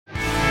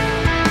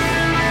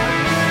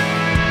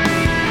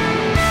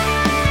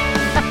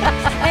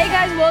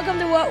welcome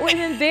to What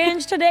Women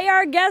Binge. Today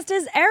our guest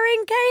is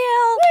Erin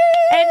Cahill.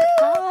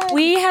 And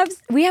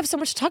we have so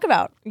much to talk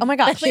about. Oh my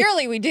gosh.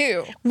 Clearly we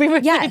do.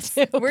 Yes.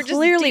 We're just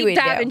Clearly we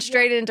deep diving do.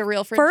 straight into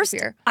real friendship First,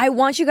 here. I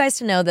want you guys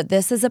to know that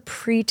this is a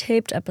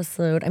pre-taped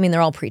episode. I mean,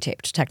 they're all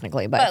pre-taped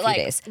technically by a few Like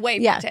days. way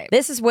Yeah, pre-taped.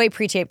 this is way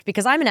pre-taped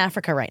because I'm in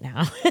Africa right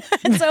now.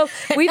 And so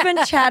we've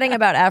been chatting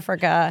about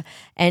Africa.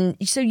 And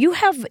so you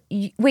have,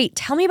 wait,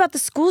 tell me about the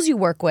schools you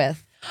work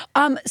with.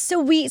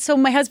 So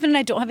my husband and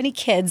I don't have any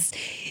kids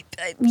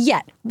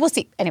yet. We'll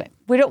see. Anyway,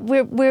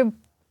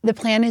 the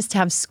plan is to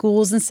have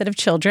schools instead of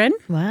children.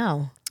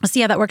 Wow. We'll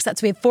see how that works out.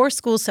 So we have 4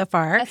 schools so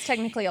far. That's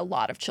technically a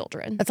lot of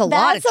children. That's a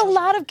lot of That's a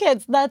lot of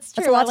kids. That's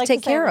true. That's a lot I to like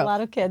take say care I have of. A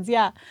lot of kids,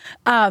 yeah.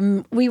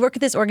 We work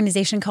with this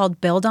organization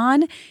called Build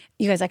On.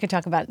 You guys, I could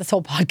talk about it this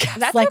whole podcast.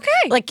 That's like,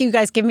 okay. Like you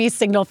guys give me a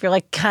signal if you're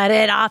like, cut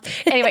it off.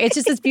 Anyway, it's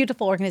just this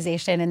beautiful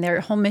organization, and their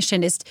whole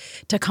mission is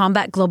to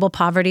combat global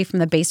poverty from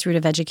the base root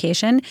of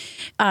education.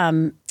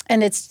 And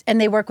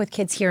they work with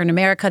kids here in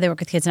America. They work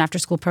with kids in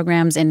after-school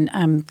programs in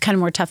kind of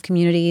more tough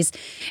communities,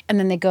 and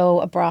then they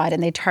go abroad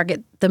and they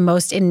target the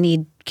most in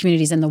need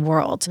communities in the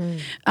world.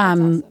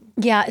 Awesome.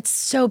 Yeah, it's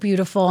so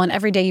beautiful. And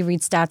every day you read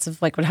stats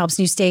of like what helps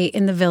you stay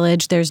in the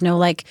village. There's no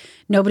like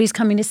nobody's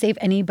coming to save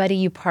anybody.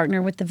 You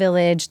partner with the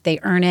village. They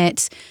earn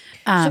it.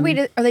 So wait,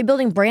 are they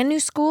building brand new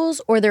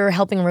schools or they're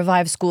helping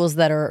revive schools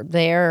that are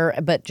there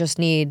but just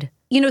need?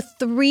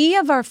 3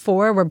 of our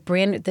 4 were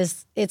brand.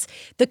 It's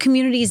the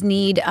communities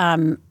need.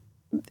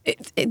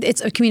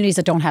 It's communities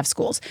that don't have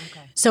schools.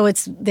 Okay. So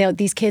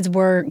these kids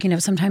were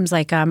sometimes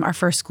like our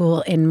first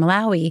school in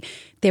Malawi.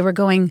 They were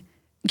going,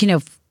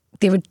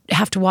 they would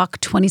have to walk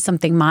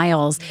 20-something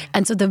miles.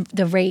 And so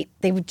the rate,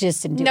 they would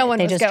just didn't do No it. one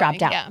They was just going,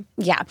 dropped out.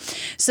 Yeah.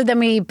 So then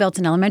we built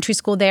an elementary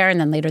school there, and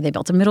then later they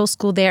built a middle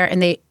school there.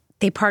 And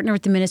they partner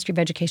with the Ministry of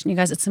Education. You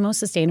guys, it's the most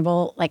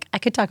sustainable. Like, I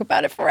could talk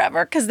about it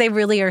forever because they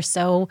really are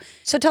so.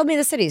 So tell me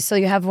the cities. So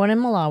you have one in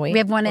Malawi. We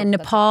have one in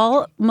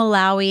Nepal,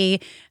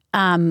 Malawi,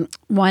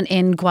 one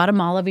in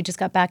Guatemala. We just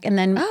got back. And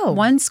then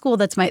one school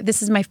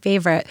this is my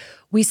favorite.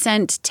 We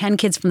sent 10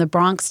 kids from the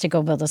Bronx to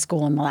go build a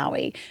school in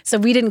Malawi. So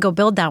we didn't go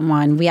build that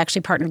one. We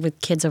actually partnered with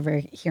kids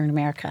over here in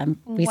America. And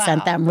we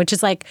sent them, which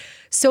is like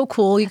so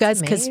cool, you guys.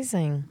 Because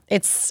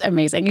it's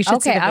amazing. You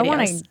should see the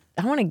videos.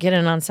 I want to get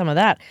in on some of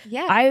that.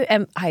 Yeah.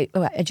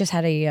 I just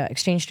had a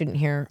exchange student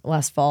here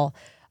last fall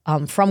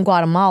from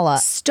Guatemala.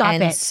 Stop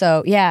it.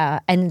 So yeah,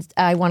 and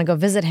I want to go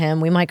visit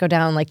him. We might go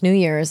down like New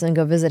Year's and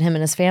go visit him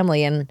and his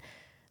family. And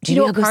do you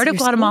know what part of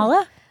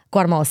Guatemala?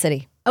 Guatemala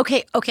City.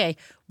 Okay.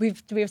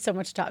 We have so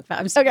much to talk about.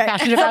 I'm so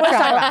passionate about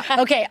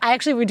travel. Okay,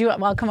 we do it.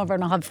 Well, I'll come over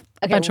and I'll have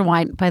a bunch of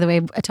wine. By the way,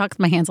 I talk with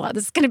my hands a lot.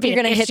 This is going to be You're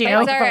going to hit It's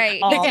all right.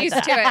 Get used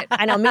to it.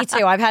 I know, me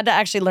too. I've had to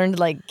actually learn to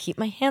like keep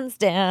my hands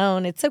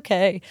down. It's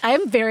okay. I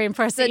am very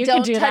impressed that you can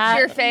Don't do touch that.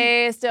 your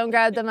face. Don't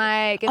grab the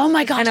mic. Oh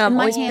my gosh, and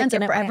my always hands are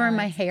picking at my forever in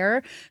my eyes.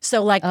 hair.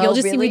 So like you'll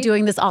just see really? me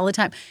doing this all the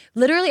time.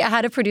 Literally, I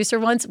had a producer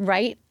once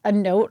write a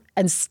note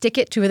and stick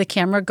it to the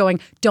camera going,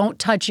 "Don't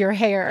touch your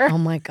hair." Oh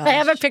my gosh. I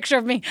have a picture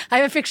of me.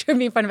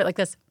 in front of it like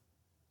this.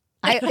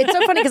 It's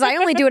so funny because I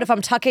only do it if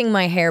I'm tucking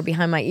my hair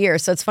behind my ear.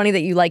 So it's funny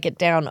that you like it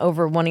down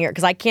over one ear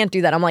because I can't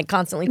do that. I'm like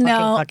constantly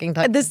tucking.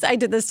 I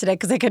did this today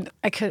because I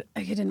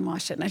didn't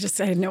wash it and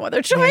I had no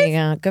other choice. There you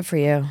go. Good for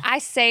you. I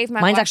save my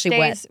Mine's wash actually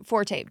days wet.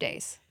 for tape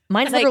days.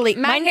 Mine's Like, literally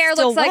my mine's hair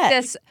still looks like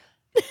wet. this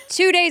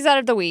 2 days out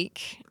of the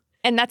week,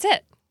 and that's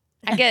it.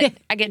 I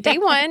get day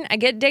 1, I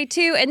get day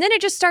 2, and then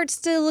it just starts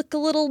to look a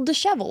little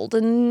disheveled.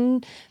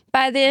 And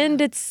by the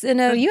end, it's in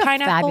a You have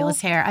pineapple.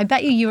 fabulous hair. I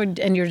bet you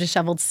and your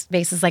disheveled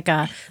face is like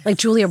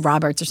Julia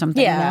Roberts or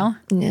something. Yeah.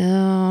 You know? No,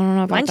 I don't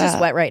know about Mine's just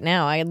that. wet right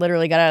now. I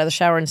literally got out of the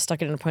shower and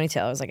stuck it in a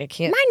ponytail. I was like, I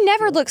can't. Mine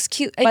never looks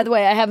cute. By the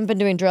way, I haven't been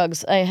doing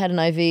drugs. I had an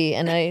IV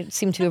and I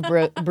seem to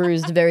have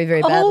bruised very,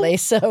 very badly.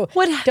 So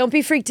don't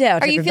be freaked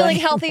out. Are you everybody. feeling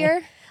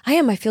healthier? I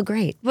am. I feel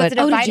great. Was it a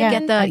did you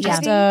vitamin?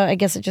 get the- I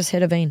guess it just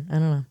hit a vein. I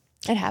don't know.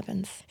 It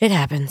happens. It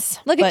happens.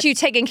 Look But at you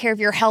taking care of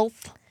your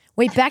health.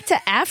 Wait, back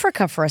to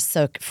Africa for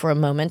a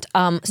moment.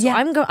 I'm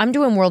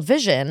doing World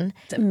Vision,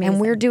 and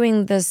we're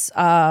doing this.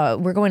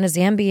 We're going to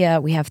Zambia.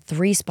 We have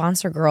 3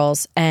 sponsor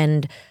girls,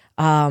 and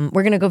we're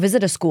going to go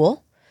visit a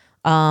school.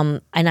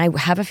 And I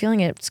have a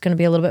feeling it's going to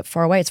be a little bit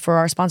far away. It's for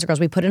our sponsor girls.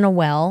 We put in a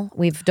well.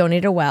 We've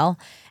donated a well.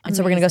 And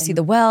so we're going to go see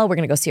the well. We're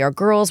going to go see our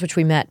girls, which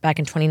we met back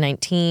in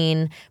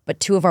 2019. But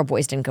 2 of our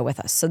boys didn't go with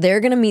us. So they're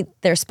going to meet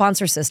their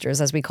sponsor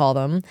sisters, as we call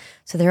them.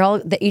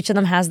 So each of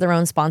them has their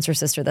own sponsor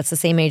sister that's the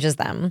same age as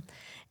them.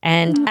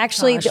 And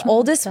actually, the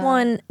oldest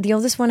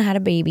one had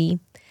a baby.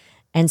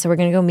 And so we're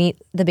going to go meet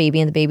the baby,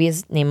 and the baby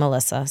is named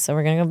Melissa. So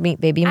we're going to go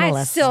meet baby Melissa.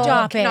 I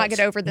still cannot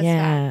get over this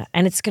fact.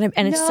 And it's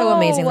so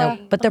amazing though.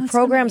 But the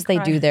programs they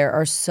do there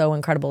are so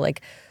incredible.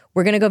 Like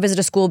we're gonna go visit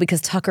a school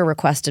because Tucker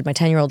requested, my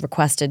 10-year-old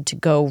requested to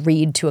go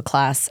read to a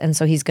class, and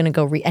so he's gonna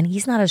go read. And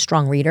he's not a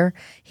strong reader.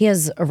 He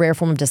has a rare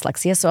form of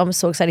dyslexia, so I'm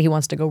so excited he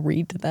wants to go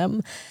read to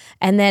them.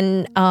 And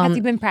then Has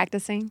he been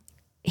practicing?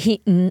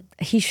 He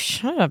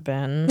should have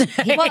been.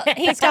 Well,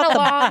 he's got a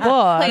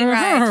long plane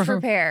ride to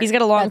prepare. He's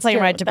got a long plane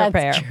ride to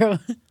prepare. That's true.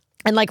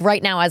 And like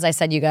right now, as I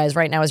said, you guys,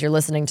 right now as you're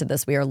listening to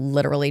this, we are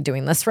literally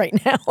doing this right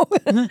now.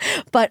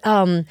 But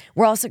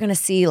we're also going to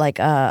see like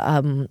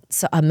a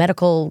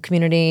medical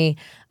community,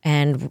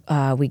 and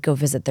we go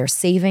visit their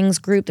savings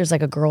group. There's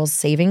like a girls'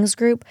 savings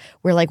group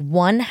where like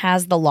 1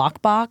 has the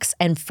lockbox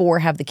and 4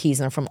 have the keys,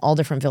 and they're from all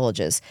different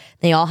villages.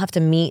 They all have to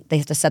meet. They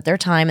have to set their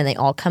time, and they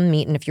all come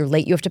meet. And if you're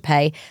late, you have to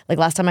pay. Like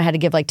last time, I had to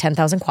give like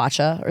 10,000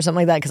 kwacha or something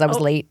like that because I was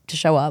late to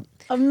show up.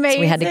 Amazing.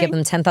 So we had to give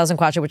them 10,000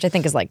 kwacha, which I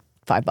think is like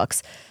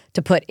 $5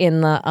 to put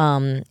in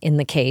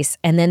the case,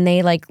 and then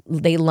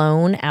they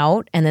loan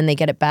out, and then they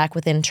get it back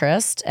with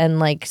interest, and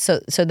like so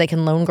they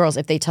can loan girls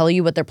if they tell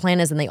you what their plan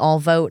is, and they all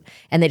vote,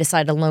 and they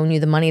decide to loan you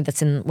the money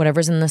that's in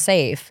whatever's in the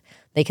safe,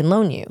 they can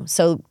loan you.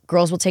 So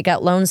girls will take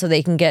out loans so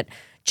they can get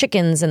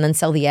chickens and then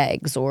sell the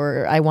eggs,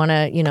 or I want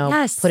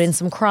to, put in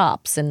some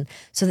crops. And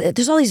so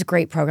there's all these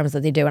great programs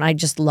that they do, and I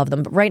just love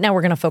them. But right now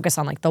we're going to focus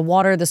on like the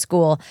water, the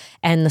school,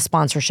 and the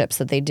sponsorships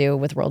that they do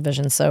with World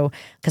Vision. So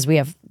because we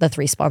have the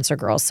 3 sponsor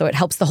girls, so it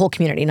helps the whole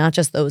community, not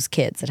just those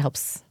kids. It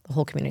helps the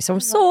whole community. So I'm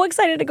so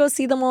excited to go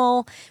see them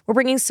all. We're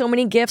bringing so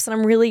many gifts, and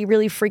I'm really,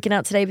 really freaking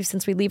out today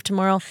since we leave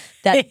tomorrow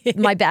that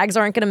my bags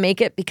aren't going to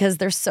make it because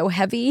they're so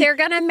heavy. They're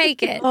going to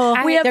make it.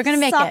 We have they're gonna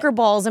make soccer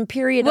balls and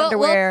period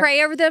underwear. We'll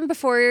pray over them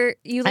before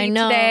you leave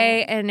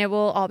today, and it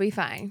will all be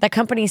fine. That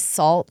company's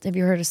Salt. Have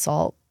you heard of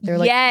Salt? They're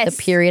like the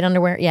period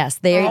underwear. Yes,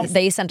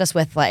 they sent us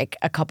with like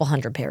a couple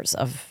hundred pairs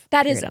of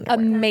that is underwear.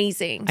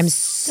 Amazing. I'm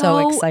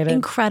so excited.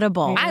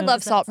 Incredible. I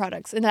love Salt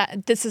products, and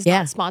that this is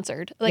not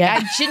sponsored. Like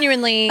I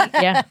genuinely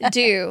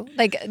do.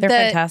 Like they're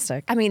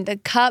fantastic. I mean, the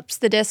cups,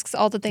 the discs,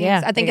 all the things.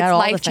 Yeah, I think it's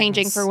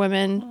life-changing for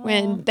women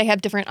when they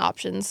have different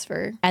options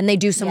for. And they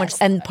do so much.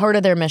 And part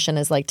of their mission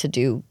is like to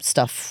do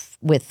stuff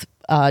with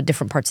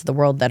different parts of the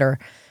world that are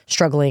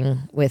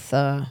struggling with.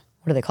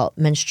 What do they call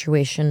it?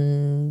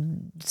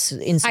 Menstruation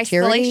insecurity?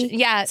 Isolation.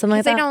 Yeah, something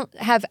like that. They don't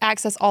have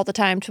access all the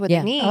time to what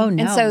they need. Oh,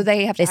 no. And so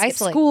they have to skip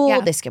isolate.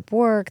 school, they skip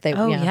work.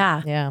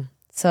 Yeah.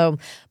 So,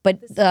 but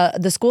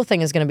the school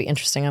thing is going to be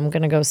interesting. I'm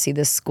going to go see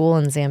this school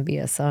in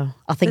Zambia, so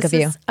I'll think of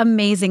you. It's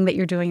amazing that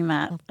you're doing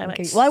that. Well,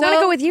 I want to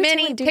go with you.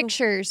 Many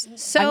pictures.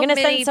 I'm going to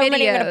send so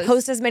many. I'm going to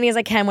post as many as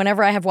I can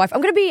whenever I have Wi-Fi.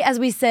 I'm going to be, as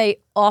we say,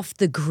 off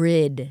the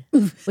grid,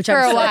 which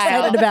I'm so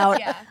excited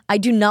about. I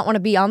do not want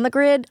to be on the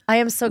grid. I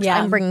am so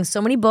excited. I'm bringing so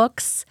many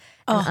books,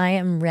 and I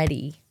am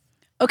ready.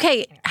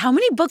 Okay, how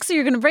many books are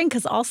you going to bring?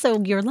 Because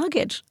also your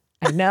luggage.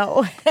 I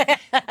know.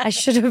 I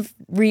should have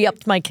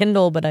re-upped my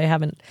Kindle, but I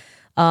haven't.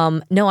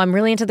 No, I'm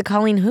really into the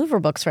Colleen Hoover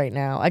books right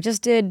now. I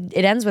just did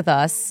It Ends With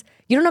Us.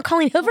 You don't know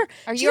Colleen Hoover?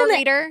 Are you a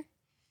reader?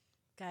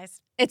 Guys.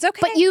 It's okay.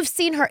 But you've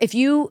seen her.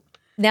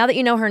 Now that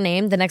you know her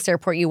name, the next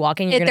airport you walk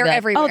in, you're going to be like,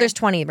 everywhere. Oh, there's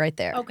 20 right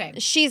there. Okay.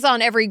 She's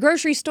on every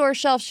grocery store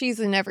shelf. She's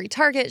in every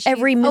Target.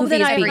 Every movie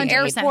is every being made.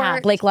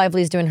 airport. Blake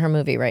Lively's doing her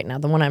movie right now,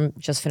 the one I'm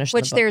just finished.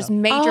 Which the book there's of.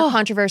 major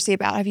controversy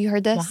about. Have you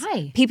heard this?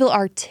 Why? People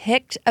are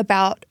ticked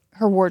about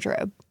her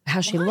wardrobe. How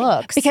she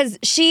looks. Because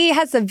she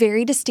has a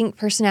very distinct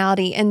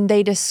personality, and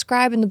they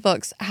describe in the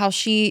books how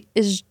she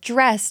is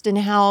dressed and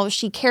how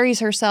she carries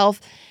herself.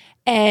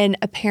 And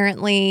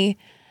apparently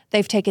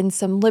they've taken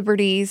some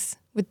liberties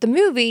with the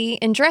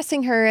movie and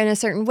dressing her in a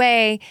certain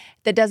way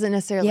that doesn't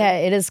necessarily. Yeah,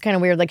 it is kind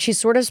of weird. Like she's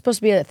sort of supposed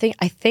to be a thing.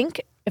 I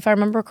think, if I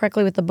remember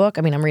correctly with the book,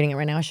 I mean, I'm reading it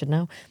right now, I should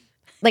know.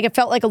 Like it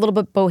felt like a little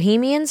bit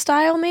bohemian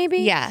style maybe.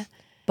 Yeah.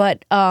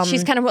 But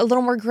she's kind of a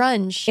little more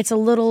grunge. It's a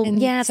little,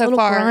 it's a little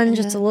grunge.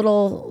 It's a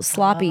little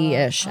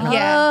sloppy-ish.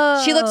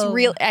 Yeah. She looks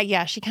real.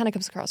 She kind of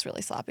comes across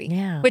really sloppy.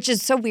 Yeah. Which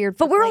is so weird.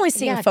 But we're only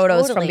seeing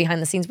photos from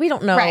behind the scenes. We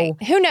don't know. Right.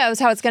 Who knows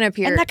how it's going to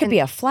appear. And that could be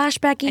a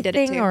flashbacky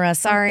thing or a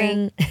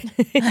something.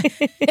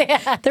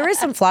 There is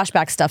some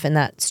flashback stuff in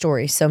that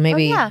story. So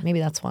maybe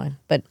that's why.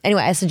 But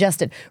anyway, I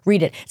suggested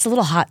read it. It's a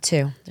little hot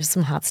too. There's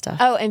some hot stuff.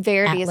 Oh, and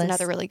Verity is Atlas.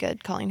 another really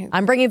good Colleen Hoover.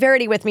 I'm bringing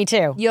Verity with me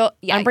too. You're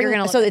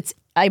gonna so it's.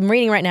 I'm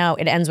reading right now.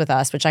 It Ends With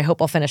Us, which I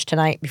hope I'll finish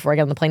tonight before I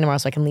get on the plane tomorrow,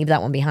 so I can leave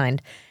that one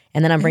behind.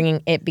 And then I'm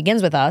bringing It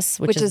Begins With Us,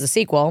 which is the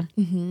sequel.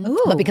 Mm-hmm.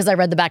 But because I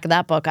read the back of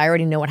that book, I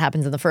already know what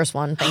happens in the first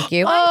one. Thank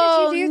you.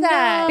 Why did you do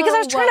that? Because I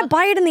was trying to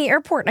buy it in the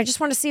airport. I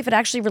just wanted to see if it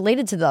actually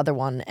related to the other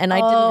one, and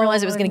I didn't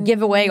realize it was going to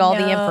give away all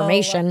the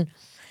information.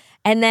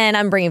 And then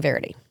I'm bringing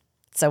Verity.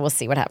 So we'll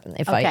see what happens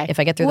if I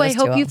get through those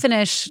two. I hope you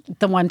finish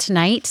the one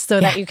tonight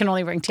so that you can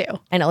only bring 2.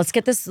 I know. Let's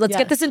get this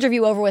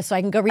interview over with so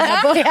I can go read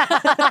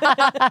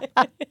that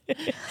book.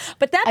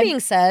 But that being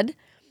said,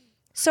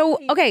 so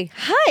okay,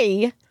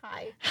 hi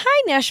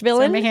Nashville.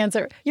 My hands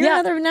are. You're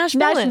another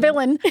Nashvillean.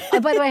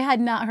 By the way, I had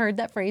not heard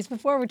that phrase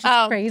before, which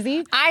is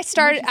crazy. I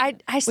started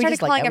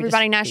calling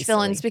everybody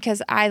Nashvilleans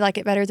because I like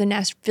it better than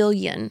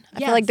Nashvillian. I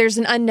feel like there's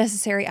an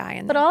unnecessary I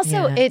in there.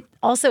 But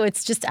also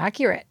it's just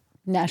accurate.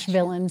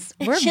 Nashvilleans.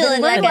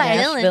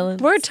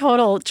 We're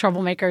total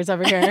troublemakers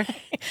over here.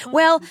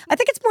 Well, I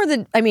think it's more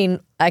than,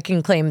 I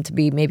can claim to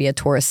be maybe a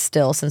tourist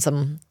still since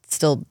I'm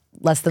still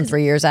less than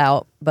 3 years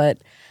out, but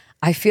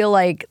I feel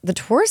like the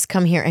tourists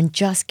come here and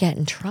just get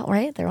in trouble,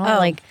 right? They're all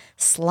like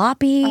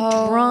sloppy,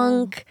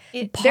 drunk,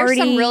 party. There's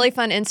some really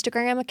fun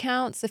Instagram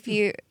accounts if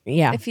you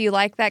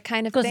like that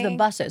kind of thing. Because the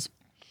buses.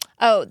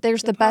 Oh,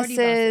 there's the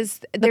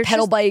buses. The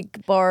pedal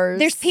bike bars.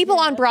 There's people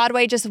on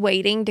Broadway just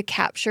waiting to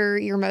capture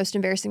your most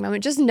embarrassing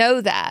moment. Just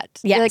know that.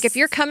 Yes. Like if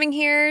you're coming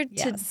here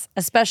to...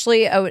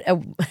 Especially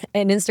an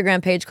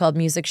Instagram page called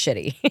Music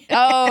Shitty.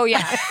 Oh,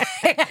 yeah.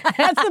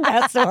 That's the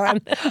best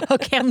one.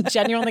 Okay, I'm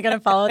genuinely going to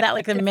follow that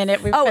like the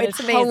minute we it's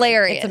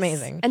hilarious. It's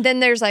amazing. And then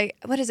there's like,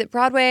 what is it?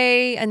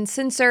 Broadway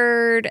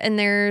Uncensored. And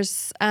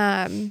there's,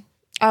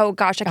 oh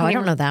gosh, I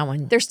don't know that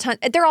one. There's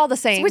they're all the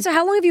same. So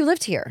how long have you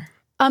lived here?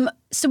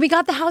 So we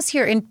got the house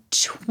here in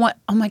oh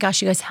my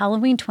gosh, you guys,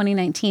 Halloween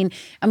 2019,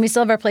 and we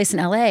still have our place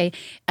in LA.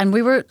 And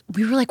we were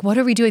like, what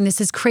are we doing? This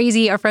is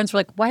crazy. Our friends were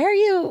like, why are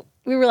you?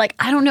 We were like,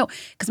 I don't know,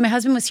 because my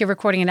husband was here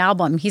recording an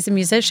album. He's a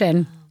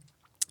musician.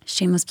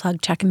 Shameless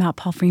plug. Check him out,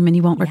 Paul Freeman.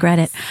 You won't regret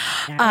it.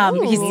 He's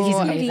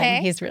amazing.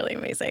 Okay. He's really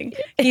amazing.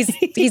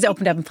 He's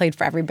opened up and played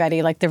for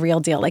everybody, like the real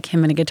deal, like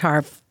him and a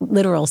guitar,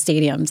 literal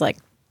stadiums, like.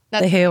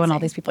 That's The Who amazing. and all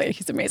these people.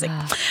 He's amazing.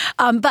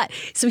 But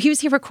so he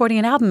was here recording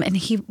an album,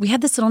 and we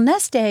had this little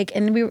nest egg,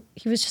 and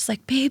he was just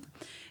like, babe,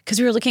 because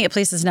we were looking at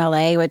places in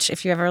LA, which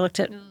if you ever looked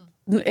at,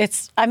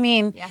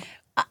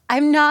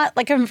 I'm not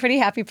like, I'm a pretty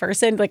happy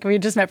person. Like we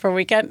just met for a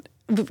weekend,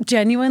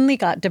 genuinely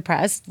got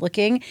depressed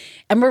looking,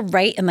 and we're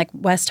right in like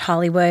West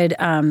Hollywood,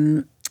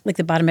 like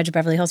the bottom edge of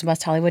Beverly Hills and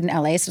West Hollywood in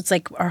LA. So it's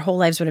like our whole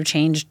lives would have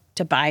changed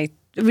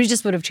we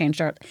just would have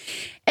changed our.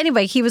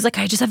 Anyway, he was like,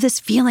 I just have this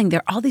feeling there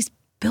are all these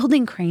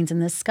building cranes in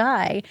the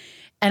sky.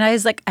 And I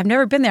was like, I've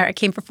never been there. I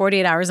came for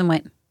 48 hours and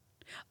went,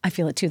 I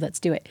feel it too. Let's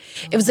do it.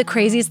 It was the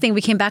craziest thing. We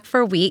came back for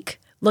a week,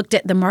 looked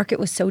at, the market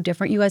was so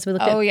different. You guys, we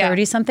looked at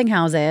 30-something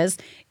houses.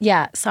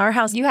 Yeah, saw our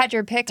house. You had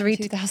your pick in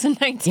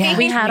 2019.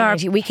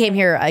 Yeah, we came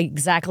here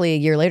exactly a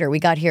year later. We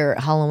got here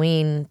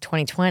Halloween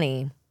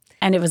 2020.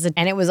 And it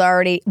was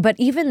already, but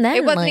even then.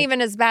 It wasn't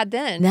even as bad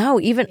then. No,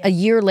 even a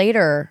year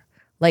later,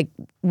 like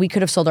we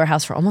could have sold our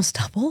house for almost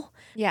double.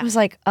 Yeah. I was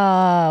like,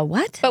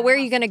 what? But where are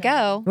you going to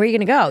go? Where are you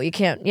going to go? You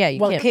can't,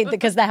 can't.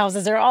 Because the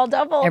houses are all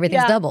double.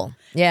 Everything's double.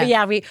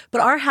 Yeah.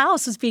 But our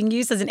house was being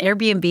used as an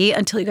Airbnb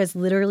until you guys,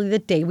 literally the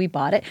day we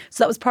bought it.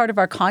 So that was part of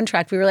our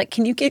contract. We were like,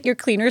 can you get your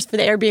cleaners for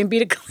the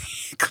Airbnb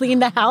to clean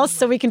the house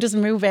so we can just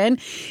move in?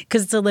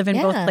 Because to live in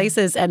both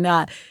places. And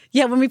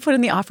when we put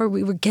in the offer,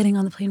 we were getting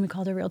on the plane. We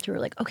called our realtor. We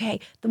were like, okay,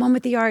 the one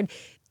with the yard,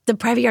 the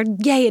private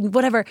yard, yay, and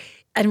whatever.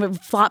 And we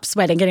flop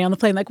sweating getting on the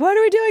plane, like, what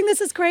are we doing?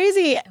 This is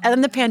crazy. And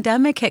then the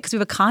pandemic hit, because we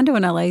have a condo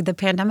in LA. The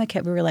pandemic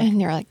hit. We were like,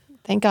 and you're like,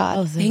 thank God.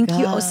 Oh, thank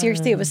you. Oh,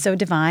 seriously, it was so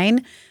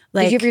divine.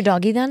 Like, did you have your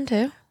doggy then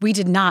too? We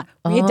did not.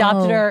 We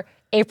adopted her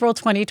April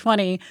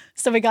 2020.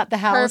 So we got the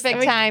house.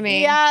 Perfect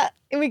timing. Yeah,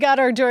 we got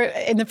her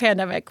in the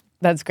pandemic.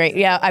 That's great.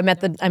 Yeah, I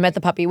met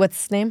the puppy.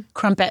 What's his name?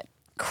 Crumpet.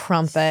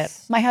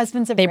 My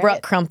husband's They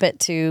brought Crumpet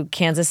to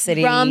Kansas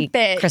City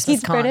Christmas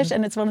He's con. British,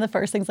 and it's one of the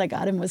first things I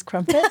got him was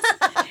crumpets.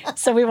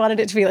 So we wanted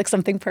it to be like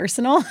something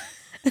personal.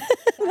 That's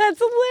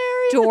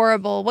hilarious.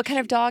 Adorable. What kind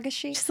of dog is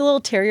she? She's a little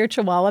terrier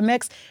chihuahua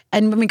mix.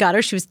 And when we got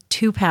her, she was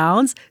 2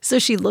 pounds. So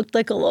she looked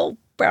like a little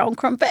brown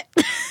crumpet.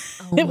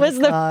 Oh my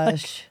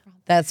gosh.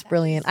 That's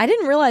brilliant. I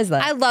didn't realize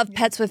that. I love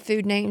pets with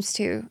food names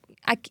too.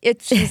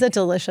 She's a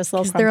delicious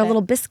little crumpet. They're a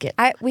little biscuit.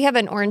 We have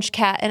an orange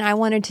cat, and I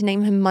wanted to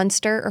name him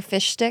Munster or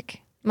Fish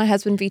Stick. My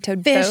husband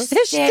vetoed both.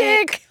 Fish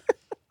Stick.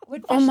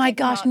 Oh my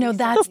gosh, no,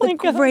 that's the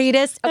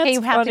greatest. Okay,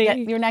 you have to get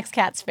your next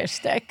cat's Fish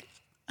Stick.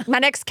 My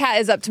next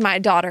cat is up to my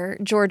daughter,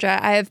 Georgia.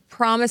 I have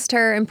promised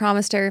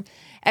her.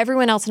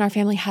 Everyone else in our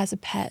family has a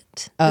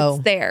pet. Oh.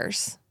 It's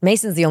theirs.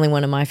 Mason's the only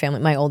one in my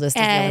family. My oldest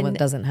is the only one that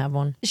doesn't have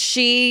one.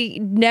 She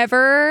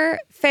never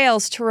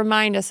fails to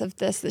remind us of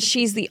this, that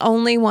she's the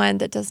only one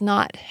that does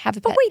not have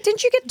a pet. But wait,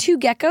 didn't you get 2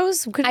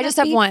 geckos? I just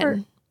have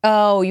one.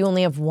 Oh, you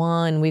only have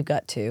one. We've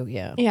got 2,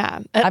 yeah. Yeah.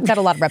 I've got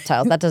a lot of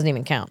reptiles. That doesn't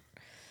even count.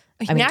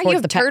 I mean, now you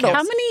have turtles.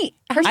 How many?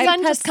 Her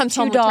son just comes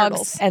home 2 with dogs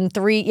turtles. and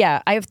 3.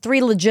 Yeah, I have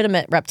 3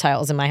 legitimate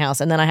reptiles in my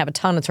house, and then I have a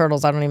ton of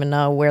turtles. I don't even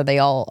know where they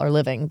all are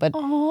living, but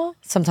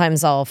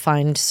sometimes I'll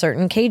find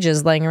certain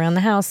cages laying around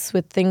the house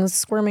with things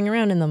squirming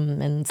around in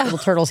them, and little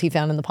turtles he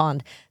found in the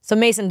pond. So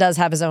Mason does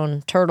have his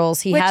own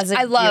turtles. He has a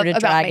I love bearded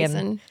about dragon.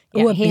 Mason.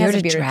 Yeah, he has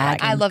a bearded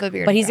dragon. I love a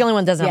bearded But he's the only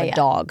one that doesn't have Yeah. a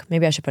dog.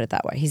 Maybe I should put it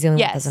that way. He's the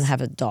only one that Yes. doesn't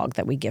have a dog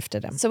that we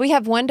gifted him. So we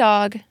have 1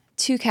 dog,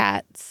 2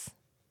 cats,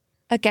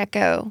 a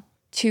gecko,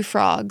 2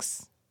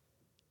 frogs,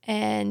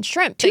 and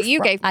shrimp that you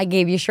gave me. I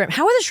gave you shrimp.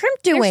 How are the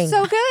shrimp doing? They're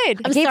so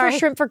good. I gave her sorry.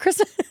 shrimp for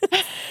Christmas.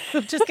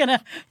 I'm just going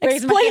to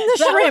Explain the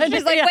shrimp.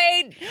 She's like,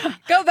 wait,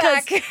 go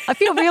back. I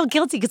feel real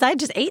guilty because I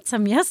just ate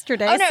some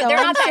yesterday. Oh, no, so they're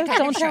I'm not that so- kind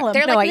don't of tell shrimp. him.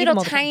 They're No, I like eat them little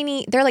all the time.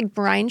 tiny, they're like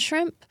brine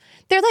shrimp.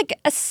 They're like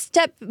a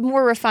step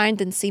more refined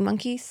than sea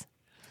monkeys.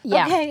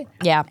 Yeah. Okay.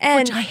 Yeah.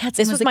 And I had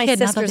some This as was a my kid,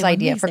 and I thought sister's they were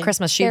idea for amazing.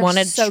 Christmas. She They're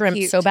wanted so shrimp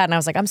cute. so bad. And I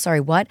was like, I'm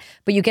sorry, what?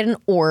 But you get an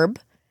orb,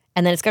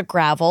 and then it's got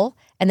gravel,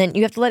 and then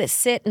you have to let it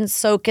sit and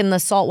soak in the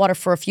salt water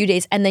for a few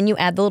days, and then you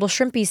add the little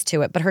shrimpies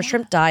to it. But her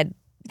shrimp died.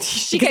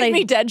 She Because gave I-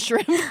 me dead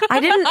shrimp. I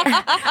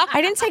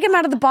didn't take them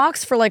out of the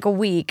box for like a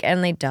week,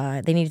 and they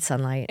died. They needed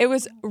sunlight. It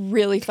was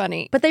really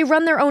funny. But they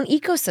run their own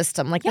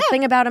ecosystem. Like the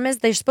thing about them is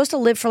they're supposed to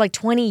live for like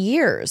 20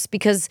 years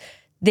because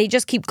they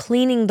just keep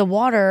cleaning the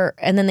water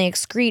and then they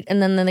excrete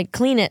and then they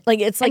clean it. Like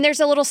it's like And there's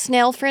a little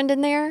snail friend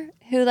in there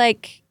who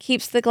like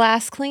keeps the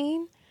glass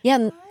clean. yeah,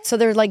 and so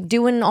they're like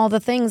doing all the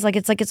things like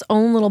its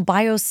own little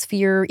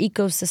biosphere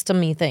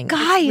ecosystem-y thing.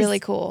 Guys, really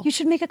cool. You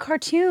should make a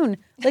cartoon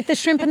like the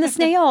shrimp and the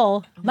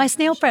snail. My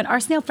snail friend, our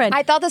snail friend.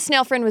 I thought the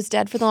snail friend was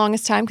dead for the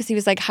longest time because he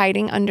was like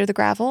hiding under the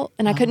gravel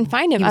and I couldn't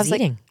find him. he I was was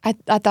eating. like,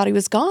 I thought he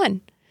was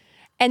gone.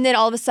 And then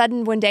all of a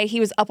sudden one day he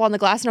was up on the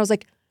glass and I was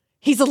like,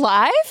 he's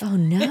alive? Oh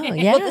no,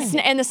 yeah. Well,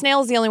 and the snail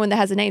is the only one that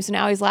has a name, so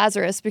now he's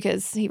Lazarus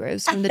because he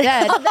rose from the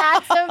dead.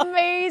 That's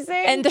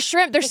amazing. And the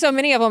shrimp, there's so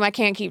many of them, I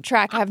can't keep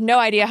track. I have no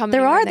idea how many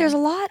there are are. in there. There's a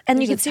lot, and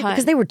There's you a can see ton.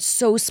 because they were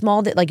so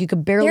small that like you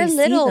could barely They're see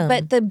little, them.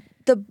 but the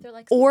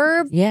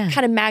orb Yeah.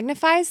 kind of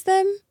magnifies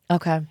them.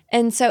 okay.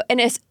 And so, and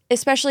it's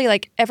especially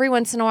like every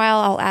once in a while,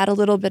 I'll add a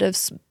little bit of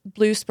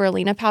blue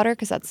spirulina powder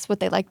because that's what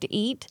they like to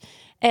eat.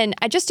 And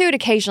I just do it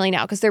occasionally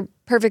now because they're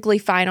perfectly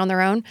fine on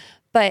their own.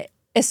 But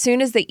as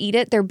soon as they eat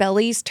it, their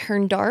bellies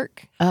turn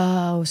dark.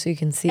 Oh, so you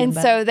can see. And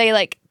them so they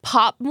like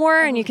pop more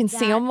and you can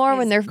see them more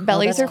when their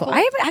bellies are cool. full.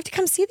 I have to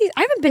come see these.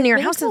 I haven't been near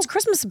your house since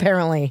Christmas.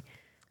 Apparently,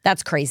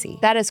 that's crazy.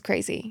 That is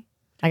crazy.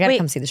 I gotta Wait,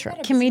 come see the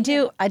shrimp. Can we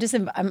do?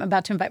 I'm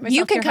about to invite myself.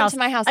 You can to your come house. to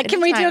my house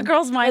Can we do a anytime.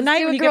 girls' wine night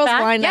do when a you girls' get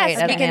back? wine night. Yes,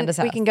 at we Amanda's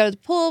can house. go to the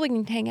pool, we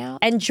can hang out.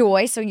 And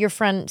Joy, so your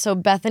friend, so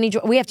Bethany,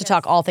 we have to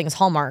talk all things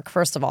Hallmark.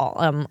 First of all,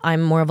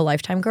 I'm more of a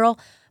Lifetime girl,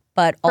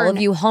 but all of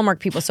you Hallmark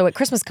people. So at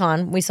Christmas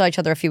Con, we saw each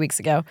other a few weeks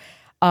ago.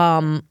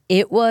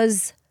 It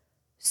was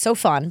so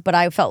fun, but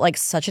I felt like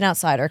such an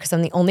outsider because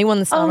I'm the only one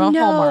that's not on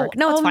no. Hallmark.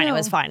 No, it's Oh, fine. no. It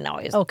was fine. No,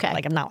 it was Okay.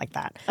 Like I'm not like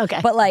that. Okay.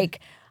 but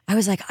like I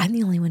was like I'm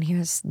the only one here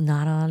that's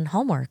not on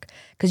Hallmark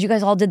because you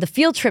guys all did the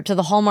field trip to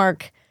the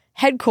Hallmark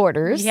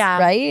headquarters, Yeah.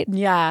 right?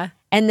 Yeah.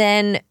 And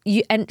then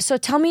so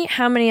tell me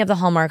how many of the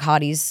Hallmark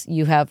hotties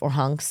you have or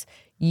hunks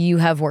you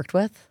have worked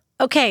with.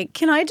 Okay,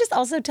 can I just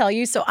also tell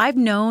you? So I've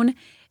known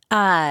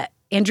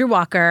Andrew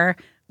Walker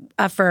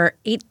for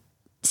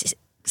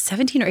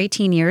 17 or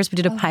 18 years. We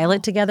did a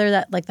pilot together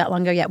that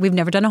long ago. Yeah, we've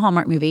never done a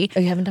Hallmark movie. Oh,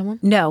 you haven't done one?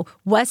 No.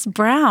 Wes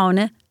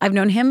Brown, I've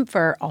known him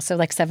for also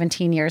like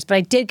 17 years, but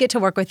I did get to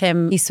work with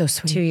him. He's so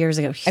sweet. 2 years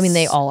ago. I mean,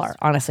 they all are.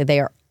 Honestly, they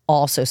are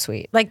all so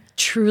sweet. like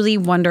truly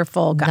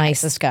wonderful guys.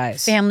 Nicest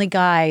guys. Family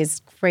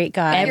guys, great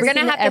guys. If you're going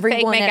to have to fake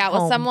everyone make at out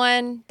with home.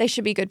 someone, they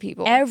should be good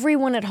people.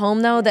 Everyone at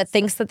home, though, that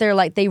thinks that they're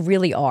like, they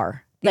really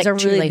are. These Like, are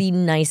really truly. the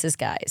nicest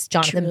guys.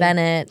 Jonathan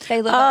Bennett,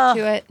 They live up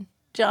to it.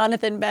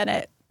 Jonathan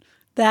Bennett,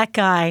 that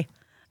guy.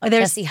 Oh,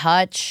 there's Jesse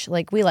Hutch.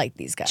 Like, we like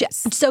these guys.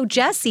 So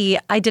Jesse,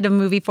 I did a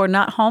movie for,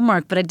 not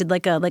Hallmark, but I did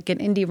like an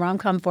indie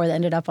rom-com for that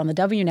ended up on the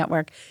W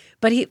Network.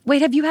 But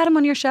have you had him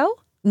on your show?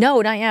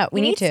 No, not yet.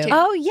 We need needs to. to.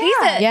 Oh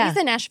yeah. Yeah. He's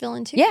in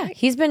Nashville too. Yeah, right?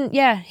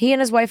 he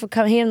and his wife have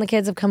come, he and the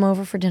kids have come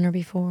over for dinner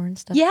before and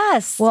stuff.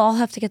 Yes. We'll all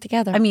have to get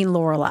together. I mean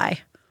Lorelai.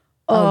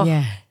 oh,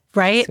 yeah.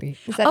 Right? Sweet.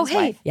 Is that Oh his hey,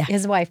 wife? Yeah.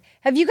 his wife.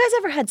 Have you guys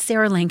ever had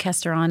Sarah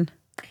Lancaster on?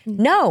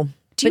 No.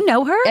 Do you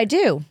know her? I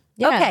do.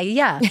 Yeah. Okay,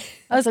 yeah.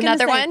 I was That's gonna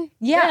another say- one?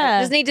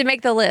 Yeah. Just need to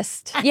make the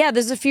list. Yeah,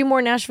 there's a few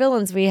more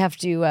Nashvilleans we have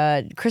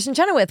to. Kristen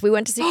Chenoweth. We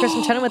went to see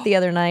Kristen Chenoweth the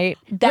other night.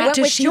 We went Does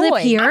with she live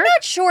Joy. here? I'm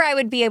not sure I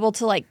would be able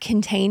to like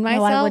contain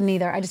myself. I wouldn't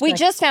either. I just we feel like-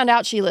 just found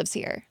out she lives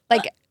here.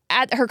 Like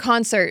at her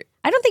concert.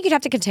 I don't think you'd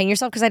have to contain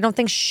yourself because I don't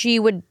think she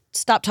would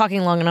stop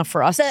talking long enough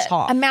for us to The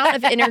talk. amount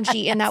of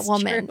energy in that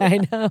woman. I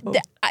know.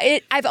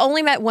 I've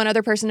only met one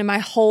other person in my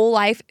whole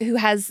life who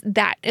has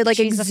that. It like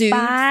She's exudes a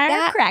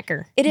that.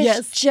 firecracker. It is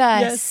Yes,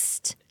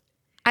 just.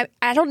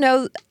 I don't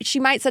know. She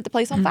might set the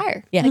place on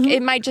fire. Yeah. Like,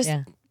 it might just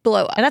Yeah.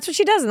 blow up. And that's what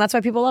she does, and that's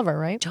why people love her,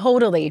 right?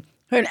 Totally.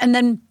 And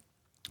then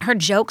her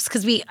jokes,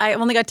 because I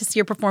only got to see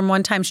her perform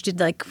one time. She did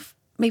like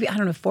maybe, I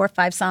don't know, 4 or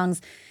 5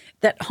 songs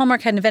that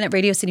Hallmark had an event at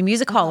Radio City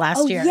Music Hall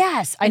last year.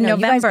 yes. I in know.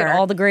 You guys November. get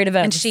all the great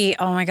events. And she,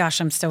 oh my gosh,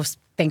 I'm so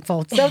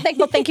thankful. So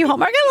thankful. Thank you,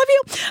 Hallmark. I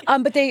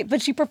love you.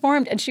 But she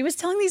performed and she was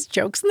telling these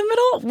jokes in the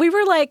middle. We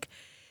were like,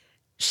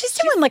 she's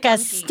doing like a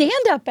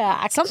stand-up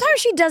act. Sometimes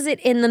she does it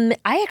in the.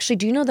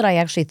 Do you know that I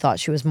actually thought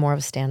she was more of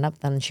a stand-up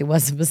than she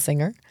was of a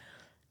singer?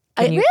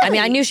 I mean,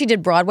 I knew she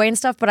did Broadway and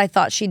stuff, but I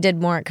thought she did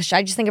more because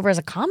I just think of her as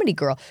a comedy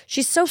girl.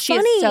 She's so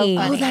funny. is so funny.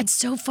 Oh, that's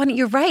so funny.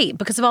 You're right.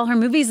 Because of all her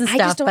movies and I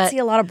stuff. just don't see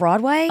a lot of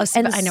Broadway. Oh,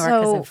 and I know her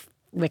because of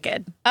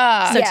Wicked. So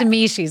yeah. to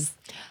me, she's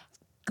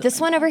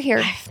This one over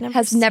here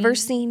has never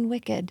seen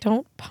Wicked.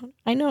 Don't.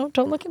 I know.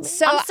 Don't look at me.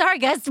 So I'm sorry,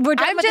 guys. We're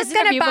done I'm with just this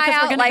gonna interview buy because we're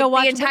out gonna like go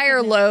watch the entire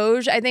Wicked.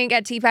 loge. I think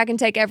at TPAC and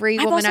take every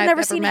I've woman also I've never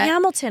ever seen met.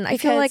 Hamilton. I feel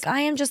because- like I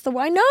am just the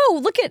one. No,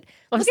 look at.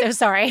 I'm so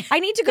sorry. I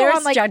need to go There's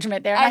on like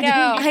judgment there. I know.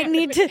 I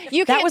need to.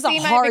 You that can't was a see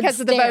mine hard because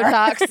of the stare.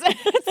 Botox.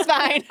 It's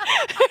fine.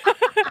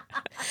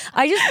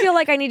 I just feel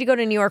like I need to go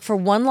to New York for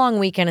one long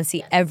weekend and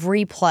see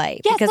every play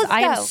Yes, because let's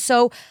I am go.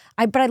 so.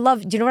 But I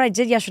love. Do you know what I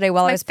did yesterday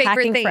while I my was favorite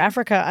packing thing. for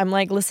Africa? I'm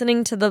like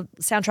listening to the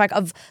soundtrack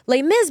of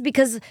Les Mis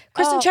because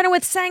Kristen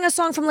Chenoweth sang a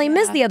song from Les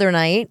Mis the other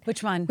night.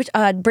 Which one? Which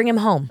Bring Him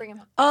Home.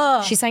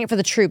 Oh, She sang it for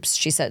the troops.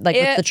 She said like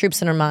with It the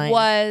troops in her mind. It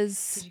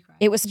was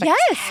It was spectacular.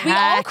 Yes, we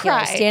all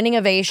cried. Standing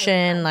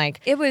ovation. Like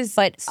it was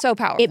But so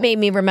powerful. it made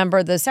me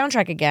remember the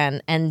soundtrack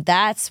again, and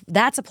that's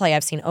a play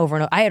I've seen over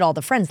and over. I had all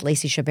the friends.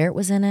 Lacey Chabert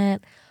was in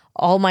it.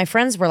 all my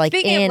friends were like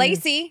Speaking of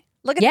Lacey,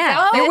 look at this Yeah,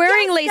 outfit. you're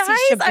wearing Lacey guys,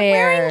 Chabert. I'm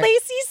wearing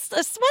Lacey's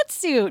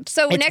sweatsuit.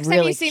 So It's next time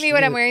really you see me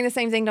when I'm cute. wearing the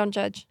same thing, don't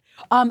judge.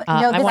 No, this,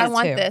 I I want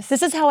want too. this.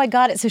 This is how I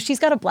got it. So she's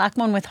got a black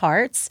one with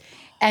hearts,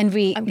 and I'm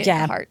getting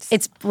the hearts.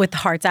 It's with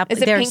hearts.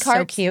 Is it They're pink so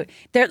hearts? cute.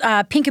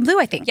 They're pink and blue,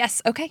 I think.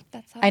 Yes. Okay.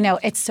 That's how I know,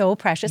 it's so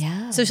precious.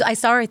 Yeah. So I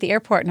saw her at the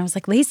airport, and I was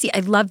like, Lacey,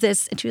 I love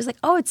this, and she was like,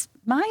 oh, it's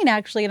mine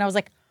actually, and I was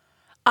like,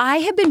 I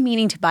have been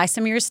meaning to buy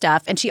some of your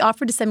stuff, and she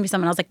offered to send me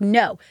some, and I was like,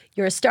 no,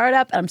 you're a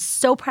startup, and I'm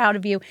so proud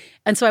of you.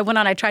 And so I went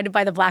on, I tried to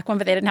buy the black one,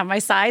 but they didn't have my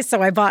size,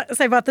 so I bought this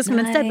one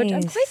instead, which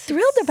I'm Nice. quite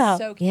thrilled about.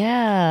 So cute.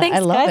 Yeah, Thanks,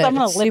 I love guys. it. I'm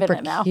gonna It's live in super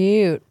it now.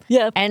 cute.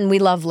 Yeah. And we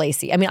love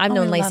Lacey. I mean, I've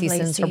known we love Lacey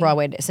since her Lacey.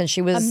 Broadway, since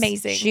she was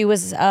Amazing. She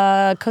was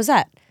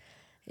Cosette.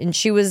 And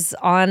she was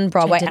on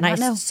Broadway, did and I not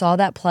know. saw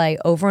that play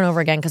over and over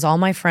again because all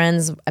my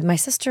friends, my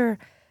sister,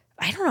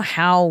 I don't know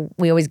how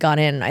we always got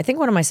in. I think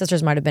one of my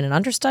sisters might have been an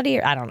understudy,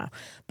 or I don't know.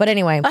 But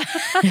anyway,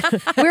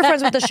 we were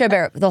friends with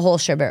the whole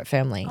Chabert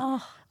family.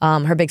 Oh.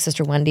 Her big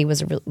sister Wendy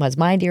was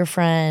my dear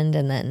friend,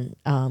 and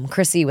then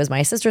Chrissy was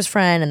my sister's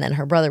friend, and then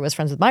her brother was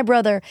friends with my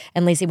brother,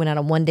 and Lacey went out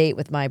on one date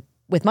with my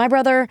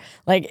brother.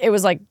 Like it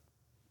was like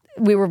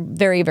we were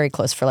very, very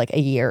close for like a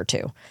year or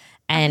two.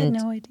 And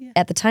no idea.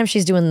 at the time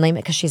she's doing Les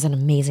Mis because she's an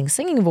amazing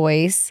singing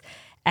voice.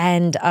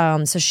 And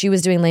so she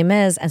was doing Les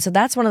Mis. And so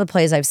that's one of the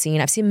plays I've seen.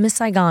 I've seen Miss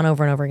Saigon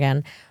over and over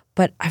again,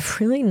 but I've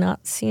really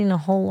not seen a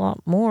whole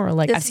lot more.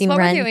 Like This I've is seen what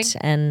we're Rent doing.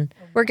 and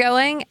We're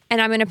going,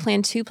 and I'm going to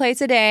plan 2 plays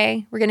a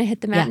day. We're going to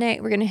hit the matinee.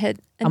 We're going to hit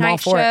a I'm all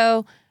night for it.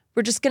 show.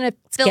 We're just going to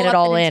fill get it up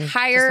all an in. Just a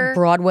entire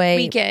Broadway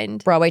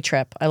weekend. Broadway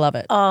trip. I love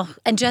it. Oh,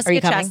 and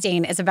Jessica coming?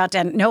 Chastain is about to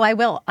end. No, I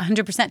will,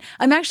 100%.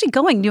 I'm actually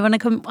going. Do you want to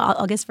come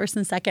August 1st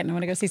and 2nd? I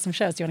want to go see some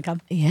shows. Do you want to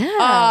come?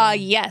 Yeah.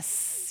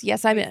 Yes.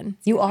 Yes, I'm in.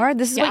 You are?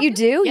 This is what you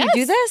do? Yes.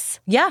 You do this?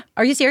 Yeah.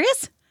 Are you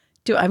serious?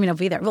 I'll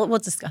be there. We'll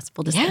discuss.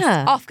 We'll discuss.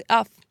 Yeah.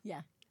 Off.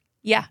 Yeah.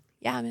 Yeah.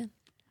 Yeah, I'm in.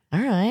 All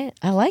right.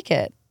 I like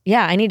it.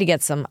 Yeah, I need to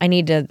get some. I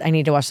need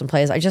to watch some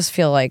plays. I just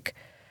feel like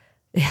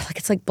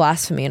it's like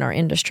blasphemy in our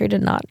industry to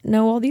not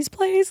know all these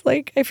plays.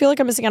 Like I feel like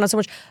I'm missing out on so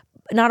much,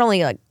 not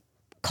only like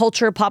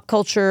culture, pop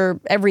culture,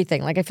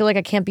 everything. Like I feel like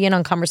I can't be in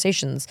on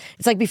conversations.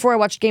 It's like before I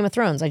watched Game of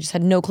Thrones, I just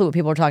had no clue what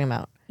people were talking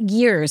about.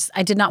 Years.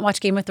 I did not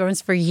watch Game of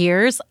Thrones for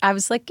years. I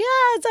was like,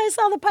 I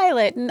saw the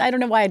pilot, and I don't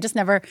know why. I just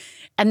never.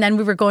 And then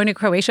we were going to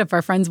Croatia for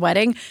a friend's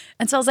wedding,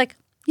 and so I was like,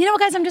 you know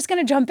what, guys, I'm just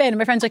going to jump in. And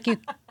my friend's like,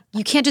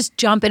 you can't just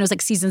jump in. It was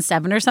like season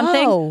 7 or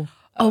something.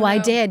 Oh, I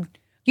did.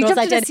 You Girls,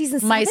 jumped I into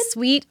season My 7?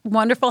 sweet,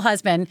 wonderful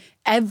husband,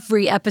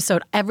 every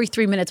episode, every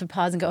 3 minutes would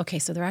pause and go, okay,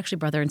 so they're actually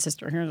brother and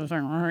sister. Here's the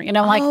thing. You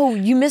know, like, Oh,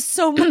 you missed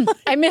so much.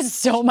 I missed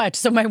so much.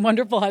 So my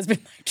wonderful husband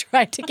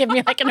tried to give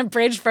me like an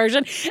abridged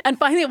version. And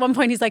finally at one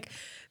point he's like,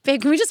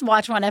 babe, can we just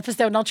watch one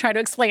episode and I'll try to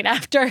explain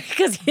after?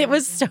 Because it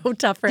was so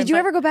tough for him. Did you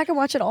ever go back and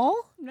watch it all?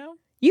 No.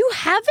 You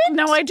haven't?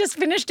 No, I just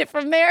finished it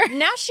from there.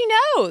 Now she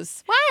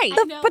knows. Why?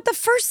 But the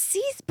first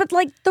season, but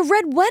like the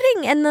Red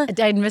Wedding and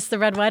the I missed the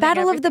Red Wedding.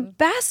 Battle of the everything.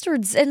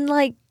 Bastards, and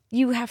like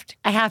you have to.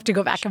 I have to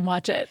go back and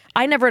watch it.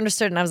 I never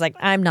understood, and I was like,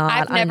 I'm not.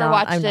 I've I'm never not,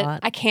 watched I'm it. not.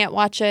 I can't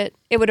watch it.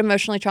 It would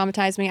emotionally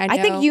traumatize me. I know.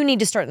 I think you need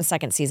to start in the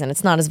second season.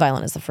 It's not as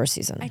violent as the first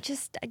season.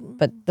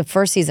 But the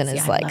first season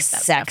is I like love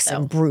that sex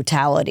stuff, and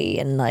brutality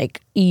and like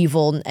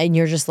evil, and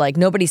you're just like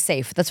nobody's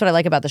safe. That's what I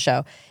like about the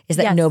show is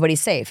that Yes.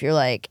 nobody's safe. You're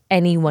like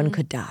anyone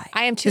could die.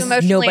 I am too This is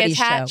emotionally nobody's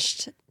show.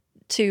 attached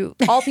to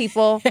all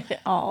people.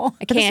 Oh.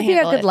 I But this can't would be a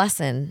handle good it.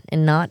 lesson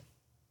in not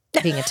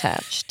being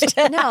attached.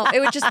 No, it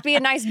would just be a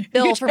nice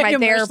bill for my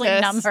Emotionally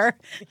therapist. numb her.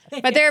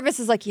 My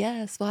therapist is like,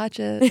 yes, watch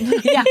it.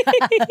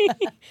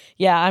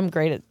 Yeah, I'm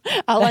great at.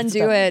 I'll that undo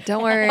stuff. it.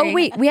 Don't worry. Oh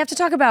wait, we have to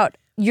talk about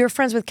you're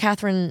friends with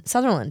Catherine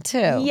Sutherland too.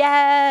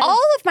 Yes. All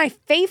of my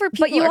favorite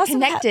people you are also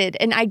have- connected,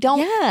 and I don't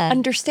Yeah.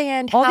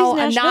 understand All how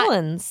these I'm Nash not.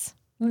 villains.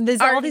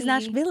 There's all Are these we-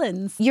 Nash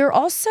villains. You're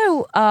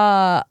also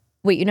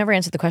wait, you never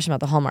answered the question about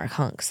the Hallmark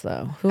hunks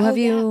though. Who have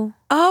you?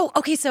 Oh,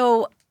 okay.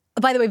 So,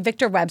 by the way,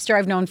 Victor Webster,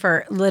 I've known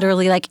for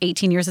literally like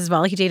 18 years as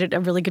well. He dated a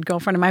really good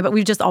girlfriend of mine, but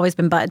we've just always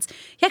been buds.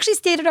 He actually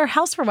stayed at our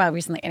house for a while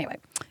recently. Anyway,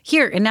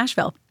 here in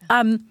Nashville.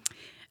 Who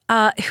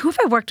have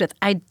I worked with?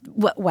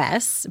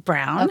 Wes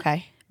Brown.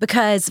 Okay.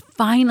 Because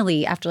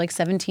finally, after like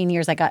 17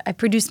 years, I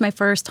produced my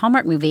first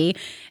Hallmark movie,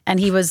 and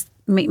he was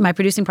my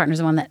producing partner is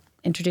the one that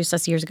introduced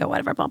us years ago.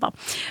 Whatever, blah blah.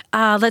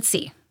 Let's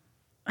see.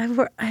 I've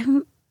worked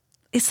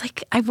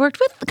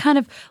with kind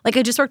of like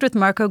I just worked with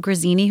Marco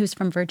Grazzini, who's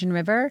from Virgin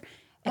River.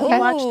 Have you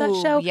watched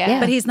that show? yeah.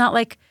 But he's not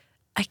like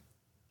I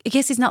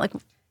guess he's not like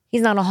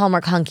He's not a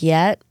Hallmark hunk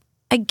yet.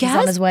 I guess He's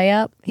on his way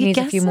up. He needs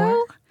a guess few more.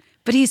 so.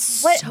 But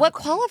he's What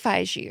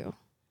qualifies you?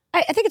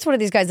 I think it's one of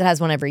these guys that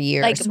has one every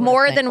year. Like sort of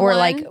more thing. than or one?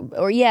 like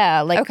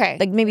Okay.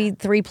 like maybe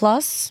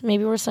 3+.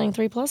 Maybe we're saying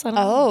 3+. I don't know.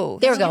 Oh,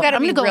 There we so go. You got to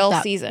I'm be gonna go with real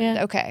that. seasoned.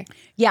 Yeah. Okay.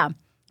 yeah.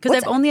 Because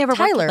I've only ever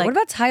Tyler. worked with, like, What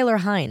about Tyler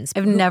Hines?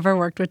 I've never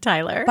worked with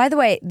Tyler. By the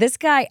way, this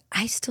guy,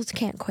 I still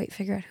can't quite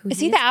figure out who Is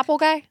he the apple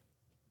guy?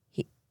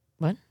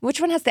 What? Which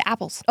one has the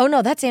apples? Oh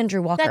no, that's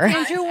Andrew Walker.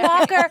 That's Andrew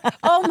Walker.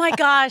 Oh my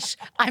gosh.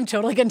 I'm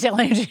totally going to tell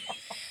Andrew.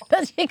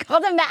 She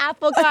called him the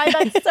apple guy.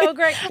 That's so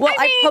great. Well,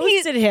 I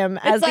posted him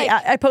as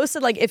I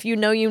posted like if you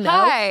know you know,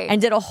 Hi.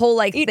 and did a whole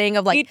like thing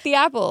of like eat the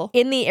apple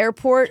in the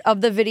airport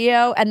of the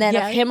video, and then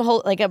of him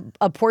like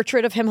a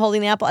portrait of him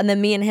holding the apple, and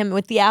then me and him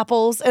with the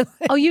apples.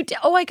 Oh, you did?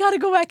 Oh, I gotta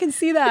go back and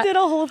see that. I did a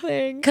whole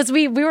thing because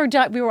we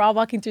were all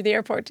walking through the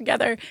airport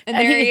together, and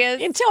there he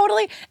is.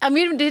 Totally, and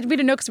we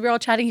didn't know because we were all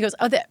chatting. He goes,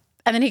 "Oh, that,"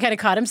 and then he kind of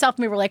caught himself,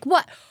 and we were like,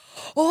 "What?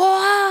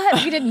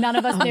 What?" We did. None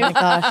of us knew. Oh my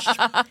gosh,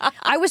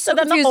 I was so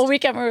then confused. the whole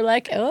weekend we were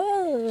like,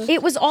 "Oh."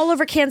 It was all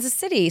over Kansas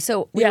City.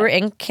 So we were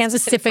in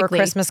Kansas City for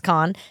Christmas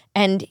Con,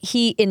 and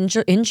he in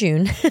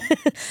June,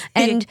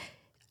 and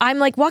I'm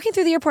like walking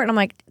through the airport, and I'm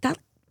like, that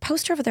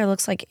poster over there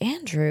looks like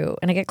Andrew.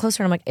 And I get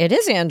closer, and I'm like, it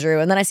is Andrew.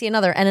 And then I see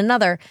another, and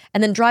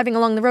then driving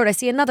along the road, I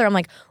see another. I'm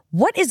like,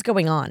 what is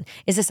going on?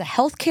 Is this a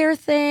healthcare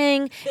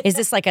thing? Is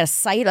this like a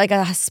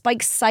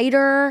spiked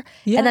cider?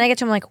 Yeah. And then I get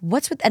to him like,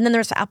 what's with? And then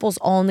there's apples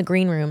all in the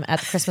green room at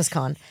the Christmas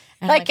Con.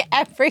 And like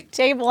every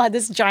table had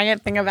this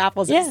giant thing of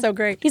apples. Yeah. It's so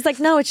great. He's like,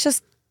 no, it's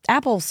just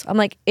apples. I'm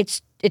like,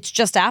 it's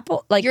just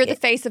apple. Like you're the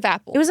face of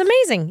apples. It was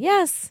amazing.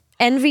 Yes.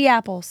 Envy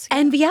apples.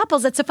 Envy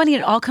apples. That's so funny.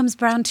 It all comes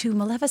down to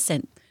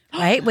Maleficent,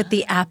 right? With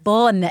the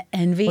apple and the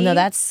envy. Well, no,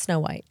 that's Snow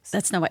White.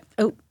 That's Snow White.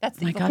 Oh,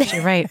 my gosh,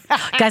 you're right.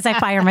 Guys, I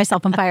fire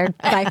myself. I'm fired.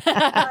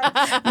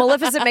 Bye.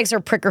 Maleficent makes her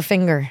prick her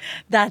finger.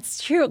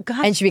 That's true.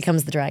 God. And she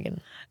becomes the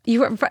dragon. You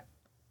were.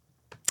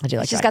 I do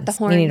like She's dragons. got the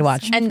horns. You need to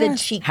watch. And the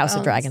cheek House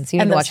of Dragons. You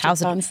need to watch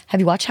House of... Have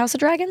you watched House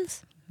of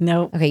Dragons?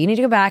 No. Okay, you need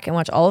to go back and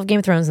watch all of Game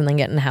of Thrones and then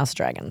get into House of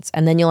Dragons.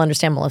 And then you'll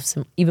understand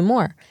Maleficent even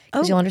more.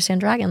 Because you'll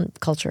understand dragon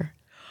culture.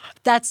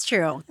 That's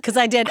true. Because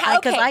I did.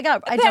 Because I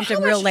jumped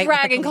in real late. How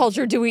much dragon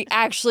culture do we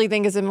actually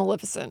think is in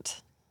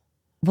Maleficent?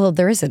 Well,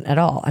 there isn't at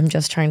all. I'm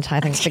just trying to tie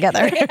things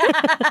together.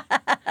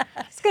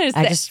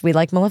 We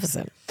like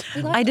Maleficent.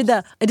 I did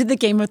the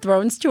Game of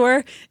Thrones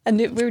tour, and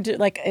we were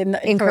like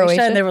in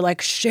Croatia, and they were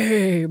like,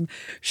 shame,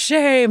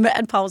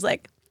 and Paul was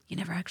like, you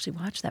never actually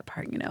watched that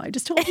part, I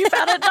just told you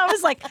about it. And I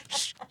was like,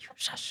 shh,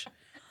 shush.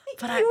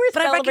 But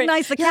I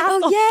recognize the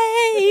castle.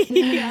 Oh,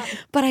 yay!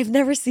 But I've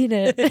never seen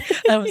it.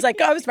 I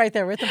was right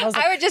there with him.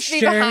 I would just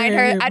be behind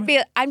her.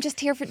 I'm just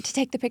here to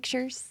take the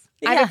pictures.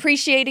 Yeah. I'm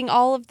appreciating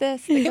all of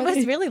this. It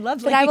was really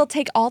lovely. But I will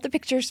take all the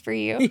pictures for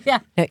you. Yeah.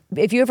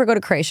 If you ever go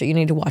to Croatia, you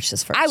need to watch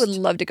this first. I would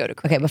love to go to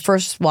Croatia. Okay, but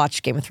first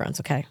watch Game of Thrones,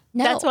 okay?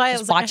 No. That's why I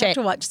was like, I have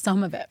to watch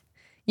some of it.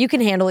 You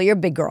can handle it. You're a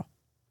big girl.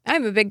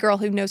 I'm a big girl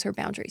who knows her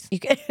boundaries.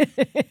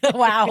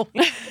 Wow.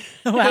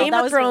 Game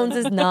of Thrones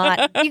is not.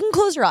 You can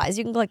close your eyes.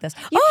 You can go like this.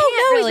 No,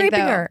 he's raping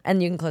her.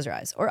 And you can close your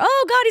eyes. Or,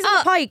 oh, God, he's on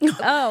the pike.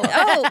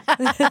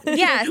 Oh.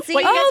 Yeah. See,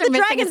 what you guys are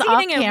missing is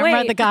off eating him. camera.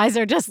 Wait. The guys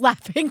are just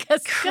laughing.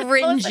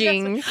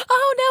 Cringing.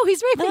 Oh, no,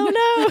 he's raping.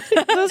 Oh,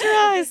 no. Close your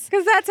eyes.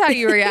 Because that's how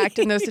you react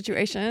in those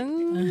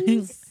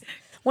situations.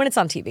 When it's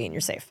on TV and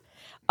you're safe.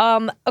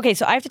 Okay,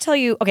 so I have to tell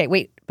you. Okay,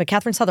 wait, but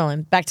Catherine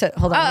Sutherland. Back to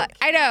hold on.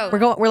 I know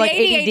We're like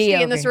ADHD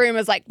ADD in this room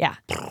is like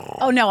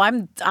Oh no,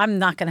 I'm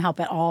not going to help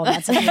at all in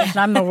that situation.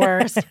 I'm the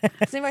worst.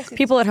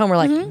 People at home are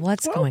like,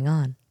 what's going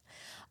on?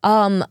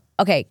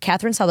 Okay,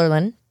 Catherine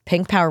Sutherland,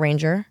 Pink Power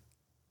Ranger.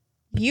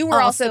 You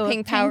were also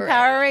Pink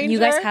Power Ranger. You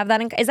guys have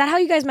that? Is that how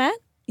you guys met?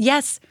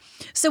 Yes.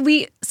 So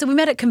we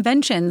met at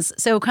conventions.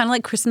 So kind of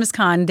like Christmas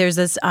Con, there's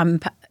this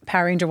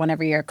Power Ranger one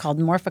every year called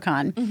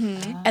Morphicon.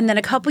 Mm-hmm. And then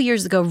a couple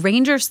years ago,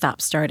 Ranger Stop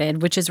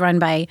started, which is run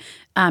by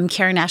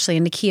Karen Ashley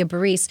and Nakia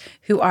Baris,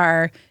 who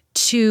are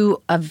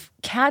two of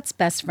Kat's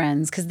best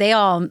friends because they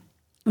all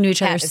knew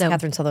each other. So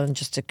Catherine Sutherland,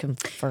 just to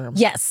confirm.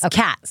 Yes,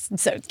 okay. Kat.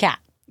 So it's Kat.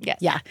 Yes.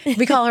 Yeah.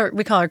 We call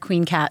her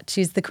Queen Kat.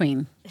 She's the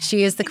queen.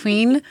 She is the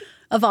queen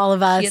of all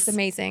of us. She is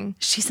amazing.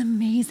 She's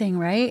amazing,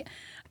 right?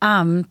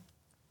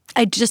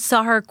 I just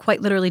saw her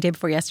quite literally day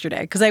before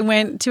yesterday because I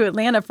went to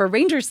Atlanta for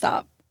Ranger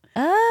Stop.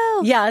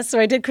 Oh. Yeah, so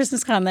I did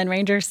Christmas Con, then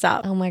Ranger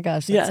Stop. Oh my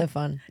gosh, that's so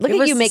fun. Look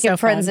at you making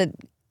friends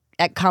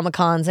at Comic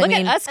Cons. Look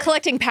at us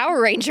collecting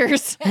Power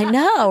Rangers. I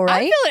know,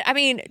 right? I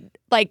mean,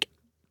 like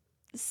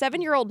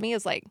 7-year-old me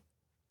is like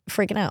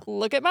freaking out.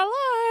 Look at my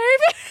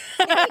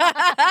life.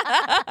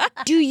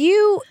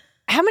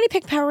 How many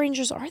Pink Power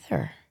Rangers are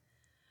there?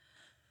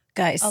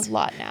 Guys. A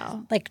lot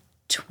now. Like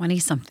 20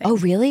 something. Oh,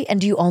 really? And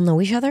do you all know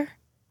each other?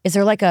 Is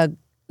there like a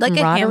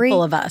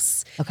handful of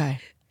us? Okay.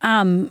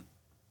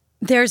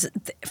 There's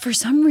for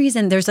some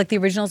reason there's like the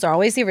originals are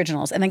always the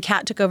originals, and then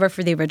Kat took over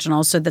for the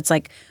originals, so that's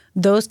like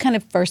those kind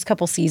of first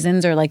couple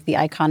seasons are like the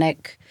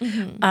iconic.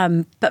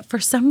 Mm-hmm. But for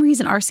some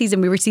reason, our season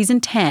we were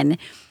season 10,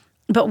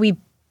 but we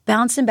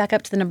bounced them back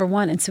up to the number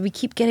 1, and so we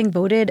keep getting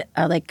voted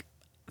like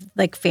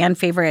fan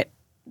favorite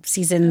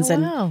seasons,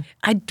 and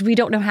we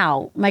don't know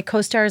how. My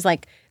co-star is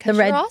like the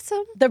red,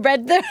 awesome.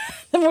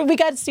 We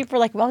got super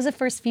like what was the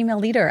first female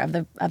leader of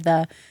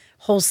the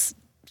whole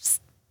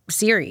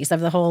series of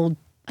the whole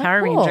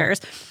Power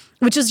Rangers,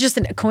 which was just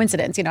a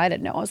coincidence. I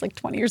didn't know. I was like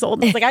 20 years old.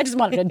 And I was like, I just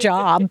wanted a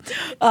job.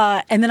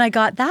 And then I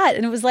got that.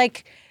 And it was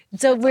like,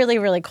 so really,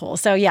 really cool.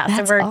 So yeah.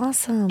 That's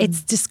awesome.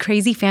 It's just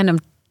crazy fandom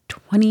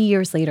 20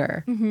 years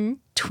later. Mm-hmm.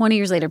 20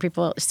 years later,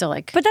 people are still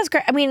like. But that's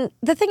great. I mean,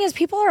 the thing is,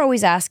 people are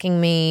always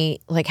asking me,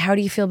 like, how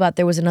do you feel about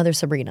there was another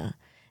Sabrina?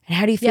 And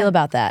how do you feel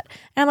about that?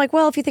 And I'm like,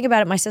 well, if you think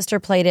about it, my sister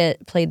played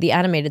the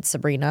animated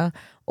Sabrina,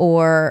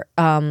 or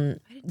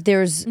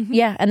there's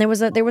and there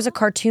was a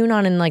cartoon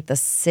on in like the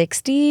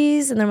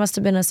 60s, and there must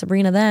have been a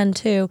Sabrina then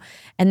too.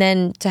 And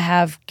then to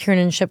have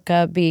Kiernan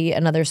Shipka be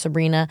another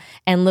Sabrina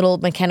and little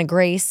McKenna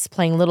Grace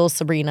playing little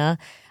Sabrina,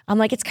 I'm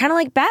like, it's kind of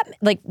like Batman.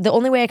 Like the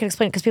only way I could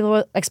explain it, because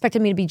people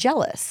expected me to be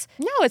jealous.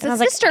 No, it's and a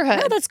sisterhood.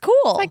 Like, no, that's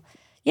cool.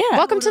 Yeah.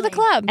 Welcome to the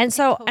club. And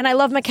so, and I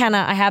love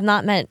McKenna. I have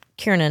not met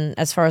Kiernan,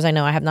 as far as I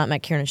know. I have not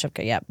met Kiernan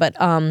Shipka yet. But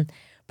I'm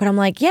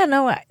like, yeah,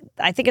 no,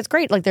 I think it's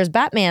great. Like, there's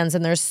Batmans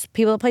and there's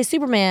people that play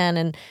Superman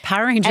and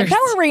Power Rangers. And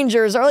Power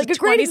Rangers are like a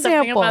great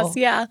example. Of us,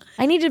 yeah.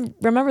 I need to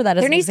remember that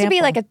as there an needs example. to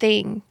be like a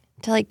thing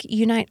to like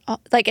unite.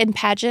 Like in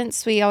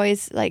pageants, we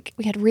always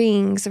we had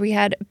rings, or we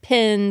had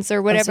pins,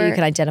 or whatever. So you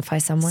could identify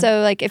someone. So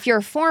like if you're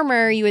a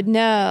former, you would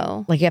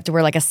know. Like you have to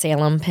wear like a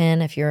Salem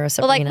pin if you're a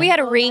Sabrina. Well, like we had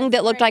a ring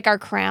that looked like our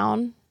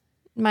crown.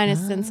 Mine is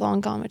since long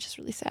gone, which is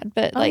really sad.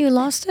 But you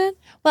lost it?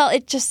 Well,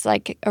 it just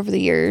like over the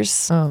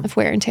years of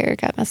wear and tear,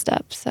 it got messed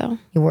up. So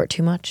you wore it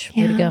too much.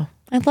 Way to go!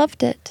 I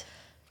loved it.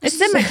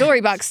 It's in my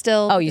jewelry box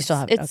still. Oh, you still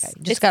have it? Okay,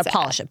 just gotta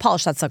polish it.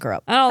 Polish that sucker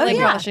up. I don't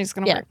think polishing is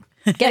gonna work.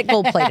 Get it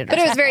gold plated. But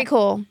it was very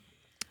cool.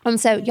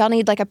 So y'all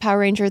need like a Power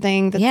Ranger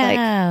thing that's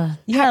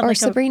or like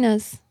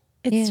Sabrina's.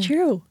 It's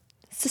true.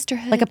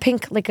 Sisterhood, like a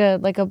pink, like a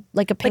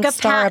pink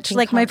star, patch,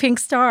 like my pink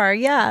star.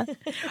 Yeah,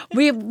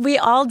 we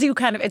all do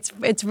kind of.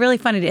 It's really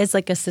fun. It is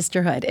like a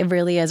sisterhood. It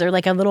really is, or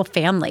like a little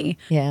family.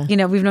 Yeah,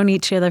 we've known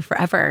each other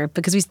forever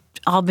because we've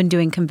all been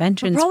doing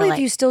conventions. But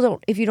probably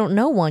if you don't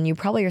know one, you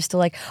probably are still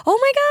like, oh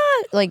my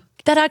god, like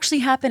that actually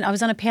happened. I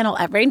was on a panel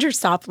at Ranger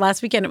Stop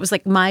last weekend. It was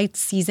like my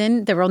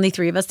season. There were only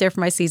 3 of us there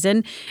for my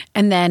season,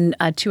 and then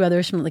 2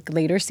 others from like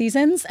later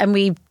seasons,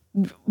 and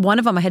one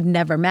of them I had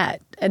never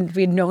met, and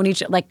we'd known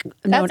each of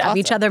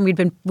each other,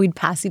 and we'd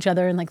pass each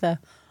other in like the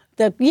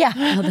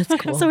Oh, that's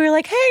cool. So we were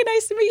like, hey,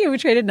 nice to meet you. We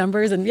traded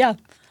numbers, and that's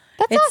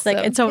it's awesome.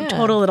 like it's a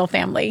total little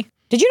family.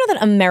 Did you know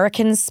that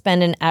Americans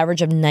spend an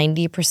average of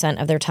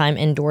 90% of their time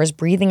indoors,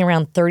 breathing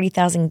around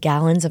 30,000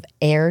 gallons of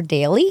air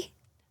daily?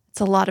 It's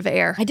a lot of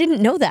air. I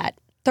didn't know that.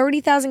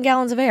 30,000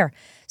 gallons of air.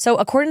 So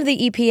according to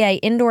the EPA,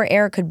 indoor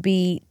air could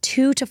be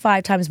 2 to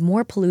 5 times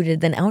more polluted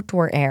than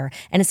outdoor air.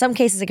 And in some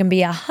cases, it can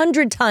be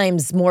 100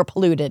 times more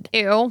polluted.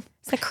 Ew.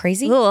 Is that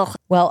crazy? Ugh.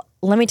 Well,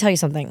 let me tell you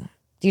something.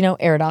 Do you know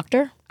Air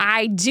Doctor?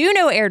 I do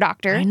know Air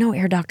Doctor. I know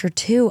Air Doctor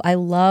too. I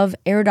love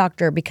Air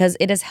Doctor because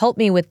it has helped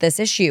me with this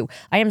issue.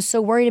 I am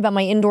so worried about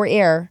my indoor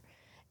air.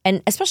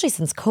 And especially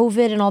since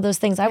COVID and all those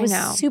things, I was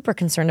super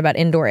concerned about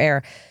indoor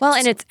air. Well,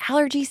 and it's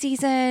allergy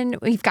season.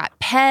 We've got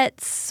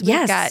pets.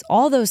 Yes, we've got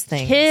all those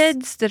things.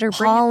 Kids that are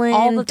pollen, bringing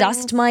all the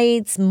dust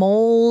mites,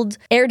 mold.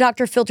 Air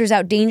Doctor filters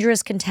out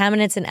dangerous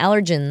contaminants and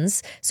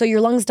allergens, so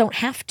your lungs don't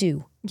have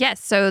to.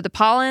 Yes, so the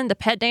pollen, the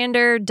pet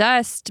dander,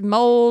 dust,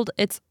 mold,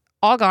 it's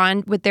all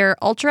gone with their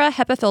Ultra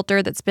HEPA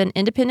filter that's been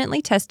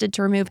independently tested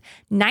to remove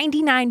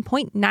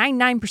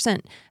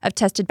 99.99% of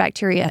tested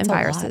bacteria and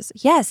viruses.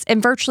 Yes,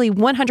 and virtually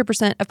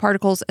 100% of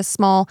particles as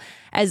small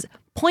as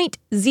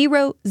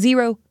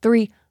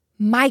 0.003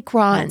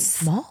 microns. That's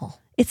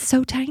small. It's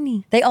so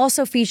tiny. They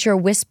also feature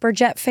whisper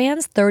jet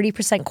fans,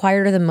 30%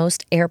 quieter than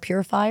most air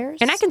purifiers.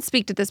 And I can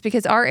speak to this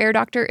because our Air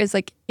Doctor is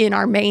like in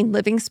our main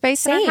living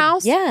space in our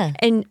house. Yeah.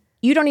 And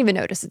you don't even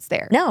notice it's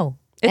there. No.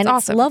 It's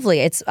awesome. It's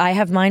lovely. I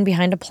have mine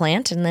behind a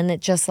plant, and then it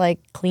just like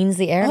cleans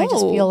the air, and I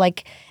just feel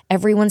like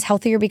everyone's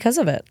healthier because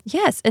of it.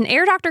 Yes, an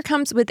Air Doctor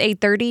comes with a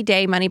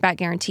 30-day money-back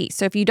guarantee.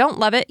 So if you don't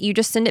love it, you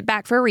just send it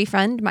back for a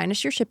refund,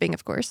 minus your shipping,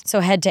 of course. So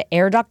head to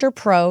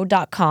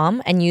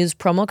airdoctorpro.com and use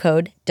promo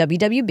code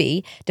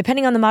WWB.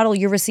 Depending on the model,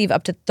 you'll receive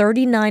up to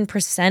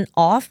 39%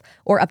 off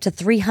or up to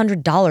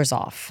 $300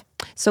 off.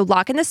 So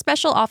lock in this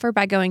special offer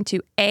by going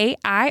to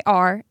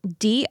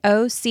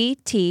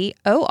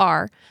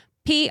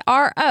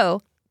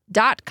airdoctorpro.com.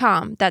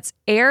 That's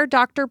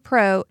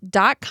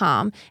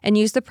airdoctorpro.com and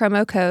use the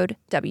promo code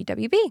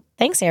WWB.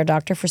 Thanks, Air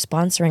Doctor, for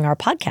sponsoring our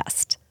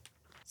podcast.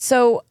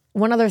 So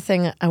one other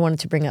thing I wanted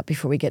to bring up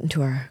before we get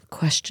into our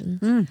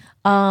questions.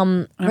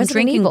 I'm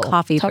drinking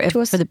coffee for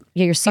the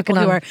you're sucking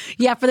on.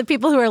 For the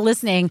people who are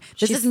listening.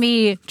 This is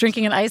me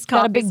drinking an iced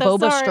coffee. Got a big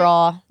boba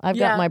straw. I've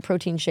got my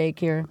protein shake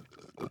here.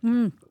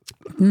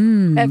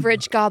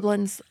 Beverage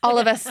goblins, all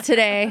of us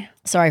today.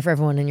 Sorry for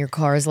everyone in your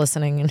cars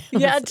listening.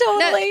 Yeah,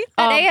 totally.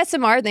 That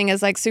ASMR thing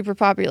is like super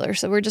popular,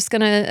 so we're just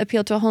gonna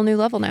appeal to a whole new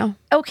level now.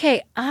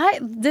 Okay,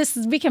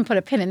 we can put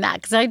a pin in that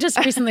because I just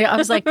recently I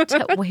was like,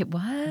 wait,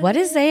 what? What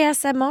is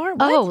ASMR?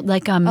 What? Oh,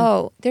 like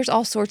there's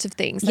all sorts of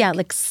things.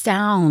 Like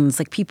sounds,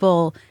 like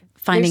people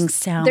finding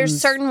sounds. There's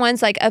certain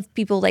ones like of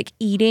people like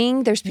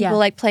eating. There's people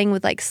like playing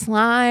with like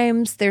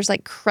slimes. There's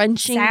like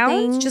crunching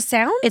things. Just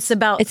sounds? It's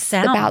about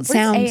sounds. About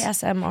sounds.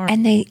 ASMR?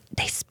 And they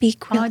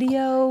speak real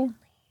audio.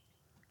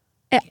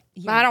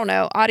 I don't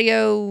know.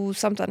 Audio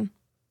something.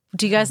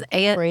 Do you guys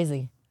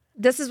crazy?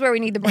 This is where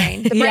we need the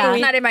brain. The brain's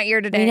not in my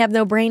ear today. We have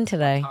no brain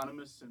today.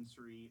 Autonomous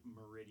sensory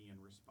meridian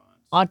response.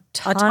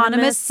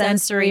 Autonomous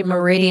sensory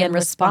meridian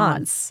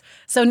response.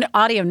 So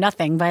audio,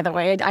 nothing, by the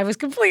way. I was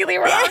completely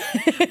wrong.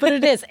 But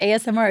it is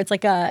ASMR. It's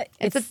like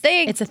it's a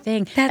thing. It's a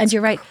thing. And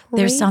you're right.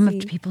 There's some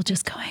people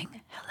just going,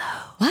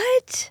 hello.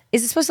 What?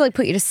 Is it supposed to like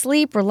put you to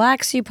sleep,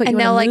 relax you, put you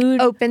in a they'll mood?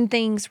 like open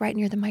things right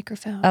near the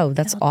microphone. Oh,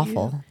 that's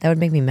awful. That would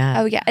make me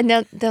mad. Oh yeah, and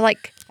they'll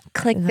like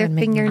click their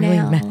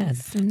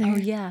fingernails. Really Oh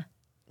yeah.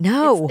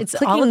 No, it's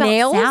clicking all about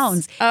nails?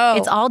 sounds. Oh.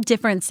 It's all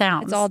different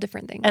sounds. It's all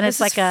different things. And This it's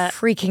like is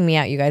freaking me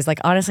out, you guys. Like,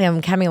 honestly,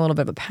 I'm having a little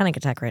bit of a panic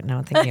attack right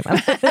now thinking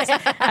about this.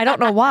 I don't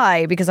know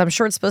why, because I'm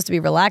sure it's supposed to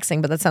be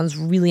relaxing, but that sounds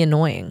really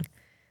annoying.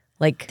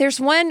 Like, there's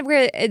one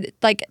where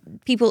like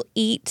people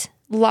eat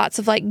lots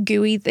of like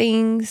gooey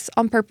things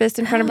on purpose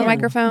in front of a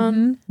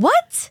microphone.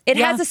 what? It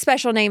has a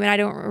special name, and I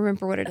don't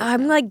remember what it is.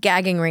 I'm like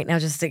gagging right now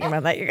just thinking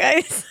about that, you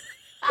guys.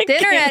 The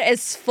internet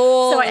is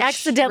full. So I of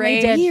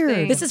accidentally strange did.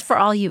 things. This is for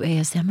all you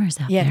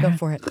ASMRs out there. Yeah, go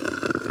for it.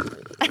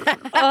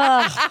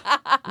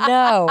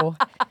 No.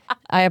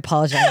 I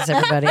apologize,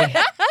 everybody.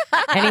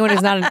 Anyone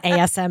who's not an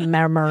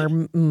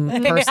ASMR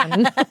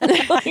person.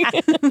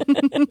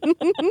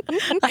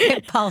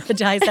 I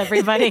apologize,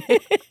 everybody.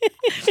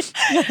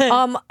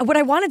 What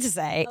I wanted to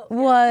say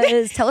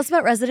was tell us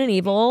about Resident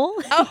Evil.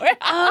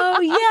 Oh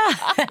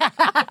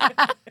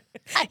yeah.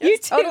 You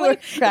totally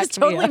It's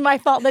totally my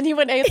fault. Then he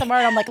went ASMR and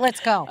I'm like, let's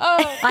go.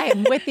 I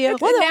am with you.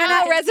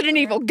 Now Resident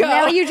Evil, go.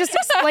 Now you just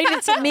explained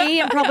it to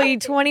me and probably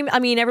 20. I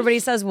mean, everybody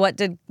says, what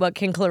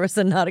can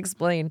Clarissa not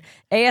explain?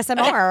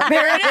 ASMR.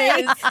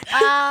 Apparently.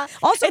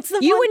 Also, It's the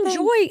you one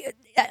enjoy,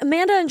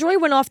 Amanda and Joy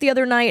went off the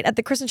other night at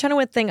the Kristen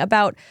Chenoweth thing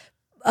about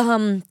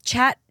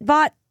chat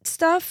bot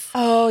stuff.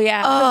 Oh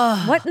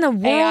yeah. What in the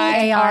world?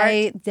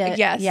 AI.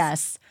 Yes.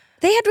 Yes.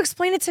 They had to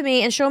explain it to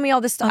me and show me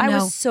all this stuff. I no.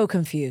 was so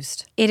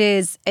confused. It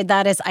is.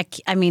 That is.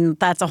 I mean,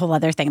 that's a whole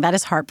other thing. That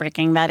is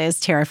heartbreaking. That is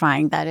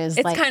terrifying. That is.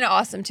 It's like, kind of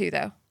awesome too,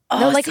 though.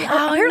 No, like see,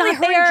 apparently not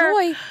her there.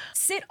 and Joy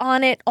sit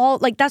on it all.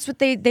 Like that's what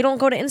they don't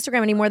go to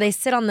Instagram anymore. They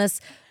sit on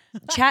this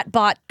chat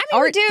bot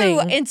art thing.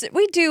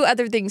 We do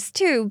other things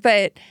too,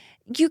 but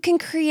you can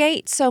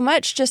create so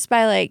much just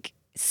by like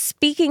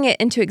speaking it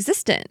into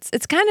existence.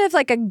 It's kind of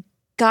like a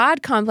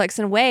God complex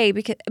in a way,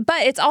 but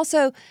it's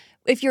also,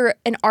 if you're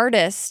an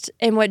artist,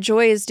 and what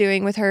Joy is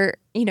doing with her,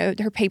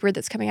 her paper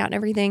that's coming out and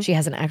everything. She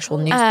has an actual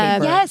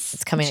newspaper. Yes,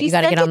 it's coming out. she You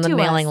got to sent get on it the to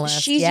mailing us.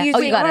 list. She's yeah. using-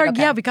 Oh, you got it.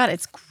 Okay. Yeah, we got it.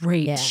 It's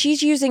great. Yeah.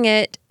 She's using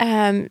it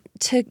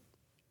to,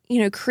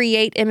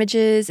 create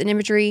images and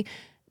imagery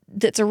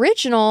that's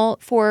original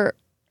for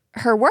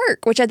her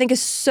work, which I think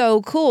is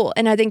so cool.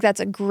 And I think that's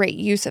a great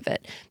use of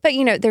it. But,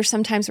 there's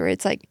some times where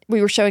it's like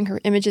we were showing her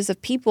images of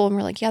people and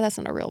we're like, yeah, that's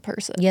not a real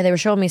person. Yeah, they were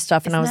showing me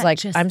stuff, and I was that like,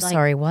 just I'm like-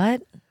 sorry,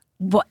 what?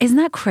 Well, isn't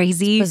that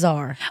crazy?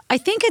 Bizarre. I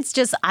think it's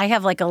just I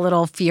have like a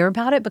little fear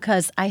about it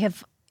because I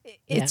have.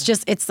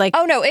 It's like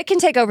Oh no, it can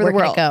take over Where the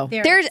can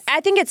it world. go? I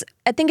think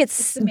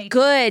it's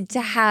good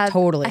to have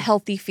Totally. a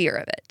healthy fear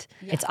of it.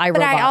 It's But iRobot.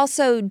 I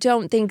also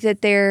don't think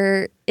that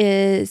there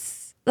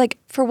is, like,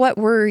 for what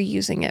we're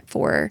using it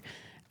for,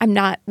 I'm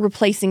not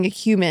replacing a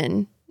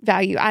human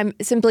value. I'm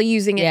simply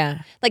using it.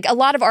 Yeah. Like a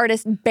lot of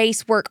artists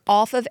base work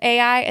off of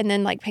AI and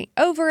then like paint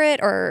over it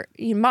or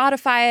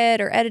modify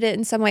it or edit it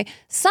in some way.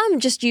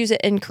 Some just use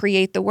it and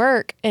create the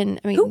work.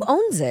 And I mean, Who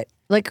owns it?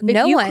 Like, if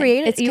no you one.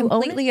 create it, It's you own it?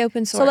 completely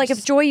open source. So, like,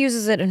 if Joy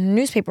uses it in a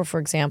newspaper, for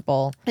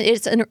example,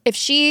 if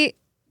she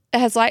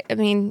has I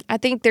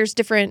think there's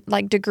different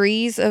like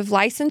degrees of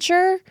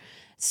licensure.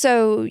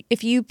 So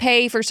if you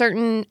pay for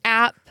certain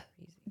app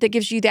that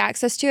gives you the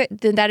access to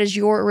it, then that is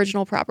your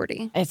original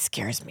property. it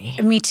scares me.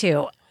 me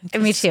too.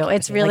 Me too.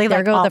 It's really there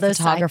like go all the those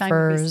sci-fi movies.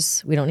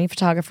 photographers. We don't need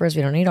photographers.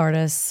 We don't need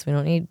artists. We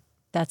don't need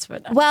That's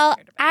what. Well,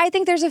 I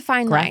think there's a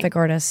fine graphic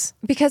line artists.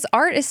 because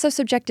art is so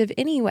subjective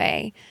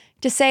anyway.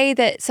 To say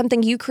that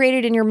something you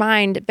created in your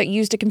mind but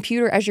used a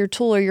computer as your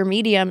tool or your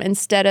medium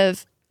instead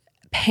of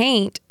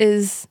paint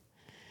is,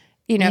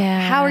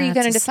 how are you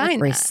going to define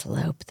slippery that?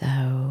 slope,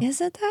 though. Is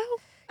it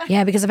though?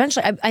 Yeah, because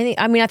eventually,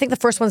 I think the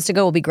first ones to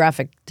go will be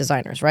graphic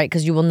designers, right?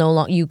 Because you will no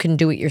longer, you can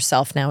do it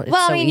yourself now. It's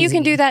Well, so you can easy.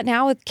 do that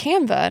now with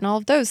Canva and all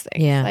of those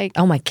things. Yeah. Like,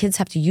 Oh, my kids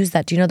have to use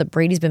that. Do you know that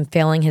Brady's been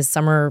failing his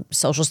summer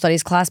social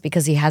studies class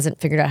because he hasn't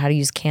figured out how to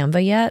use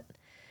Canva yet?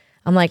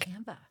 I'm like,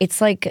 it's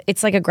like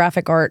a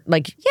graphic art,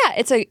 like, yeah,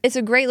 it's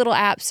a great little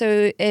app.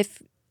 So if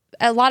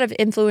a lot of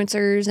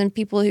influencers and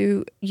people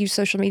who use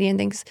social media and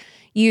things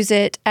use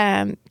it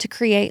to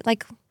create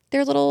like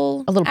their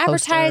little a little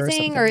poster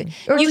advertising or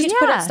you can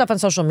put up stuff on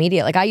social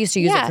media. Like I used to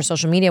use it for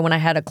social media when I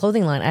had a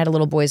clothing line. I had a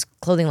little boys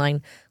clothing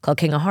line called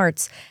King of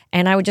Hearts,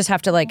 and I would just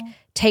have to like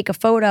take a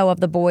photo of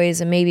the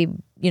boys and maybe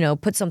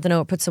put something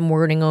over, put some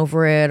wording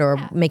over it, or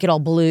make it all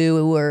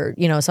blue or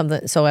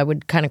something. So I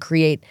would kind of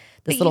create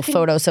this little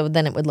photo so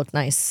then it would look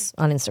nice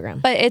on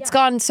Instagram. But it's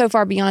gone so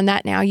far beyond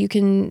that now. You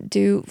can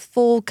do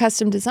full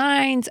custom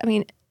designs. I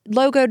mean,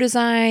 logo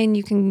design.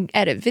 You can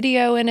edit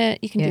video in it.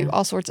 You can do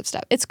all sorts of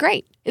stuff. It's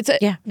great. It's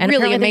and really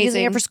apparently they're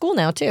using amazing. it for school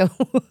now too.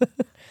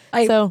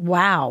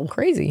 Wow,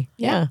 Crazy.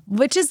 Yeah.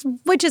 which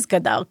is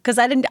good though because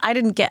I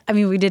didn't get. I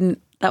mean, we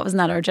didn't that was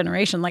not our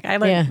generation. Like I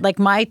learned, like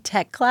my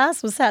tech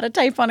class was how to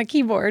type on a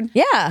keyboard.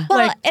 Yeah. Well,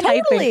 like and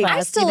typing I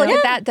class, still you look know?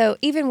 at that though,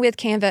 even with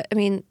Canva, I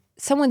mean,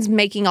 someone's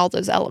making all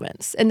those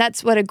elements. And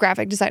that's what a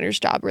graphic designer's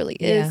job really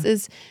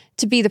is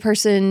to be the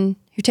person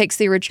who takes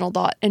the original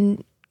thought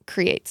and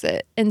creates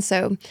it. And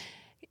so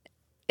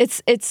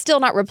it's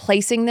still not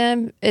replacing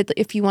them.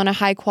 If you want a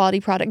high quality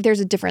product, there's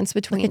a difference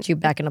between. Look at you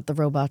backing up the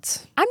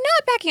robots. I'm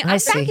not backing. I'm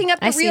backing up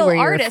the see real where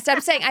your artist. I'm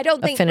saying I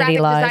don't think affinity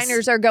graphic lies.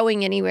 designers are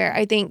going anywhere.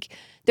 I think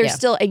there's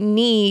still a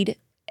need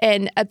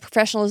and a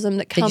professionalism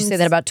that comes. Did you say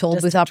that about toll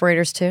booth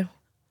operators too?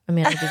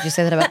 Amanda, did you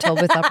say that about toll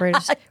booth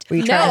operators? Were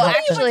you trying to help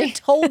them? actually,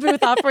 Toll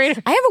booth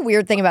operator. I have a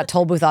weird thing about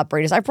toll booth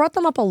operators. I brought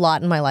them up a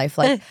lot in my life.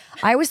 Like,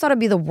 I always thought it'd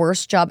be the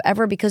worst job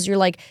ever because you're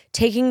like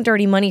taking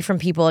dirty money from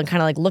people and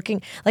kind of like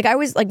looking. Like I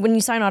always like when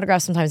you sign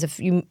autographs. Sometimes if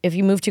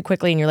you move too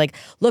quickly and you're like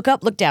look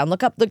up, look down,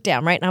 look up, look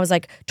down, right? And I was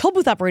like, toll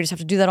booth operators have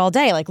to do that all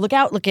day. Like look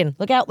out, look in,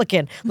 look out, look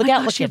in, look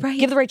out, look in, right.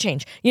 give the right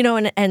change. You know,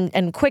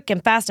 and quick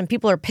and fast. And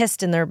people are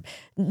pissed and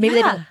maybe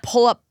they don't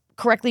pull up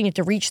correctly, you have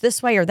to reach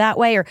this way or that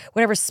way or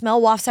whatever smell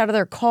wafts out of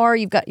their car.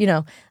 You've got,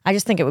 I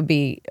just think it would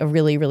be a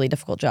really, really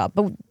difficult job.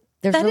 But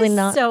there's That really is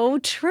not. so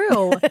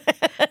true.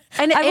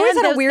 And I've always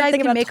had a those weird guys thing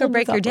can about make or toll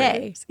break booth your day.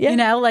 operators. Yeah. You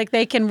know, like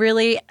they can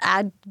really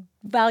add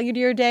value to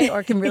your day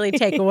or can really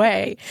take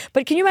away.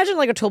 But can you imagine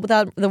like a toll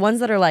booth, the ones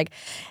that are like,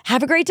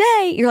 have a great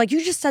day. You're like,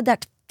 you just said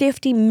that to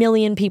 50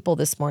 million people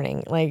this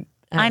morning. Like,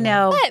 I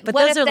know. But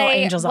what those if are little they?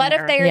 angels What on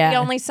if earth. they're Yeah. the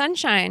only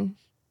sunshine?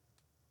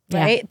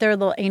 Right? They're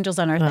little angels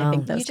on earth, I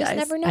think, those You just guys.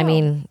 never know. I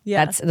mean,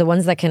 that's the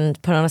ones that can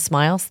put on a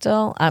smile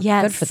still.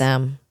 Yes. Good for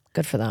them.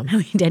 Good for them.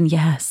 And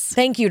yes.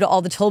 Thank you to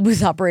all the toll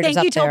booth operators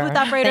Thank you, up toll there. booth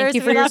operators. Thank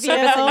you for We your love you.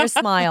 service and your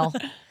smile.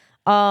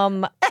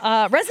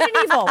 Resident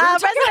Evil.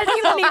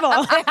 Resident Evil.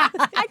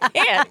 I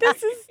can't.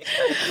 This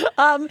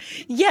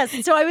is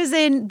Yes. So I was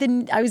in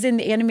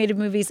the animated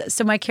movies.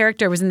 So my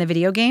character was in the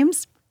video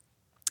games.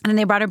 And then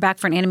they brought her back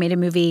for an animated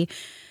movie,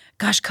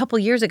 a couple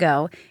years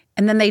ago.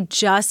 And then they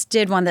just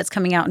did one that's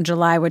coming out in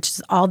July, which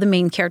is all the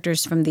main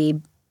characters from the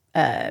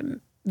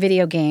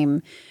video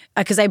game.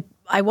 Because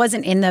I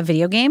wasn't in the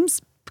video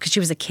games because she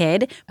was a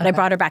kid, but I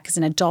brought her back as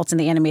an adult in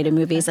the animated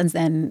movies. And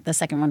then the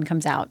second one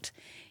comes out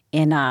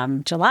in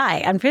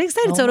July. I'm pretty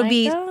excited. So it'll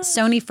be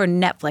Sony for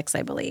Netflix,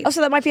 I believe. Oh, so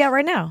that might be out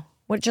right now.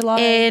 What,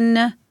 July?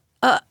 End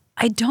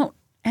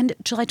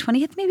July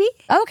 20th, maybe?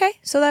 Oh, okay.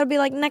 So that'll be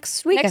like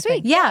next week. Next I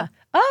think. week. Yeah.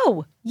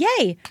 Oh,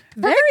 yay.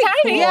 Very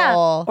timing. Yeah.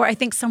 Cool. Or I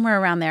think somewhere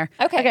around there.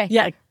 okay.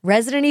 Yeah.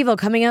 Resident Evil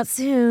coming out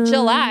soon.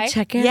 July.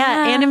 Check it Yeah,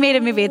 out.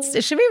 animated movie.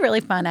 It should be really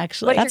fun,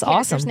 actually. What's That's your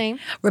character's awesome. name?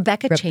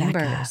 Rebecca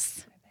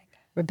Chambers.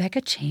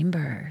 Rebecca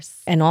Chambers.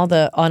 And all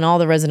the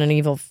Resident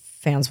Evil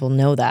fans will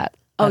know that.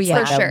 Oh, That's yeah.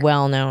 like For a sure.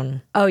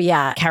 well-known Oh,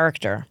 yeah.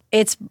 character.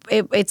 It's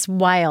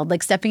wild.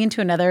 Like stepping into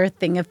another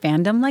thing of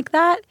fandom like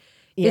that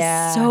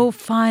is so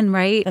fun,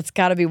 right? That's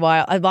got to be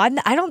wild. I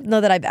don't know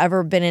that I've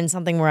ever been in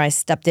something where I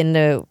stepped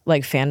into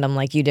like fandom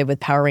like you did with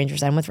Power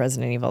Rangers and with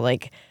Resident Evil.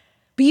 Like,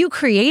 But you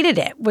created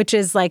it, which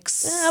is like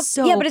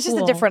so yeah, but it's just a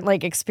cool. different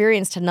like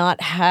experience to not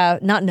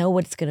know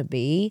what it's going to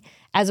be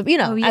as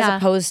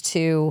opposed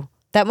to.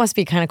 That must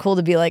be kind of cool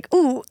to be like,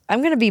 ooh, I'm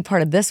going to be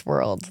part of this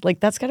world. Like,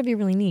 that's got to be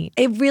really neat.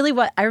 It really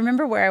was. I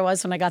remember where I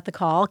was when I got the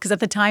call because at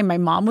the time my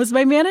mom was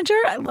my manager.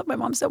 I love my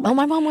mom so much. Oh,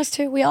 my mom was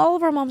too. All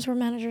of our moms were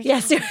managers.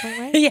 Yes.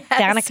 Right? Yes.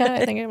 Danica,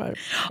 I think. Everybody.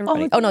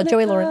 Oh, no,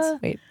 Joey Danica.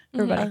 Lawrence. Wait,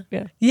 everybody.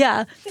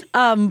 Yeah.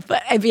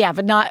 Yeah.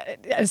 But not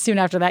soon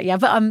after that. Yeah.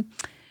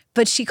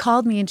 But she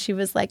called me and she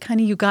was like,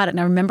 honey, you got it. And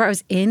I remember I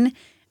was in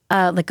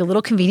like a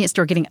little convenience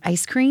store getting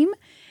ice cream.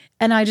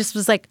 And I just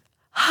was like,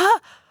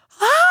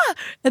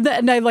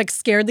 and I like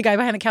scared the guy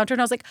behind the counter.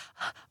 And I was like,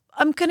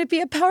 I'm going to be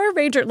a Power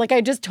Ranger. Like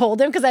I just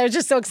told him because I was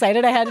just so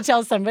excited. I had to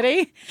tell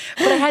somebody.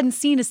 But I hadn't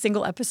seen a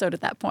single episode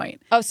at that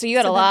point. Oh, so you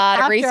had a lot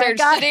of after I research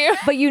got- to do.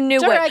 But you knew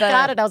After what I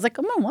got it, I was like,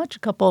 I'm going to watch a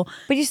couple.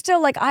 But you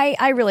still like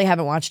I really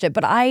haven't watched it,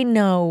 but I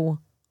know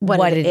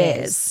what it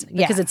is.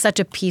 Because it's such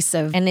a piece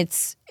of. And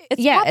it's pop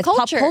it's pop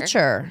culture.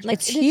 culture. Like,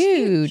 it's it is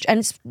huge. And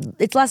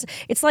it's less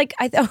it's like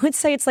I would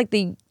say it's like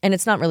and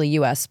it's not really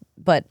US,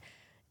 but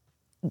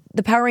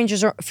the Power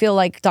Rangers feel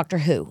like Doctor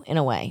Who in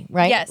a way,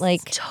 right? Yes.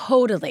 Like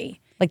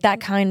Totally. like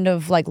that kind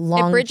of like It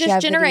longevity.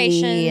 bridges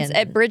generations. and-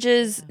 It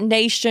bridges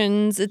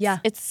nations. Yeah.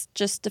 It's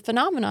just a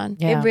phenomenon.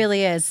 Yeah. It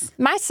really is.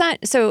 My son,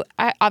 so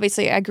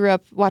I grew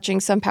up watching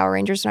some Power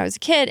Rangers when I was a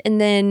kid, and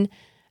then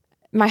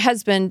my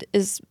husband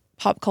is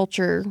pop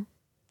culture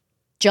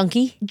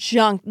junkie,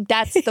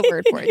 That's the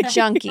word for it,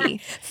 junkie.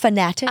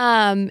 fanatic.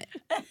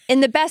 In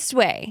the best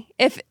way.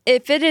 If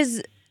it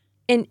is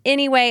in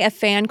any way a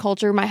fan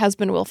culture, my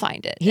husband will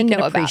find it and know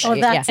about appreciate it.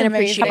 it. that's yeah. and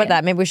amazing. appreciate How about it.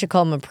 that? Maybe we should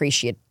call him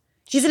appreciate.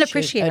 He's an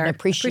appreciator. An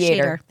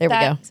appreciator. There we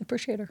go. He's an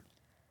appreciator.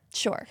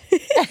 Sure.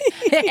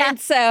 And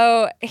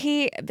so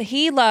he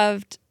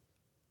loved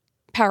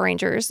Power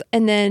Rangers,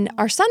 and then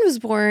our son was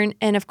born,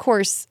 and of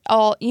course,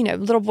 all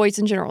little boys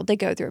in general, they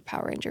go through a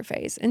Power Ranger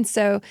phase, and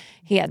so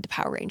he had the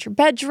Power Ranger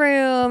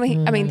bedroom.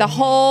 I mean, the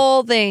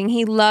whole thing.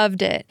 He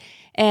loved it,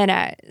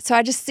 and so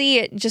I just see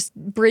it just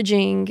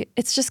bridging.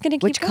 It's just going to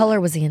keep. Which color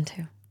was he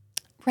into?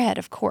 red,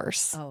 of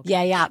course. Oh,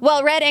 Yeah.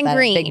 Well, red and That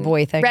green. big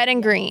boy thing. Red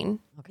and green.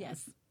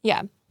 Yes.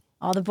 Yeah.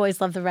 All the boys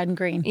love the red and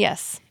green.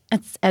 Yes.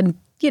 And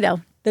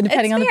then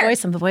depending It's on the fair. boys,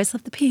 some of the boys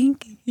love the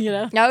pink,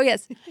 Oh,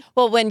 yes.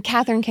 Well, when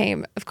Catherine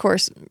came, of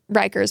course,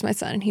 Riker is my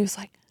son, and he was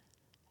like,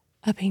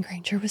 a Pink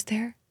Ranger was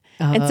there.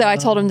 And so I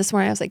told him this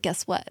morning, I was like,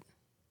 guess what?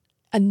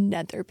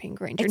 Another Pink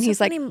Ranger. And he's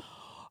like,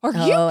 are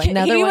you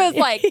kidding? He was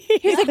like,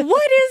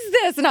 what is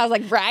this? And I was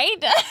like, right?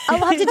 I'll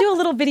have to do a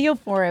little video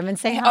for him and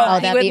say hi. Oh,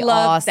 that'd be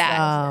awesome.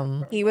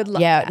 That. He would love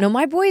Yeah, that. no,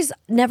 my boys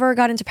never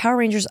got into Power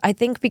Rangers. I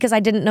think because I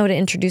didn't know to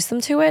introduce them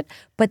to it,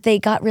 but they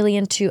got really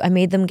into. I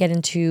made them get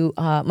into.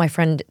 My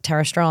friend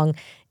Tara Strong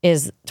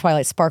is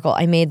Twilight Sparkle.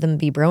 I made them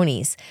be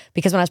bronies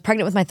because when I was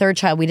pregnant with my third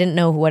child, we didn't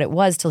know what it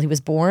was till he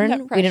was born. We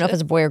didn't know if it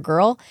was a boy or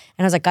girl,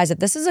 and I was like, guys, if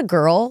this is a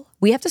girl,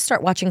 we have to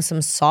start watching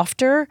some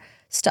softer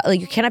stuff.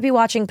 Like you cannot be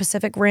watching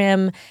Pacific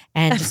Rim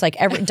and just like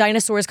every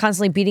dinosaurs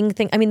constantly beating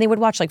things. I mean, they would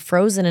watch like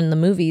Frozen in the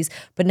movies,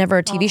 but never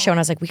a TV show. And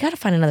I was like, we got to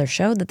find another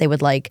show that they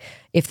would like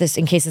in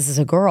case this is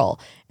a girl.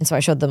 And so I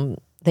showed them.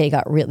 They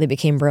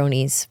became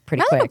bronies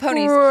pretty quick.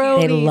 Ponies.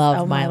 They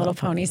love My Little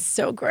Pony's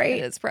so great.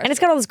 It is precious. And it's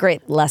got all those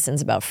great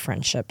lessons about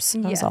friendships.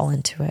 I was all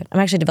into it. I'm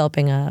actually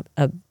developing a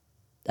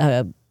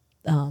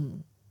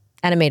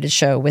animated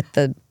show with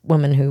the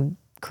woman who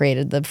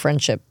created the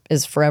Friendship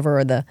is Forever,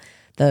 or the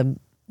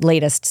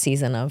latest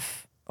season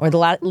of, or the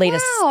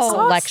latest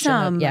selection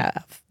Awesome.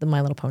 of the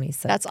My Little Ponies.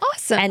 So. That's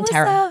awesome. And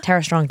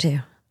Tara Strong too.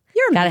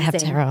 You're Gotta have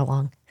amazing. Tara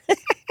along.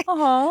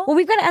 Aw. Well,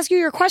 we've got to ask you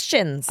your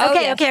questions.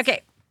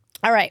 Okay.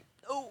 All right.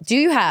 Do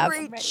you have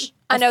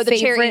I know the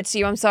chair favorite- eats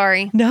you. I'm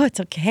sorry. No, it's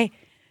okay.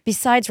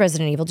 besides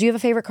Resident Evil? Do you have a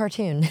favorite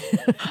cartoon?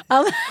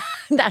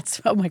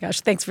 That's, oh my gosh,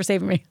 thanks for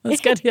saving me.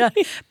 That's good. Yeah.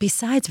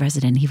 Besides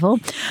Resident Evil,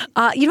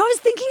 I was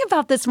thinking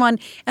about this one,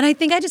 and I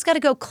think I just got to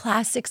go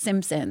classic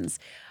Simpsons.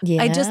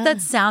 Yeah. I just,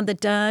 that sound, the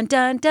dun,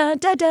 dun, dun,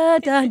 dun,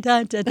 dun, dun,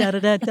 dun, dun,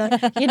 dun, dun, dun.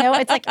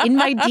 It's like in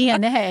my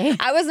DNA.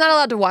 I was not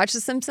allowed to watch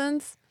The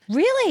Simpsons.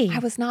 Really? I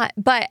was not,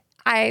 but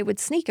I would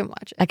sneak and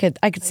watch it.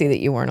 I could see that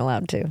you weren't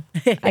allowed to.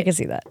 I could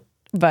see that.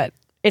 But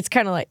it's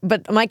kind of like,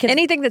 but my kids.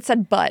 Anything that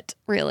said "but"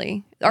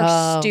 really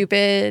or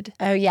stupid,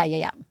 Oh, yeah.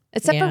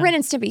 except for Yeah. Ren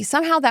and Stimpy.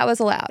 Somehow that was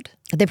allowed.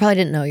 They probably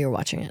didn't know you were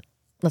watching it.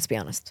 Let's be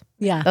honest.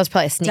 Yeah. That was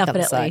probably a sneak on the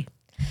Definitely.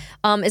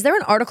 side. Is there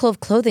an article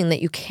of clothing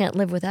that you can't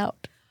live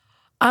without?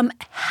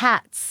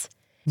 Hats.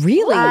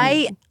 Really?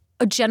 I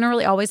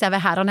generally always have a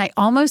hat on. I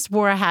almost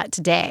wore a hat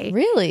today.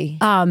 Really?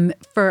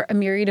 For a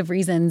myriad of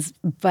reasons,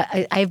 but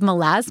I have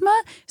melasma,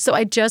 so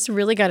I just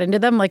really got into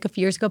them like a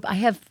few years ago. But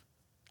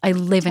I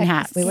live in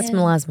hats. Wait, what's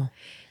melasma?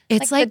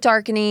 It's The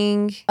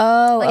darkening.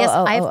 Oh, yes,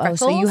 I have freckles.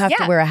 So you have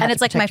to wear a hat and it's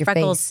to like my protect your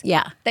freckles. face.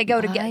 Yeah, They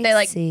go together. I They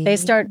like see.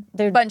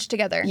 they're bunch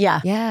together.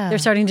 yeah, Yeah. They're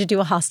starting to do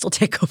a hostile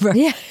takeover.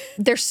 Yeah.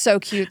 They're so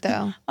cute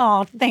though.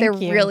 Oh, thank They're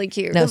you. really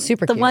cute. No,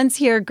 super The cute. ones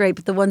here are great,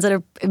 but the ones that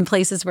are in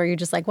places where you're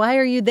just like, why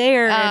are you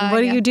there? And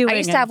what are Yeah. you doing? I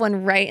used to have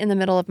one right in the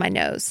middle of my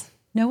nose,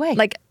 No way.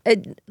 like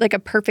a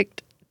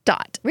perfect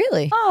dot.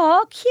 Really?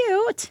 oh,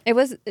 cute.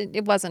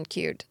 It wasn't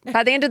cute.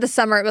 By the end of the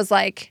summer, it was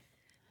like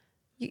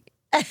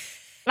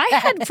I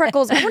had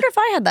freckles. I wonder if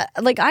I had that.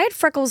 Like, I had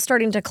freckles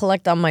starting to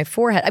collect on my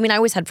forehead. I mean, I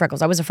always had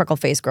freckles. I was a freckle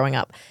face growing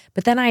up.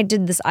 But then I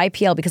did this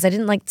IPL because I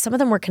didn't like, some of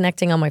them were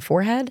connecting on my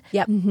forehead.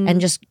 Yep.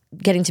 And just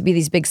getting to be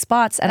these big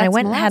spots. And I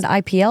went and had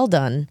IPL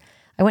done.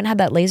 I went and had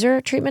that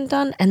laser treatment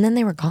done, and then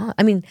they were gone.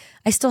 I mean,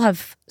 I still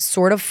have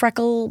sort of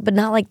freckle, but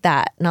not like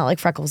that. Not like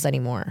freckles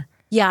anymore.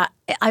 Yeah,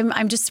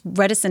 I'm just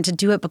reticent to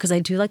do it because I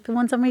do like the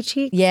ones on my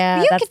cheek.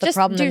 Yeah, You that's could the just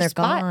problem. Then do they're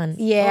spots. gone.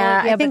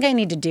 Yeah, I think I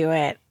need to do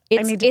it.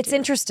 It's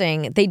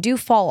interesting. They do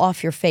fall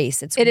off your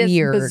face. It is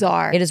weird.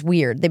 bizarre. It is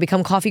weird. They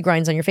become coffee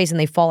grinds on your face and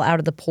they fall out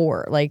of the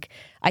pore. Like,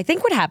 I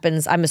think what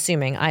happens, I'm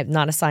assuming, I'm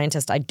not a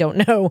scientist, I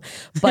don't know,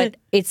 but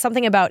it's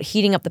something about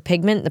heating up the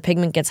pigment. The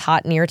pigment gets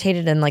hot and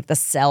irritated and like the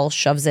cell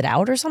shoves it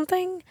out or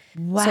something.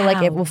 Wow. So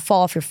like it will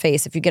fall off your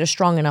face if you get a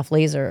strong enough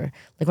laser.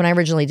 Like when I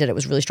originally did it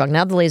was really strong.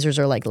 Now the lasers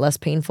are like less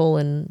painful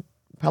and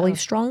probably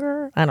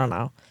stronger. I don't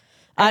know.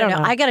 I don't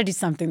know. I got to do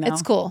something though.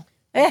 it's cool.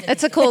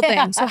 It's a cool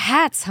thing. So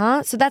hats,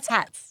 huh? So that's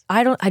Hats.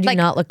 I do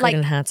not look good like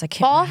in hats. I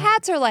can't. Ball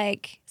hats or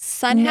like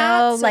sun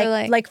No, hats?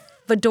 Or like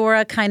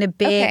fedora, kind of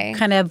big, Okay.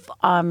 kind of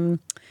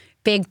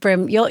big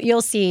brim.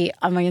 You'll see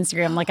on my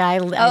Instagram. Like I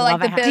love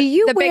the a hat. big- Do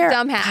you the big wear?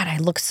 dumb hat. God, I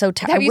look so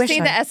tired. Have you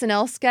seen the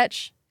SNL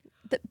sketch?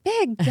 The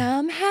big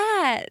dumb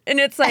hat. And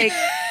it's like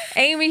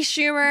Amy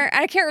Schumer.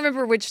 I can't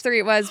remember which three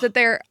it was, but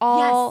they're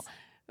all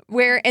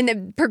wearing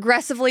the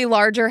progressively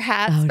larger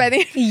hats by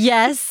the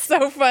Yes,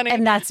 so funny.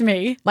 and that's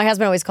me. My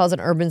husband always calls it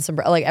an urban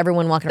sombrero. Like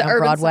everyone walking around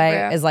urban Broadway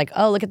sombrero. is like,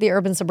 oh, look at the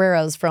urban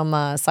sombreros from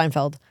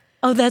Seinfeld.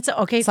 Oh, that's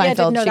okay. See, I didn't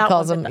Seinfeld, know she that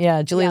calls one. them.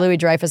 Yeah, Julie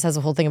Louis-Dreyfus has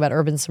a whole thing about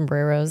urban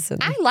sombreros.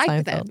 And I liked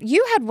Seinfeld. them.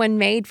 You had one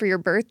made for your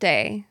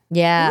birthday.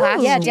 Yeah,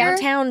 Last yeah. year?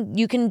 Downtown,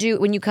 you can do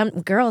when you come,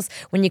 girls.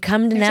 When you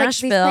come to There's, like,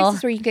 these Nashville,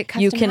 places where you can get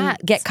custom you can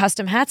hats. get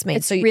custom hats made.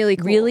 It's so really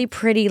cool. really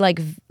pretty,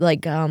 like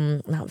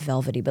not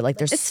velvety, but like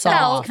they're soft,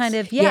 felt. Kind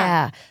of,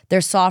 Yeah,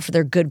 they're soft.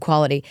 They're good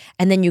quality,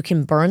 and then you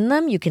can burn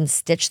them. You can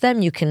stitch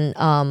them. You can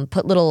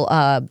put little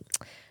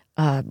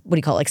what do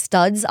you call it, like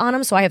studs on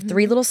them. So I have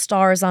 3 little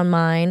stars on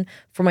mine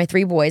for my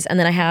 3 boys. And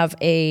then I have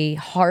a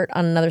heart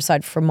on another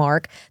side for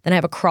Mark. Then I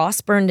have a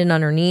cross burned in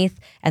underneath.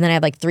 And then I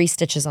have like 3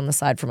 stitches on the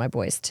side for my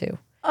boys too.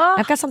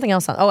 I've got something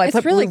else on. Oh, I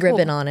put really blue cool.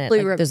 ribbon on it.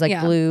 Blue There's like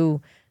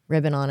blue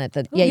ribbon on it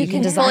that you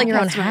can design your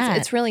own hat.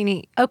 It's really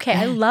neat. Okay,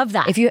 I love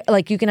that. If you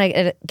like, you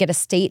can get a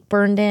state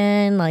burned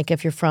in. Like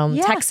if you're from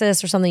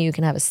Texas or something, you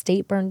can have a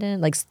state burned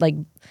in. Like what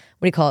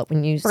do you call it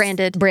when you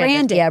Branded.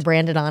 Yeah,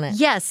 branded on it.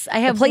 Yes, I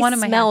have The place one of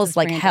my hats smells that's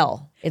like branded.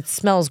 hell. It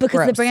smells Because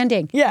gross. the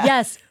branding. Yeah.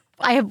 Yes.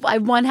 I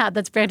have one hat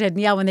that's branded.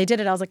 And yeah, when they did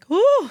it, I was like,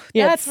 ooh,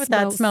 that's what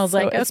that smells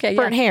like. It's Okay,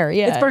 burnt hair.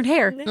 Yeah, It's burnt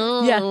hair.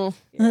 Yeah.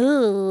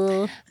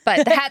 Ooh.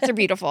 But the hats are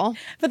beautiful.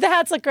 But the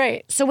hats look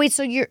great. So wait,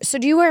 so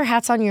do you wear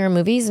hats on your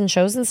movies and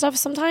shows and stuff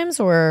sometimes,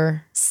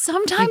 or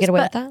Sometimes, get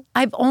away with but that?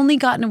 I've only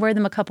gotten to wear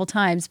them a couple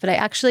times, but I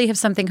actually have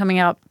something coming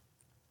out.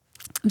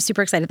 I'm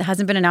super excited. That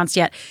hasn't been announced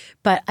yet,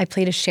 but I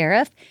played a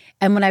sheriff.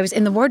 And when I was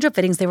in the wardrobe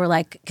fittings, they were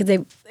like,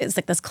 it's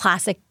like this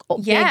classic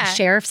big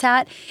sheriff's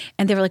hat.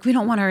 And they were like, we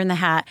don't want her in the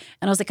hat.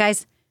 And I was like,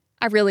 guys,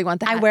 I really want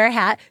that. I wear a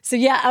hat. So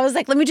yeah, I was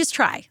like, let me just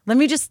try. Let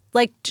me just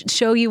like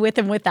show you with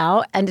and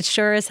without. And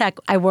sure as heck,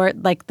 I wore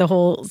it like the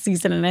whole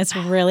season and it's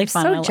really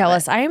fun. So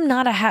jealous. I am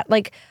not a hat.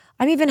 Like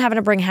I'm even having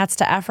to bring hats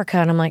to Africa,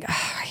 and I'm like, I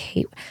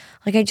hate.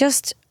 Like I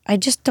just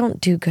don't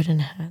do good in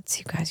hats,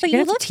 you guys. You're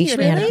gonna have to teach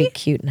me how to be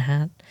cute in a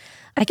hat.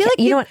 I feel like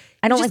you know what?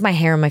 I don't like my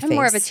hair in my face. I'm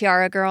more of a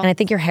tiara girl. And I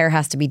think your hair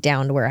has to be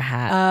down to wear a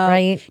hat,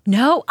 right?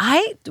 No,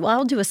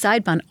 I'll do a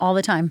side bun all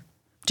the time.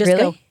 Just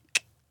Really? go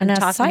And a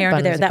toss my side hair bun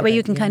under there. is a That good way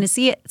you can idea. kind of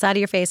see it. It's out of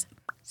your face.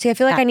 See, I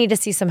feel like I need to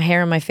see some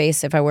hair in my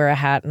face if I wear a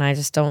hat, and I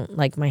just don't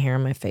like my hair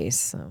in my face,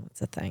 so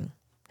it's a thing.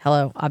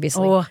 Hello,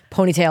 obviously.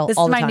 Ponytail This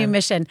all is the my time. new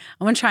mission.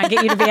 I'm going to try and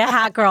get you to be a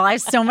hat girl. I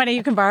have so many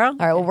you can borrow. All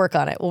right, we'll work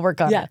on it.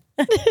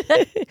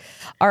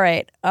 All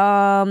right.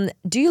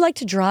 Do you like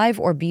to drive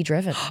or be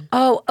driven?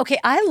 Oh, okay.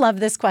 I love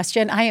this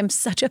question. I am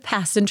such a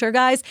passenger,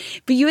 guys.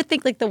 But you would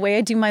think like the way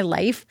I do my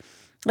life,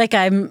 like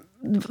I'm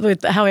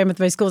with how I am with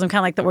my schools, I'm kind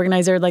of like the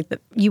organizer.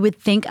 You would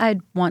think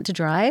I'd want to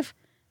drive.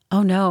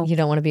 Oh no. You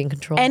don't want to be in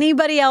control.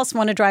 Anybody else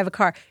want to drive a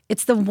car?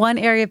 It's the one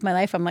area of my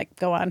life I'm like,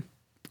 go on.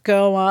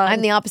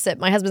 I'm the opposite.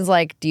 My husband's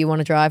like, do you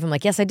want to drive? I'm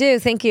like, yes, I do.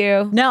 Thank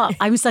you. No,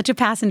 I'm such a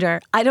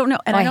passenger. I don't know.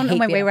 And I don't know hate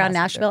my being way a around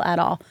passenger. Nashville at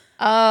all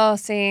Oh,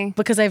 see.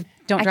 because I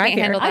don't drive can't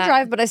here. handle I that.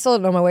 drive, but I still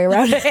don't know my way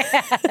around.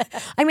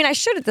 I mean, I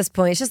should at this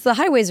point. It's just the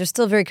highways are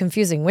still very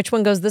confusing. Which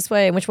one goes this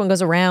way and which one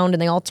goes around,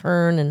 and they all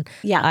turn. And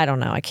Yeah. I don't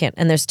know. I can't.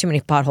 And there's too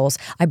many potholes.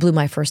 I blew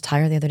my first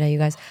tire the other day, you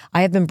guys.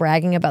 I have been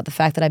bragging about the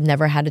fact that I've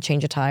never had to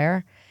change a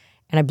tire.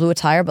 And I blew a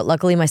tire, but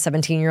luckily my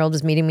 17-year-old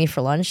was meeting me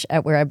for lunch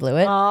at where I blew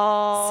it.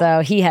 Oh. So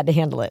he had to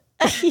handle it.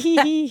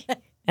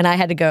 And I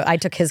had to go. I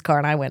took his car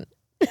and I went.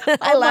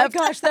 Oh my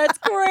gosh, that's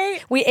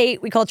great. We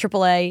ate. We called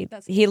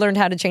AAA. He learned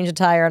how to change a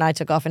tire, and I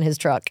took off in his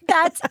truck.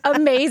 That's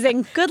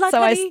amazing. Good luck,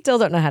 So I buddy. still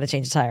don't know how to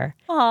change a tire.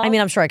 I mean,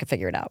 I'm sure I could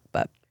figure it out,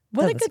 but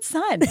What a good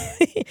son.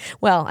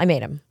 well, I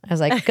made him. I was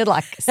like, "Good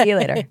luck. See you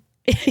later."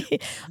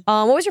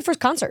 What was your first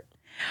concert?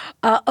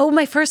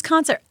 My first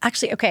concert.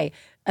 Actually, okay.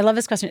 I love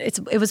this question.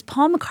 It was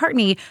Paul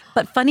McCartney,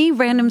 but funny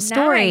random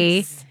story.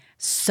 Nice.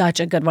 Such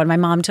a good one. My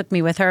mom took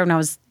me with her when I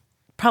was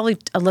probably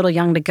a little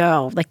young to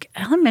go, like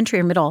elementary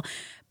or middle.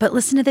 But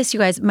listen to this, you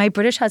guys. My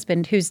British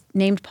husband, who's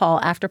named Paul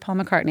after Paul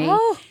McCartney,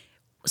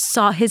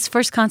 saw his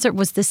first concert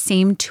was the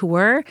same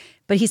tour,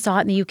 but he saw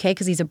it in the UK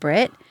because he's a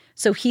Brit.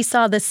 So he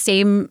saw the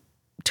same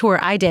tour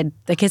I did.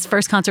 Like his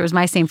first concert was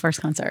my same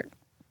first concert.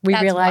 We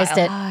That's realized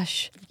wild.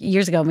 it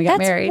years ago when we got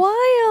That's married.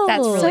 wild. That's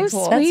really So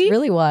cool. That's sweet.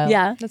 really wild.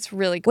 Yeah. That's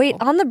really cool. Wait,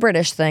 on the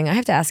British thing, I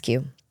have to ask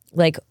you.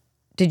 Like,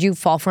 did you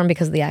fall for him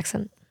because of the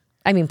accent?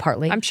 I mean,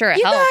 partly. I'm sure it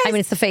You helps. guys- I mean,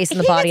 it's the face and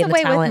the He body gets and the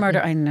away with talent.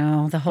 murder. I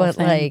know the whole But,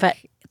 thing, like-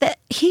 but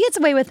he gets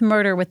away with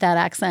murder with that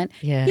accent.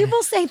 Yeah. He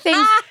will say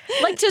things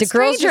like to The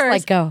girls strangers. just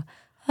like go.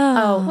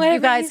 Oh, you Whatever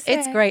guys, you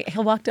it's say. great.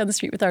 He'll walk down the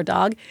street with our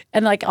dog,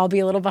 and like I'll be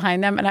a little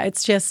behind them, and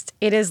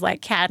it is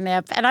like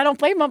catnip, and I don't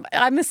blame him.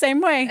 I'm the same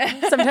way.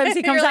 Sometimes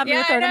he comes You're at me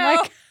like, with "Yeah,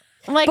 it. I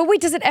I'm like, But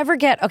wait, does it ever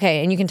get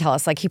okay? And you can tell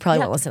us. Like, he probably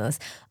won't listen to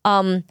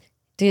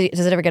this.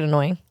 Does it ever get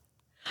annoying?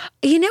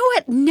 you know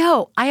what?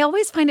 No, I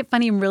always find it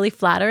funny and really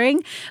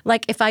flattering.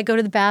 Like if I go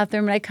to the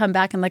bathroom and I come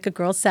back and like a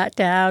girl sat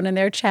down and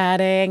they're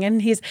chatting,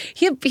 and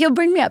he'll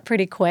bring me up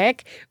pretty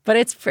quick. But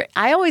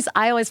I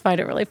always find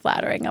it really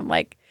flattering. I'm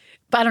like,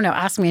 but I don't know.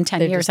 Ask me in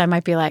 10 years, I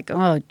might be like,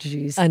 oh,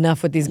 geez,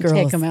 Enough with these girls.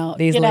 take them out.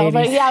 These you know,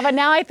 ladies. but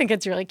now I think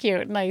it's really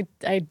cute, and I'm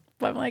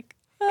like,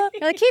 You're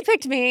like, he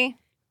picked me.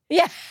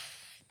 yeah,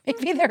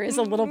 maybe there is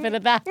a little bit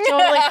of that.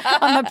 Totally,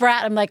 I'm a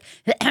brat. I'm like,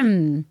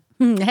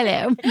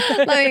 hello.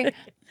 Let me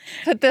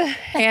put the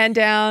hand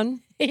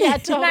down. Yeah,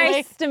 totally.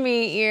 Nice to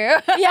meet you.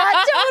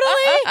 Yeah,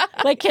 totally.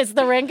 Like kiss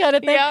the ring kind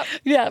of thing. Yep.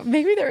 Yeah,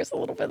 maybe there is a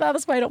little bit of that.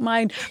 That's why I don't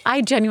mind.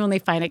 I genuinely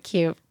find it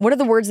cute. What are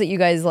the words that you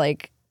guys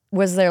like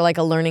was there like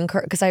a learning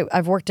curve? Because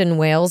I've worked in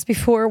Wales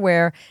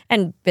before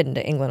and been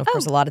to England, of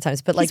course, a lot of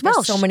times. But like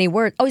there's so many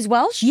words. Oh, he's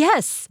Welsh?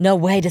 Yes. No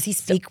way. Does he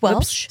speak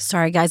Welsh? Oops,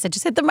 sorry, guys. I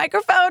just hit the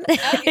microphone.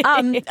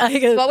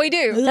 That's what we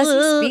do. Does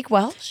he speak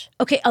Welsh?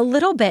 Okay, a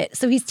little bit.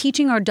 So he's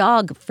teaching our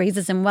dog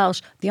phrases in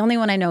Welsh. The only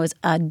one I know is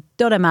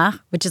Dorama,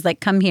 which is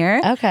like come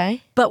here.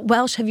 Okay. But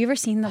Welsh, have you ever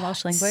seen the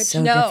Welsh language?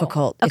 So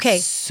difficult. Okay.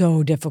 It's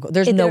so difficult.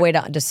 There's no way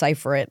to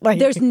decipher it. Like,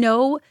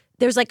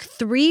 There's like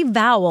 3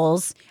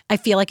 vowels, I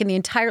feel like, in the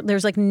entire,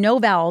 there's like no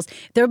vowels.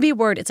 There'll be a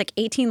word, it's like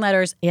 18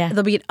 letters. Yeah.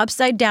 There'll be an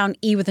upside down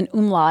E with an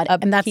umlaut.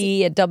 and that's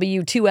P, a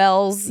W, 2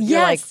 L's.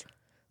 Yes.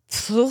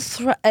 You're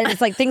like, and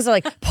it's like things are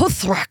like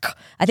Puthrak.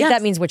 I think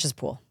that means witch's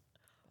pool.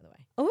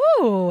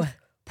 Ooh.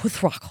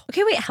 Puthrak.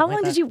 Okay, wait, how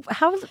long did you,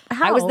 how?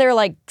 I was there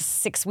like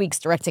 6 weeks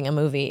directing a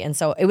movie. And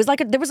so it was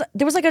like, there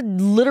was like a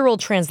literal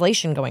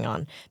translation going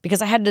on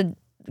because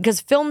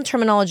because film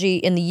terminology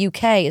in the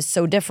UK is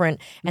so different.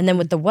 And then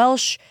with the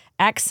Welsh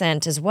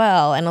accent as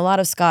well, and a lot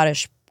of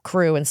Scottish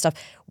crew and stuff,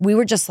 we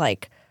were just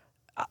like,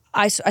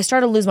 I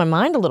started to lose my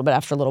mind a little bit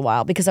after a little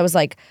while because I was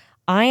like,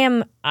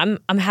 I'm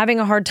having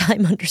a hard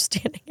time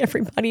understanding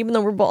everybody, even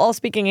though we're all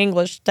speaking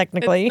English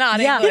technically. It's not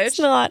English. It's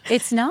not.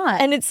 It's not.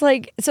 And it's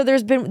like, so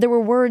there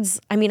were words,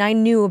 I mean, I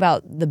knew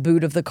about the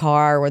boot of the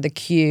car or the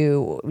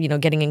queue,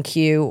 getting in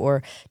queue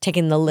or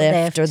taking the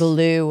lift or the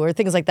loo or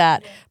things like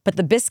that. But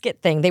the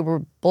biscuit thing, they were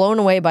blown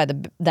away by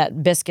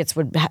that biscuits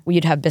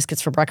you'd have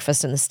biscuits for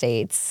breakfast in the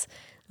States.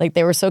 Like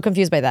they were so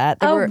confused by that.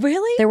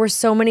 Really? There were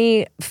so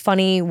many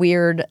funny,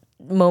 weird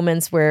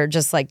moments where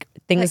just like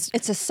things.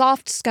 It's a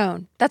soft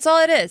scone. That's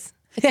all it is.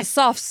 It's a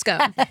soft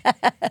scone.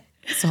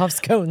 Soft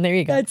scone. There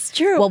you go. That's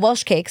true. Well,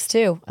 Welsh cakes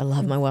too. I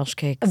love my Welsh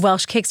cakes.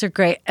 Welsh cakes are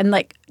great. And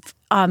like,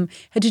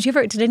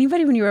 did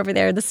anybody when you were over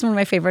there, this is one of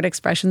my favorite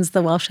expressions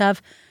the Welsh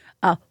have,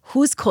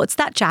 whose coat's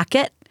that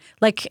jacket?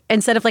 Like,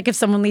 instead of like if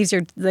someone leaves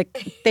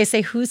they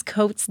say, whose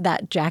coat's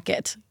that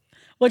jacket?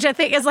 Which I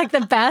think is like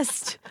the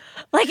best.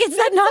 Like, is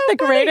that not the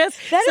greatest?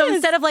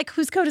 Instead of like,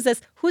 whose coat is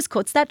this? Whose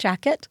coat's that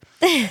jacket?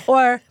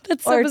 Or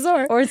that's so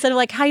bizarre. Or instead of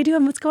like, how you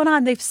doing? What's going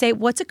on? They say,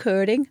 what's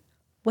occurring?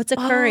 What's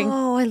occurring?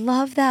 Oh, I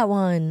love that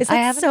one. I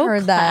haven't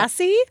heard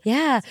classy? That.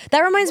 Yeah. That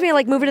reminds me of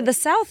like moving to the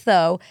South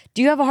though.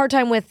 Do you have a hard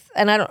time with,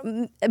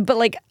 but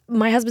like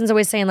my husband's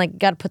always saying like,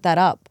 got to put that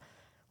up.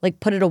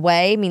 Like put it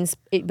away means,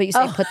 but you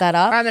say put that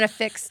up. Or I'm going to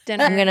fix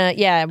dinner.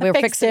 We're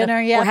fixing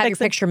dinner. Yeah, or have your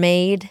picture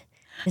made.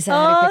 Is that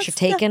have your picture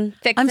taken?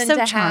 I'm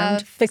so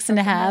charmed. Fixing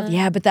to have.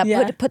 Yeah, but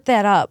put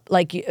that up.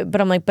 But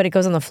I'm like, but it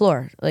goes on the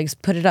floor. Like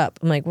put it up.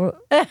 I'm like, where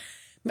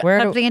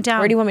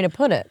do you want me to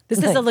put it? This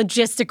is a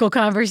logistical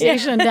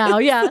conversation now.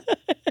 Yeah.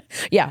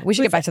 Yeah, we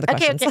should get back to the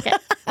questions. Okay.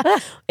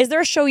 Is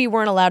there a show you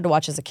weren't allowed to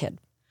watch as a kid?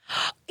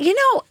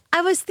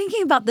 I was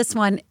thinking about this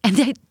one, and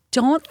I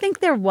don't think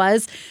there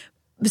was,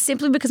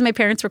 simply because my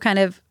parents were kind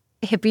of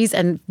hippies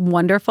and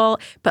wonderful,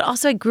 but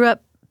also I grew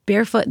up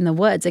barefoot in the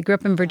woods. I grew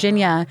up in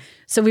Virginia,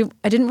 so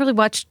I didn't really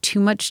watch too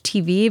much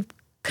TV,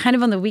 kind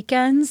of on the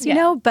weekends,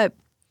 but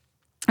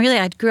really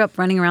I grew up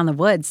running around the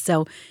woods.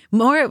 So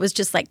more it was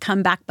just like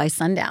come back by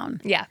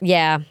sundown. Yeah.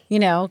 Yeah.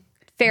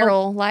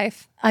 Feral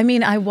life. I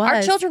mean, I was.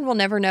 Our children will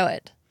never know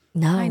it.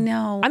 No. I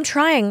know. I'm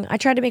trying. I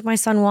tried to make my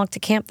son walk to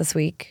camp this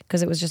week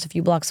because it was just a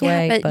few blocks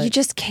away. But you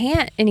just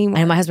can't anymore.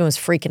 And my husband was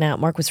freaking out.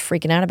 Mark was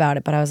freaking out about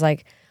it, but I was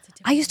like,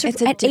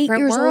 at 8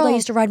 years old, I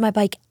used to ride my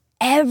bike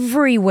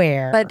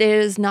everywhere. But it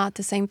is not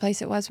the same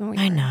place it was when we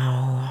were. I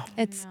know.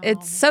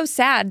 It's so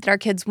sad that our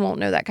kids won't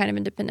know that kind of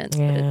independence.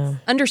 Yeah. But it's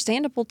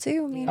understandable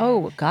too. I mean,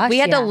 oh gosh, we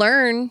had to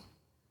learn.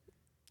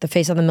 The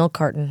face on the milk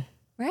carton.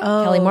 Right.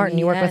 Kelly Martin,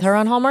 you work with her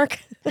on Hallmark?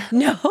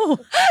 No.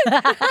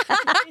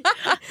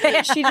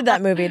 She did that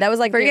movie. That was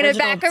like Bringing the it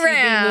back original TV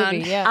around.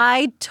 movie. Yeah.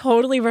 I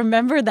totally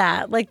remember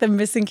that. Like the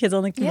missing kids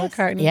on the milk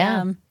carton.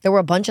 Yeah. There were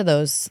a bunch of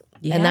those.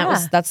 Yeah. And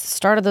that's the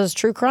start of those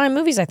true crime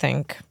movies, I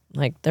think.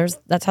 Like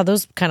that's how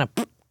those kind of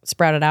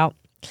sprouted out.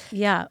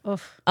 Yeah.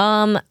 Oof.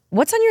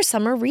 What's on your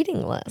summer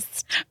reading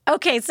list?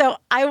 Okay, so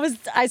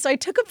I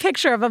took a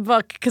picture of a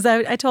book because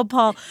I told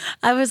Paul,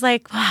 I was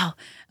like, wow,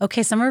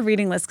 okay, summer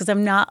reading list, because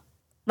I'm not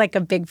like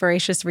a big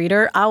voracious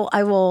reader. I'll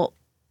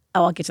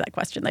get to that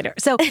question later.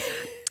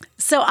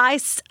 So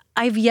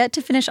I've yet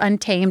to finish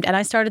Untamed, and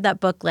I started that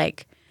book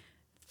like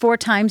 4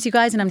 times, you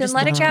guys, and I'm Then just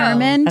let it go.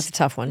 determined. That's a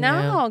tough one.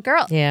 No,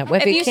 girl. Yeah.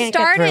 Well, if you can't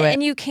start get through it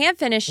and you can't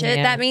finish it,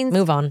 that means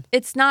move on.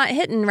 It's not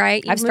hitting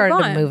right. I've started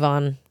to move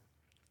on.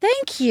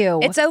 Thank you.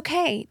 It's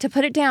okay to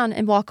put it down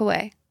and walk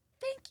away.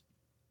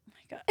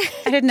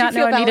 I did not Do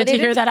know you I feel needed to hear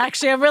validated? that.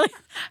 Actually, I'm really.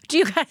 Do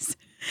you guys?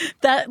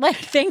 That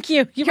thank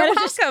you. You You're might have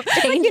just welcome.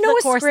 changed You know, the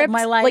a course script, of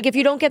my life. like if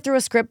you don't get through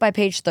a script by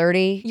page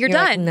 30, You're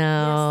like, done.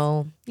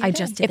 no. I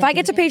just did If I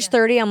get to page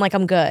 30, I'm like,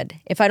 I'm good.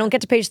 If I don't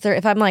get to page 30,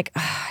 if I'm like,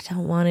 I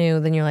don't want to,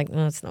 then you're like,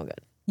 it's no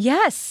good.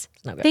 Yes.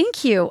 not good.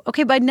 Thank you.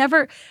 Okay, but I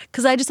never,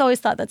 because I just always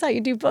thought that's how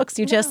you do books.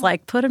 You just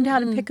like put them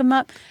down and pick them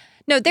up.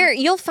 No,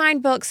 you'll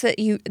find books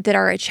that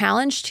are a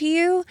challenge to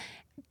you,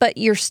 but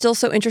you're still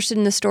so interested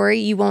in the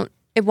story, it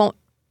won't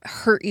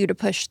hurt you to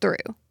push through.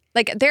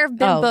 Like there have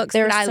been books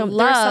that I love.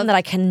 There's some that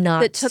I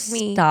cannot that took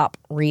me, stop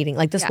reading.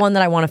 Like this one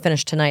that I want to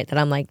finish tonight that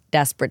I'm like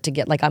desperate to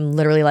get. Like I'm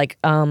literally like,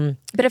 but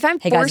if I'm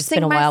hey guys, it's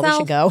been a while, we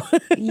should go.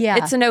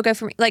 It's a no-go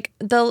for me. Like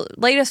the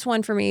latest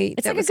one for me,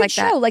 it's that like was a good like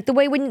show. that. Like the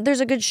way when there's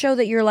a good show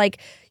that you're like,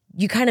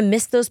 you kind of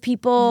miss those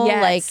people.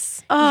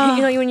 Yes. Like,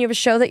 you know, when you have a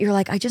show that you're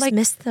like, I just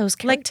missed those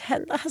characters.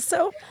 Like Ted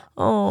Lasso.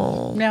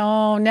 Oh.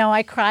 No,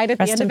 I cried at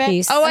the end of it.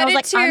 Peace. Oh, I was did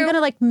like, too. I'm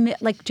gonna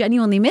like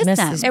genuinely miss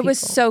them. these It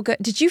was people. so good.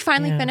 Did you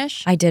finally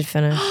finish? I did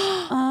finish.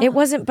 It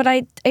wasn't, but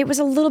it was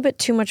a little bit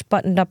too much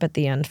buttoned up at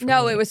the end for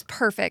No, me. it was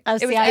perfect. Oh,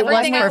 it was see,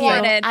 everything I perfect.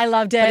 wanted. I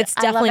loved it. But it's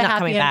definitely I love a not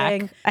coming happy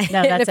back. ending. No,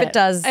 And that's if it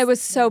does, It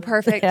was so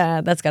perfect.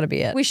 yeah, that's got to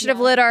be it. We should have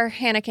lit our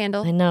Hannah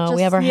candle. I know.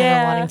 We have our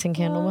Hannah Waddington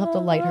candle. We'll have to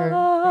light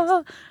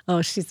her.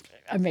 Oh, she's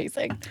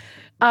amazing.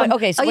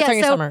 Okay, so what's on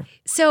your summer?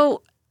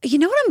 So you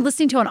know what I'm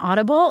listening to on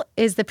Audible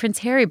is the Prince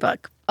Harry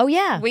book, Oh,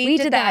 yeah. We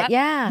did that.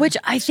 Yeah. which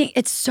I think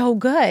it's so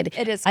good.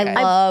 It is. I Good.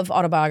 love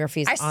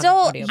autobiographies I on still,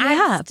 audio.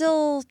 I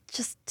still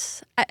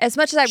just as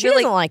much as I She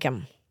really, doesn't like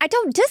him. I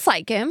don't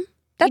dislike him.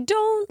 I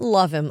don't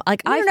love him.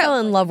 Like I no. fell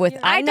in love with.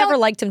 I never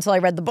don't- liked him till I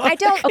read the book. I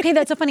don't. Okay,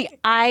 that's so funny.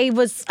 I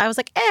was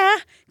like,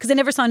 because I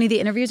never saw any of the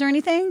interviews or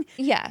anything.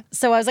 Yeah.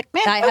 So I was like,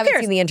 man, I who haven't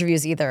cares? seen the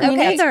interviews either. Me Okay.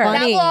 neither.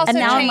 That will also And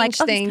now I'm change like,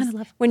 oh, he's things kinda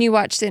lovely. when you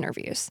watch the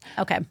interviews.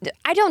 Okay.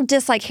 I don't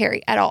dislike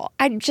Harry at all.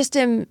 I just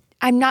am.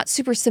 I'm not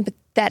super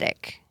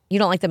sympathetic. You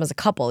don't like them as a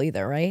couple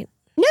either, right?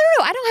 No.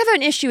 I don't have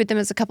an issue with them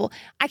as a couple.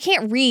 I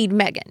can't read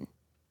Meghan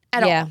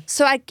at Yeah. all.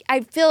 So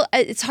I feel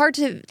it's hard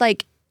to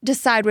like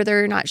decide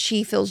whether or not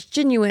she feels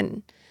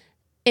genuine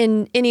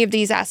in any of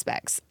these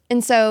aspects.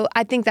 And so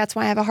I think that's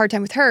why I have a hard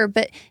time with her.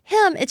 But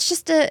him, it's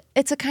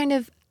a kind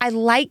of, I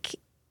like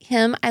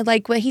him. I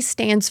like what he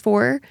stands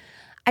for.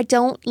 I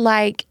don't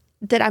like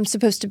that I'm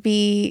supposed to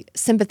be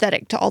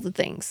sympathetic to all the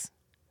things.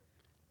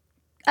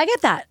 I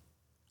get that.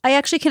 I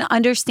actually can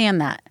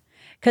understand that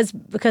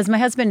because my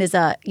husband is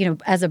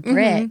as a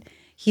Brit,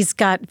 he's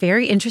got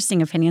very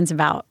interesting opinions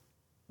about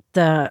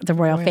the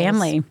royal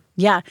family.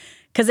 Yeah,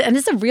 and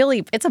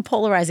it's a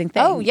polarizing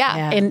thing. Oh,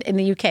 yeah. in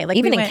the UK, like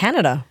Even we in went-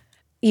 Canada.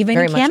 even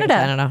Very in much in Canada,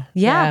 Canada.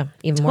 yeah, Yeah,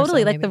 even more so,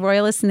 totally like maybe. the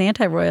royalists and the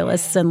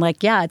anti-royalists, and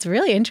like it's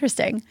really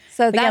interesting.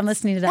 So But yeah, I'm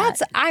listening to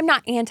that. I'm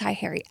not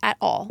anti-Harry at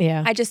all.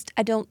 Yeah. I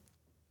don't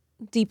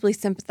deeply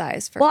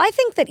sympathize for Well, I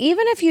think that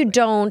even if you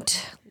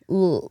don't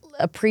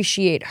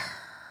appreciate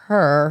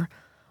her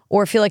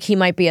or feel like he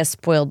might be a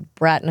spoiled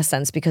brat in a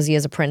sense because he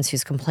is a prince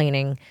who's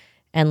complaining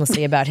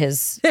endlessly about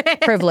his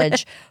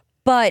privilege,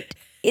 but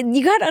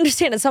you got to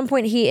understand at some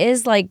point he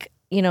is like,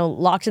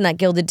 locked in that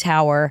gilded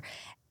tower.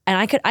 And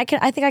I think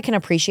I can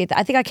appreciate that.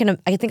 I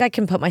think I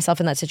can put myself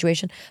in that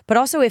situation. But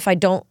also if I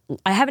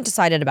haven't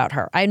decided about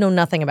her. I know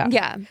nothing about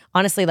Yeah. her.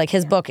 Honestly, like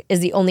his book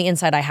is the only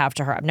insight I have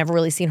to her. I've never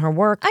really seen her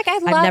work. Like I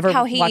I've love never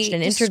how he watched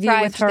an interview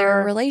with described their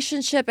her.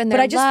 relationship and But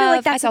their I just feel love.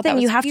 like that's I the thought that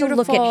thing. You was have to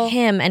look beautiful. at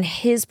him and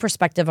his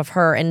perspective of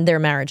her and their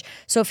marriage.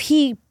 So if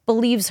he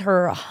believes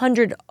her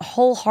 100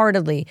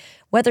 wholeheartedly,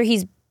 whether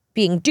he's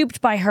being duped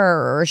by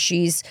her or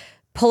she's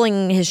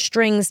pulling his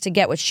strings to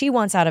get what she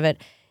wants out of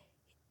it,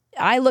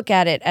 I look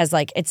at it as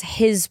like it's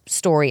his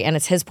story and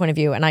it's his point of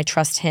view, and I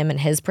trust him and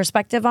his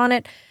perspective on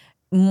it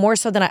more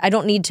so than I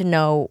don't need to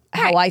know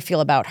how I feel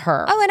about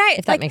her. Oh, and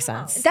if that makes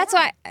sense. That's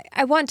why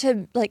I want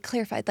to like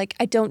clarify. Like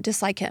I don't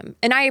dislike him,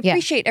 and I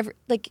appreciate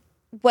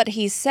what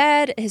he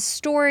said, his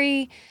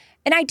story,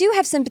 and I do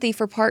have sympathy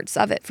for parts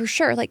of it for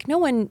sure. Like no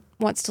one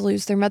wants to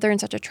lose their mother in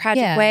such a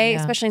tragic way,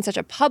 especially in such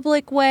a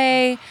public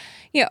way.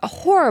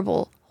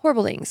 Horrible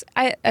things.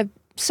 I have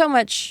so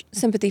much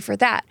sympathy for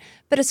that.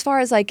 But as far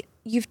as like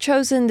you've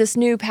chosen this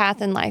new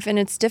path in life and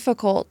it's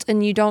difficult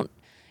and you don't,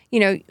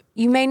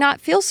 you may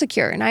not feel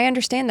secure. And I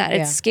understand that.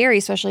 It's scary,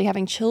 especially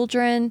having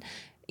children,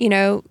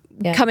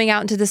 coming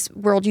out into this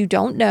world you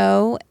don't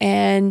know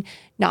and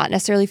not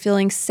necessarily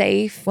feeling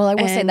safe. Well, I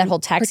will say and that whole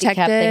taxi cab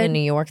thing protected. in New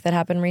York that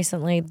happened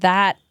recently,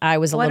 that I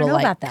was a I don't little know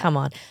like, about that. come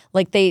on.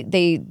 Like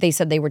they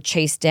said they were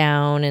chased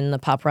down in the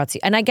paparazzi.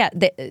 And I get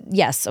that,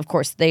 yes, of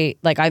course,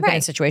 I've been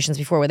in situations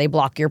before where they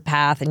block your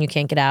path and you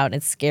can't get out and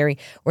it's scary.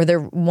 Or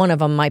one of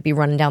them might be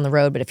running down the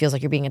road, but it feels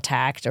like you're being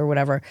attacked or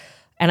whatever.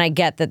 And I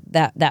get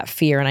that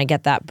fear and I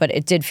get that, but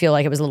it did feel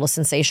like it was a little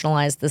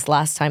sensationalized this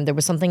last time. There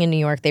was something in New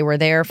York. They were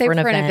there for an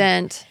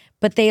event.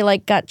 But they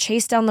got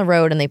chased down the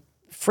road and they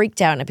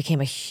freaked out and it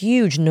became a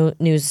huge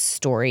news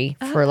story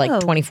for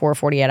 24,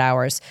 48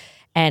 hours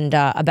and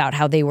about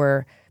how they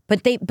were,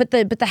 but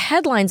the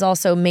headlines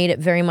also made it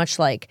very much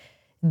like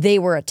they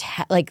were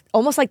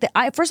almost like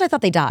at first I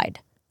thought they died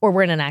or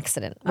were in an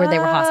accident where they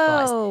were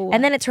hospitalized.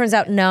 And then it turns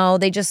out, no,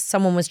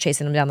 someone was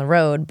chasing them down the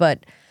road,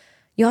 but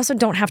you also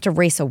don't have to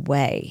race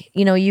away.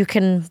 You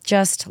can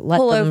just let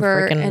Pull them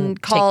over freaking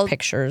and call take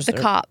pictures. the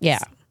cops. Yeah.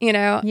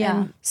 Yeah.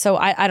 and So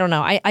I don't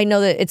know. I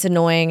know that it's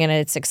annoying and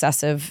it's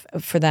excessive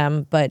for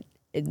them, but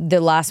the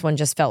last one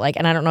just felt like,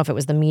 and I don't know if it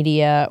was the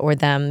media or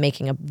them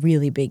making a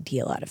really big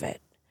deal out of it.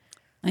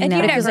 I And know.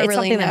 you Because never it's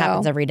really something that know.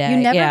 happens every day. You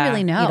never Yeah,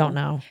 really know. You don't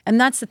know. And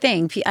that's the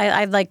thing.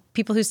 I like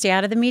people who stay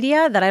out of the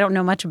media that I don't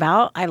know much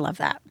about. I love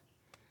that.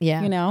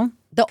 Yeah.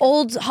 The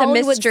old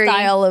Hollywood mystery.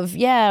 style of,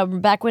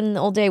 back when the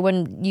old day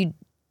when you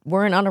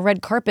weren't on a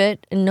red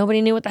carpet and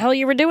nobody knew what the hell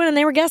you were doing and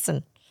they were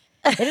guessing.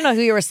 They didn't know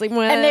who you were sleeping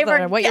with And they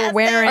were or what you were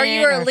wearing. Or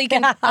you were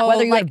leaking.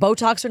 Whether you had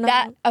Botox or not.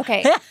 That,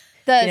 okay. didn't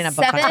The have Botox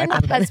back 7 then,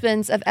 but-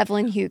 Husbands of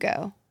Evelyn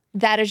Hugo.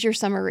 That is your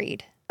summer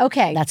read.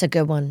 Okay. That's a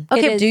good one.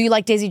 Okay. Do you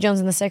like Daisy Jones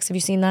and the Six? Have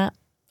you seen that?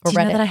 Or Do you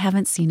read know it? that I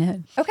haven't seen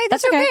it? Okay,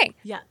 that's okay.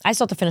 Yeah. I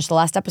still have to finish the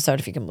last episode,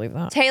 if you can believe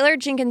that. Taylor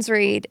Jenkins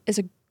Reid is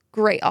a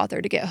great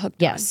author to get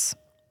hooked Yes. on.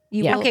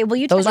 You Yeah. will. Okay, will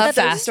you Those tell are us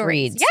those fast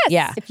stories? reads. Yes.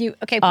 Yeah. If you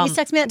please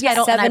text me that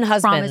title, Seven and I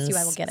promise Husbands you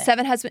I will get it.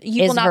 7 Husbands.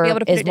 You will not be able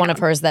to put it is one down. of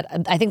hers that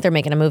I think they're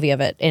making a movie of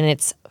it, and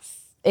it's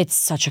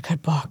such a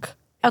good book.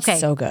 It's Okay,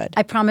 so good.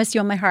 I promise you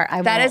on my heart, I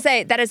will.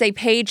 That is a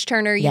page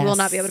turner. You will Yes,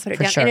 not be able to put it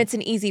for down, sure. and it's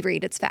an easy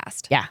read. It's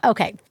fast. Yeah.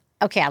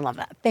 Okay, I love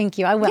that. Thank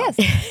you. I will.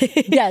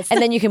 Yes. Yes.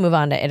 And then you can move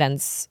on to It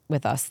Ends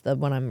With Us, the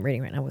one I'm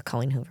reading right now with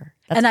Colleen Hoover.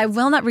 And I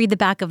will not read the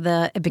back of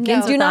the. It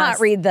begins. Do with not us,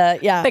 read the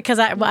because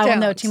I will know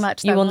Don't. too much.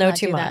 so You I will know not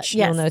too do that. much.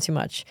 Yes. You will know too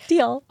much.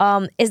 Deal.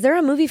 Is there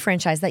a movie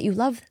franchise that you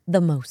love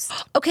the most?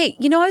 Okay,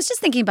 I was just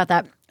thinking about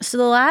that. So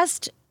the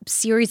last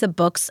series of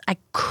books I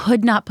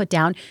could not put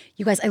down.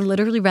 You guys, I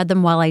literally read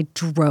them while I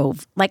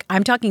drove. Like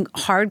I'm talking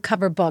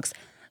hardcover books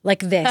like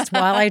this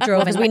while I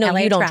drove in we know LA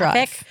you don't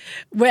traffic. drive.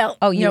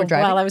 Well, you were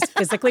driving? while I was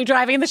physically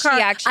driving the car.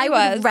 actually I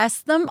was. would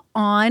rest them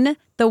on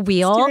the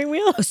wheel. Steering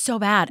wheel? It was so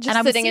bad. Just and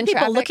I would sitting see in people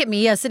traffic? look at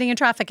me, sitting in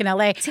traffic in LA.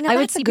 now I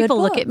would that's a see good people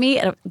look book. at me.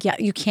 And,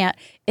 you can't.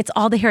 It's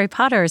all the Harry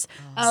Potters.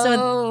 So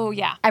Oh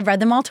yeah. I've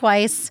read them all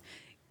twice.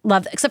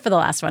 Loved, except for the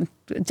last one.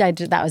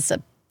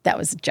 That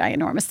was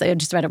ginormous. I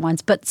just read it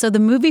once. But so the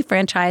movie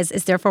franchise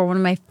is therefore one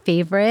of my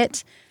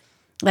favorite.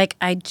 Like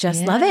I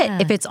just love it.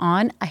 If it's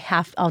on,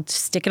 I'll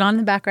just stick it on in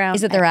the background.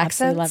 Is it their I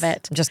accents? absolutely love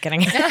it. I'm just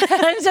kidding.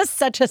 I'm just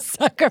such a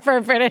sucker for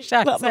a British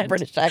accent. Love a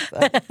British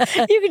accent.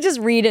 You could just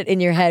read it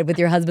in your head with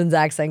your husband's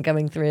accent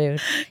coming through.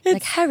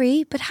 Like,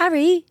 Harry, but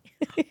Harry.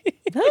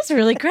 That was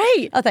really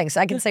great. Oh, thanks.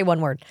 I can say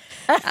one word.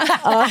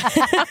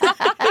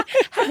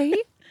 Harry.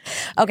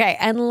 Okay,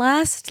 and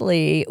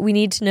lastly, we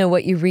need to know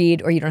what you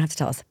read, or you don't have to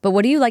tell us, but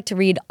what do you like to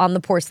read on the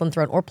porcelain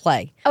throne or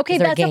play? Okay, Is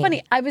there a that's so game?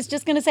 funny. I was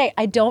just gonna say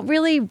I don't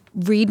really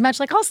read much.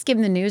 Like I'll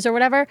skim the news or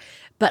whatever.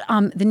 But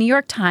the New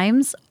York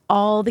Times,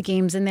 all the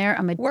games in there,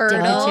 I'm addicted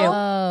to.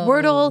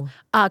 Wordle,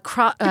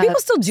 Do people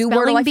still do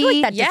Wordle? I feel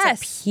like that Yes.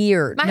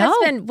 disappeared. My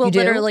husband will You do?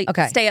 literally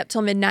Okay. stay up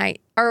till midnight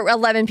or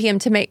 11 p.m.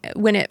 to make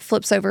when it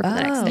flips over for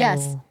the next day.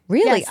 Yes.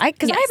 Really? Yes.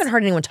 Because I Yes. haven't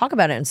heard anyone talk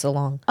about it in so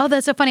long. Oh,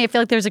 that's so funny. I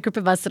feel like there's a group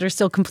of us that are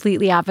still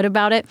completely avid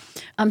about it.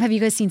 Have you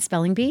guys seen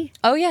Spelling Bee?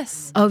 Oh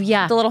yes. Oh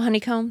yeah. The little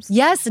honeycombs.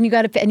 Yes, and you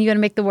got to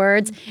make the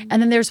words.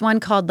 And then there's one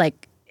called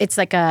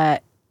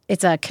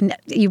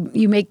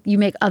you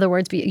make other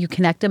words, but you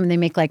connect them and they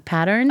make like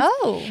patterns.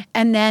 Oh.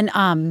 And then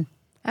I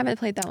haven't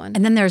played that one.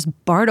 and then there's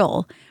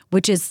Bartle,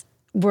 which is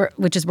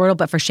Wordle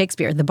but for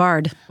Shakespeare, the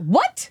Bard.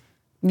 What?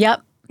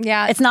 Yep.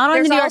 Yeah, It's not on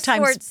there's the New all York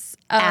Times sorts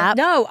of- app.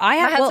 No, I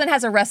My have. husband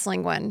has a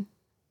wrestling one.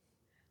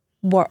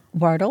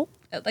 Wordle.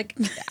 Like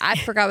I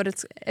forgot what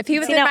it's. If he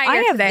was See, in now my I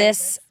ear have today,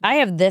 this. I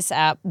have this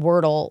app,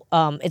 Wordle.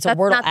 It's a That's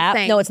Wordle not the app.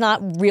 same. No, it's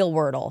not real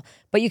Wordle,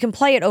 but you can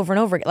play it over and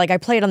over. Like I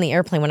play it on the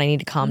airplane when I need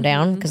to calm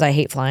down because I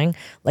hate flying.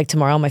 Like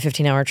tomorrow, my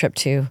 15-hour trip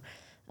to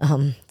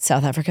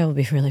South Africa will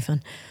be really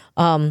fun.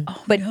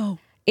 But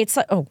it's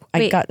like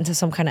I got into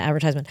some kind of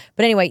advertisement.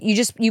 But anyway,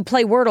 you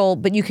play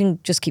Wordle, but you can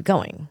just keep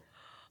going.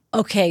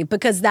 Okay,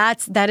 because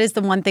that is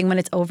the one thing when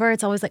it's over,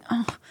 it's always like,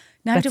 oh,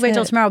 now I have to That's wait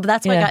till it. tomorrow. But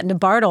that's why I Yeah. got into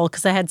Bartle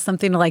because I had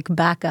something to like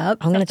back up.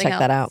 I'm gonna Something check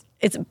that out.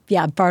 It's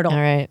Bartle. All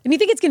right. And you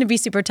think it's going to be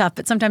super tough,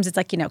 but sometimes it's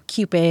like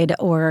Cupid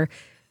or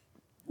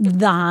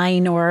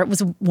thine or it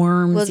was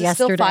worms Was it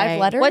yesterday. still 5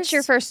 letters? what's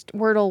your first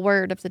Wordle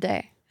word of the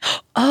day?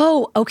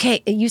 Oh,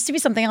 okay. It used to be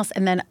something else,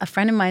 and then a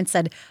friend of mine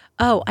said,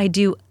 "Oh, I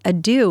do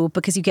ado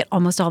because you get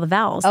almost all the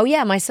vowels." Oh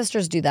yeah, my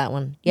sisters do that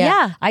one. Yeah,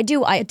 Yeah, I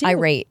do. I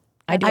rate.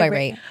 I do. I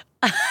rate.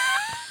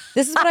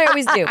 This is what I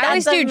always do. I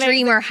always do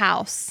dream or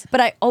house. But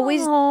I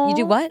always you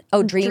do what?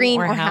 Oh, dream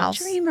or house.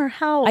 Dream or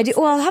house. I do.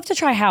 Well, I'll have to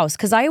try house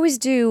because I always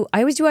do. I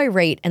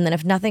rate, and then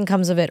if nothing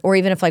comes of it, or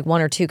even if like 1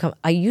 or 2 come,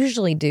 I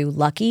usually do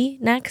lucky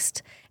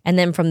next, and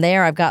then from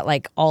there I've got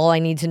like all I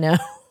need to know.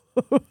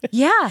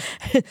 Yeah.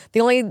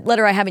 The only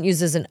letter I haven't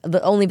used is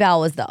the only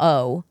vowel is the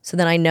O. So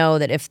then I know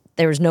that if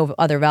there's no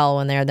other vowel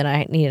in there, then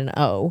I need an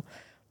O.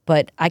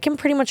 But I can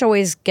pretty much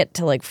always get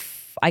to like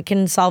I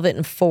can solve it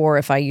in 4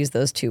 if I use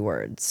those 2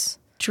 words.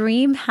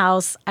 Dream,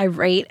 house,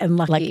 irate, and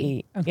lucky.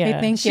 Lucky, Okay, yeah.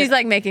 thank you. She's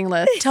like making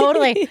lists.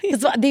 Totally.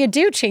 'Cause the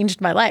ado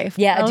changed my life.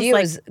 Yeah, I was ado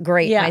like, is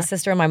great. yeah. My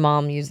sister and my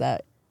mom use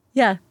that.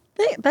 Yeah.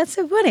 That's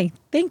so funny.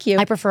 Thank you.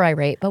 I prefer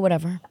irate, but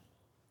whatever.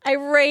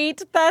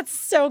 Irate. That's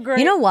so great.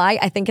 You know why?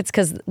 I think it's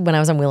because when I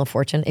was on Wheel of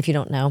Fortune, if you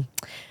don't know,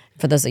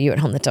 for those of you at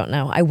home that don't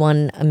know, I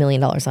won $1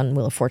 million on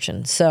Wheel of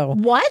Fortune. So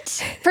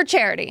what? For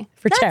charity.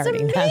 for That's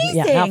charity, not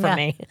amazing. for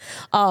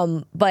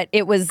me. But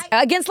it was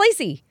against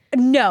Lacey,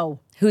 No.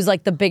 who's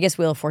like the biggest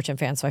Wheel of Fortune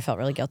fan. So I felt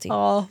really guilty.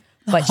 Oh.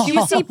 But Do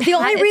you see the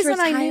only Pat is reason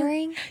I knew.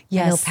 retiring?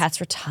 I know Pat's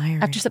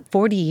retiring. After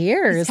 40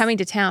 years. He's coming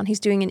to town. He's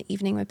doing an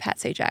evening with Pat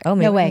Sajak. Oh,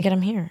 maybe No we way. can get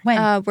him here.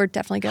 When? We're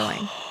definitely going.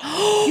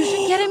 You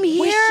should get him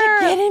here. We should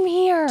get him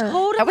here.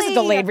 Totally. That was a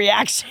delayed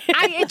reaction.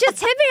 It just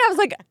hit me. I was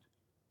like,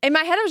 in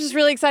my head, I was just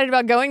really excited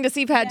about going to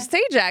see Pat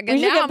Sajak.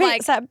 And now I'm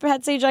like,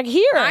 Pat Sajak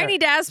here. I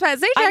need to ask Pat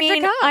Sajak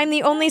to come. I'm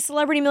the only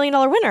celebrity $1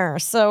 million winner,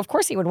 so of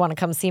course he would want to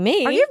come see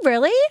me. Are you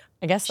really?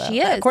 I guess so. She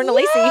is. According to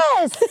Lacey.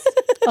 Yes.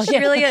 She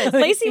really is.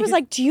 Lacey was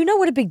like, do you know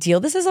what a big deal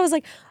this is? I was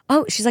like,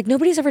 oh, she's like,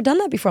 nobody's ever done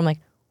that before. I'm like,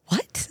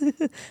 what?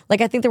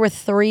 Like, I think there were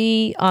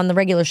 3 on the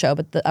regular show,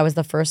 but I was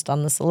the first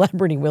on the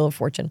celebrity Wheel of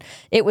Fortune.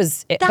 It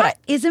was That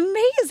is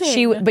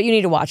amazing. But you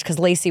need to watch because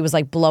Lacey was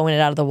like blowing it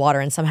out of the water,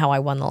 and somehow I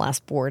won the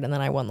last board, and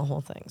then I won the whole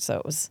thing. So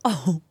it was.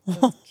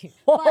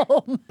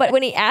 But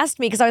when he asked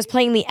me, because I was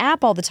playing the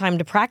app all the time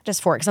to practice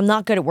for it, because I'm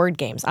not good at word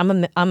games. I'm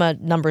a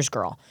numbers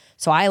girl,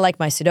 so I like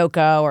my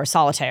Sudoku or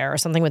solitaire or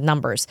something with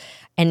numbers,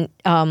 and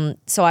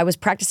so I was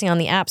practicing on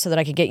the app so that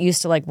I could get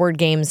used to like word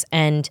games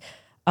and.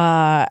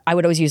 I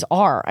would always use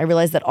R. I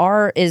realized that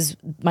R is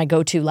my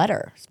go-to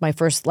letter. It's my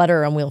first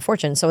letter on Wheel of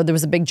Fortune. So there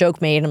was a big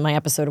joke made in my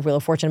episode of Wheel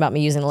of Fortune about me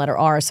using the letter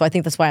R. So I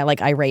think that's why I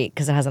like irate,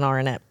 because it has an R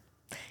in it.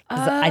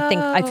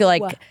 I feel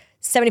like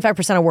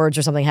 75% of words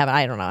or something have,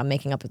 I don't know, I'm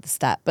making up the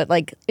stat, but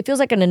like it feels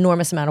like an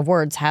enormous amount of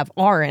words have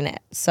R in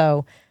it.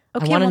 So I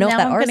want to know if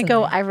that I'm R's going in to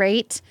go there.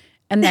 irate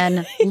and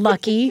then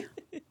lucky.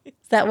 Is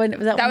that one? Was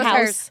was House?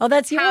 hers. Oh,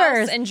 that's House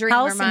yours. and Dream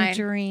House were mine. and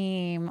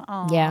Dream.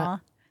 Aw. Yeah.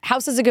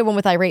 House is a good one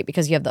with irate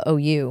because you have the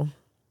OU.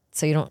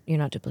 So you're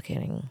not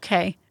duplicating.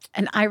 Okay.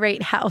 An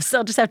irate house.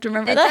 I'll just have to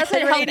remember It that.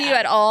 doesn't help you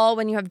at all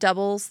when you have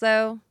doubles,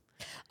 though.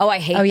 Oh, I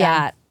hate yeah.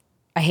 that.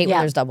 I hate when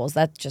there's doubles.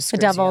 That just The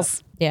screws you up.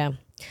 doubles. Yeah.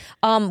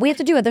 We have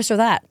to do a this or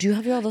that. Do you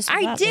have your this or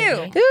that? I do.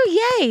 Lindsay? Ooh,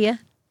 yay. All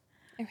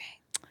right.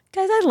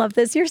 Guys, I love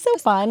this. You're so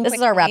fun. This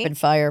is our Quickly. rapid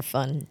fire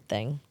fun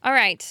thing. All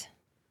right.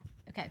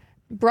 Okay.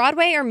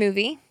 Broadway or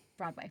movie?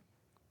 Broadway.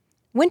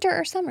 Winter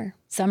or summer?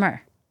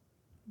 Summer.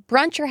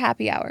 Brunch or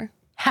happy hour?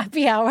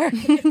 Happy hour.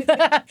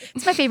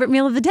 It's my favorite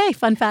meal of the day.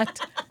 Fun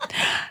fact.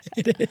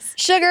 It is.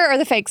 Sugar or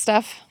the fake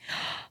stuff?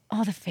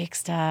 Oh, the fake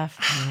stuff.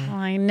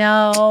 I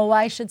know.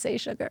 I should say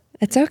sugar.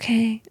 It's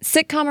okay.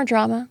 Sitcom or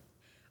drama?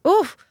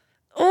 Ooh.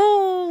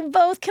 Oh,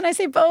 both. Can I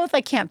say both? I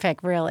can't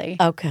pick, really.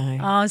 Okay.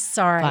 Oh,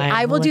 sorry. Fine,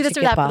 I will we'll do let this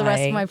you or get that for the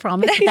rest by. of my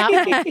promise.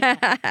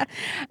 That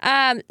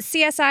way.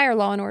 CSI or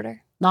Law and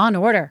Order? Law and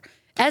Order.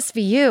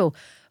 SVU.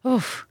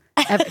 Oof.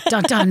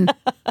 Dun dun.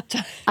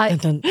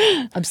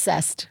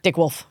 Obsessed. Dick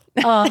Wolf.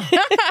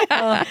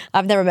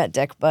 I've never met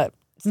Dick, but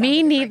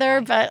Me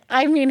neither, but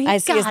I mean, I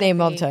see his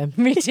name all the time.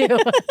 Me too.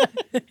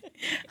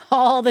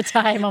 All the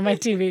time on my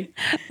TV.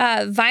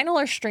 Vinyl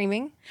or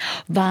streaming?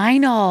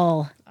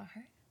 Vinyl.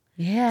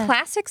 Yeah.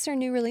 Classics or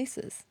new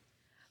releases?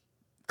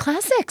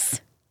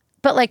 Classics.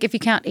 But like if you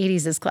count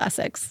 80s as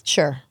classics.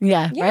 Sure.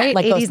 Yeah, right?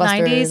 Like 80s,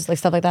 Ghostbusters, 90s. like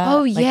stuff like that.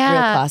 Oh, Like yeah.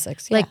 real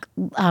classics. Yeah.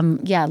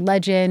 Like,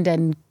 Legend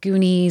and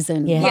Goonies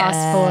and yeah.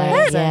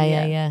 Lost Boys.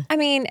 Yeah. I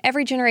mean,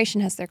 every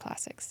generation has their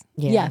classics.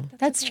 Yeah,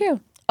 that's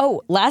true.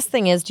 Oh, last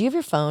thing is, do you have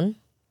your phone?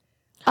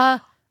 I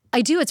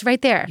do. It's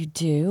right there. You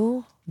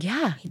do?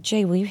 Yeah.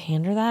 Jay, will you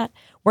hand her that?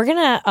 We're going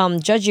to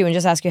judge you and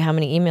just ask you how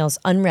many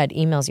unread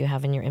emails you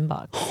have in your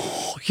inbox.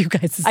 Oh, you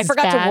guys, this I is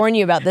forgot bad. to warn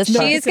you about this.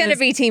 part. She's going to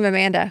be Team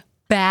Amanda.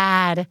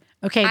 Bad.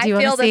 Okay, do you I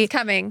want feel to see? this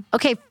coming.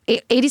 Okay,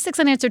 86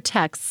 unanswered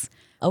texts.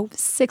 Oh.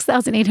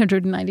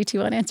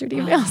 6,892 unanswered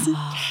emails.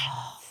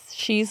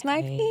 She's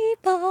my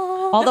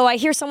people. Although I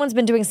hear someone's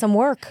been doing some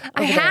work.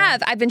 I over there.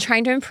 have. I've been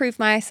trying to improve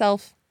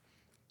myself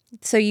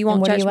so you And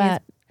won't what are judge you me.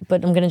 at?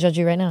 But I'm going to judge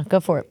you right now. Go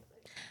for it.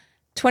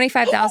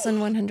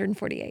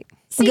 25,148.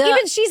 See,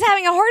 even she's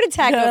having a heart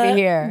attack over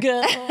here.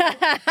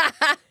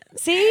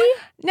 See?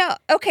 No,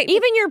 okay.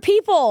 Even your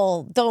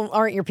people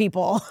aren't your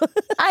people.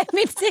 I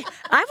mean, see,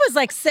 I was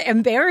like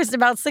embarrassed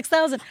about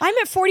 6,000. I'm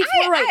at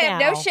 44 right I now.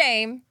 have no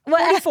shame.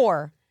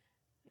 44.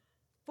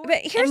 But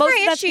here's And most my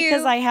of that's issue.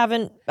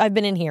 because I've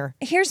been in here.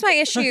 Here's my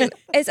issue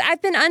is I've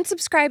been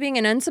unsubscribing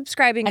and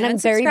unsubscribing And I'm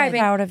very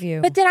proud of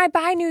you. But then I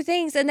buy new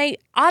things and they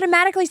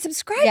automatically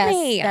subscribe Yes,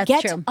 me. that's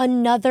Get true.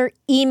 another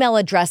email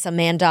address,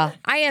 Amanda.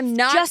 I am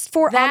not Just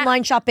for that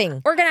online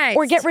shopping. organized.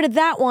 Or get rid of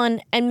that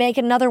one and make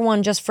another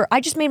one just for.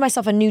 I just made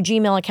myself a new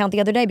Gmail account the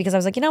other day because I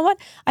was like, you know what?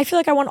 I feel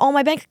like I want all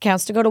my bank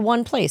accounts to go to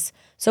one place.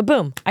 So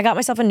boom, I got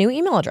myself a new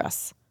email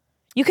address.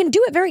 You can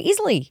do it very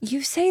easily.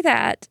 You say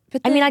that,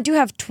 but I mean, I do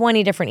have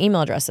 20 different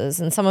email addresses,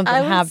 and some of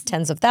them have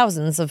tens of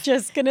thousands of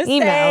Just gonna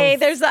emails.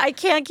 say, I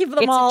can't keep them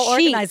It's all a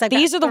cheat. organized. I've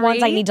These got are the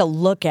ones I 3. need to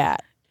look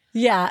at.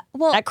 Yeah.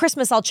 well, At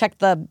Christmas, I'll check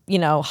the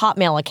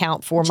Hotmail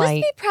account for my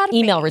be proud of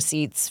email me.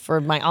 receipts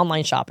for my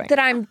online shopping. that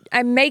I'm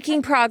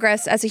making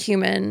progress as a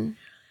human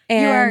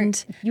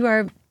and You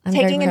are. I'm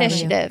very taking proud of you.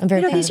 initiative. I'm very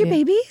Are proud these of your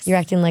you. babies? You're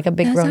acting like a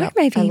big those grown are up.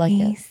 my I like it.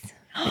 babies.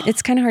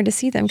 It's kind of hard to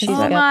see them because Oh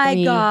got my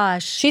 3.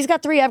 gosh. She's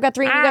got 3. I've got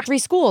 3. We've got 3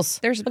 schools.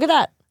 there's- Look at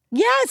that.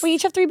 Yes. We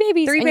each have 3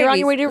 babies. Three and babies. You're on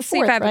your way to your Let's see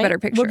 4th, if I have right? a better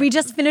picture. Well, we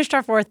just finished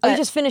our 4th. Oh, you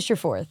just finished your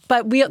 4th.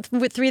 But we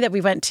with 3 that we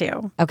went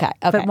to. Okay.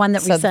 But one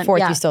that we so sent. the 4th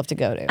yeah. you still have to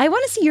go to. I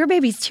want to see your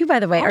babies too, by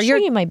the way. I'll show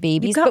you my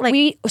babies. But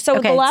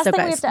the last thing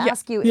we have to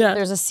ask you is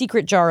there's a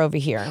secret jar over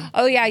here.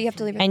 Oh, yeah, you have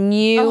to leave it. And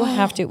you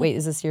have to, wait,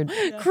 is this your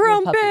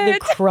Crumpet. The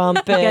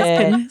crumpet. You guys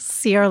can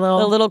see our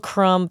The little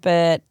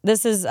crumpet.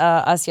 This is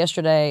us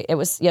yesterday.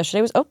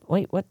 Yesterday was, oh,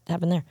 wait, what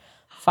happened there?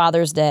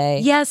 Father's Day.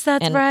 Yes,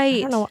 that's right.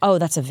 I don't know. Oh,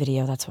 that's a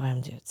video. That's why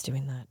it's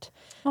doing that.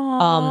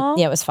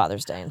 Yeah, it was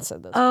Father's Day. And so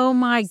those oh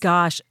my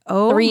gosh.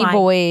 Oh 3 my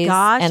boys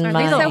gosh. and Are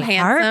my they so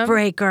handsome?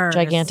 heartbreakers.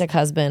 gigantic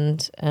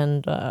husband.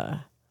 And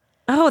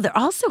Oh, they're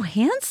all so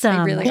handsome.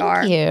 They really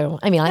are. thank you.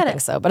 I mean, I think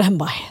so, but I'm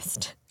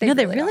biased. They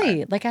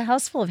really like a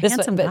house full of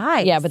handsome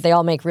guys. Yeah, but they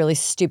all make really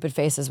stupid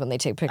faces when they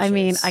take pictures. I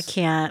mean, I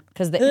can't.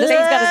 Because this one's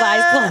got his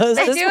eyes closed.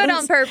 They This do it on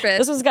one's- purpose.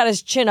 This one's got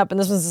his chin up, and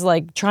this one's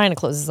like trying to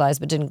close his eyes,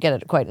 but didn't get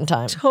it quite in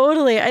time.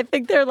 Totally. I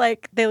think they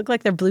look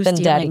like they're blue Then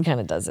stealing. Daddy kind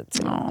of does it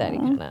too. Daddy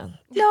kind of.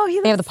 No,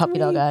 They have the puppy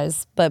dog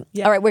eyes. But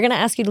all right, we're going to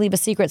ask you to leave a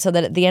secret so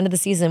that at the end of the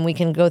season, we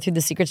can go through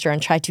the secret jar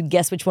and try to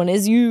guess which one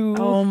is you.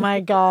 Oh my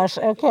gosh.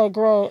 Okay,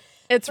 great.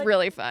 It's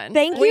really fun.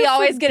 Thank you. We for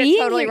always get it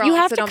being totally here. wrong. You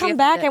have so to don't be come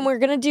back, offended.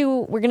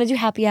 and we're gonna do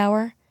happy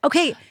hour.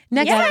 Okay,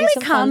 next Yeah, time do we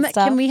some come, fun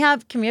stuff. can we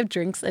have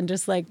drinks and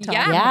just like talk?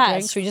 Yeah. about Yeah.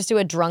 drinks? Should we just do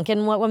a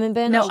drunken What Women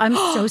Binge? No, I'm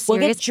so serious. We'll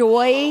get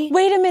Joy,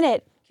 Wait a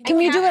minute. Can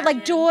we do it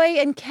like Joy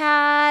and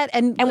Kat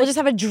and and we'll just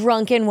have a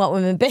drunken What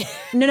Women Binge.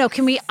 No,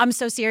 can we? I'm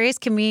so serious.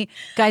 Can we,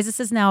 guys? This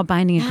is now a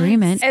binding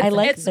agreement. It's, I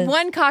like it's this.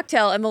 one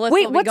cocktail and Melissa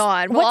Wait, will be what's-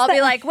 gone. We'll what's all be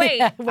that? like,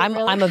 wait.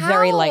 I'm a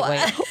very How?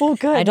 lightweight. Oh,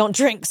 good. I don't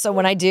drink, so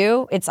when I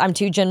do, I'm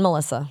too gin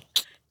Melissa.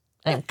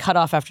 I'm cut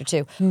off after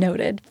 2.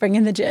 Noted. Bring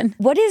in the gin.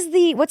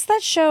 What's that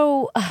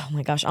show? Oh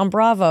my gosh, on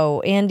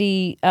Bravo,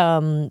 Andy.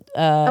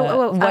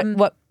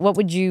 What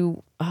would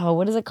you? Oh,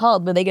 what is it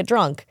called? Where they get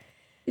drunk?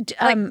 It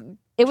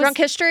was Drunk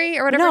History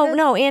or whatever. it is?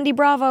 no, Andy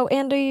Bravo,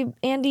 Andy.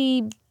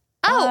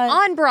 Oh,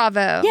 on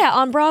Bravo. Yeah,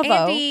 on Bravo.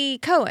 Andy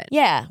Cohen.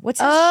 Yeah, what's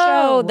his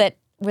show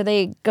where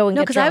they go and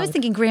No, get because drunk? I was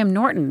thinking Graham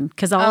Norton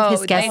because all of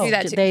his they guests do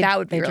that too. That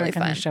would be they really drink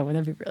on fun. the show.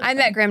 That'd be really I fun.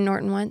 met Graham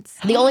Norton once.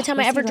 the only time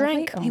I Was ever he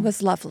lovely? drank. He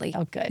was lovely.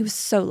 Oh, good. He was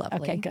so lovely.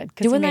 Okay, good.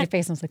 Because he made a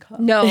face and I was like, oh.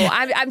 No,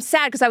 I'm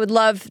sad because I would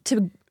love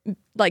to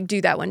like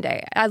do that one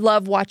day. I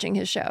love watching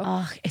his show.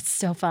 Oh, it's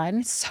so fun.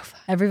 It's so fun.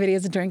 Everybody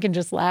has a drink and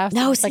just laughs.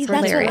 No, It's see, like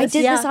that's what, I hilarious.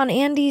 did this on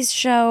Andy's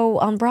show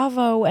on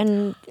Bravo,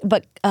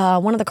 but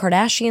one of the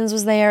Kardashians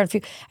was there, and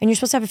you're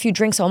supposed to have a few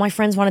drinks. So all my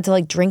friends wanted to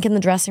like drink in the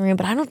dressing room,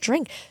 but I don't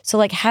drink. So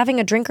like having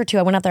a drink or two,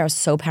 I went out there. I was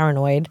so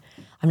paranoid.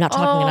 I'm not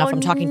talking enough.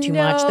 I'm talking too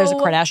much. There's a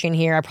Kardashian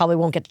here. I probably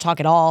won't get to talk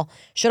at all.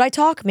 Should I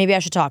talk? Maybe I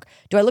should talk.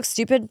 Do I look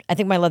stupid? I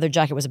think my leather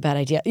jacket was a bad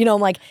idea. You know,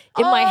 I'm like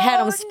in my head,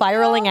 I'm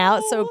spiraling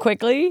out so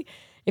quickly.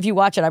 If you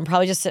watch it, I'm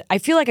probably I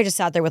feel like I just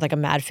sat there with like a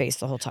mad face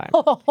the whole time.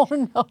 Oh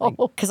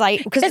no!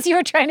 Because you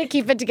were trying to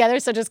keep it together,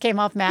 so it just came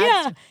off mad.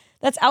 yeah,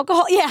 that's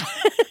alcohol. Yeah,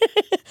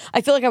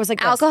 I feel like I was like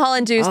this.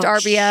 Alcohol-induced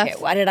RBF.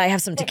 Shit, why did I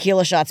have some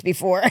tequila shots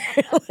before?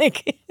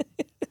 Like,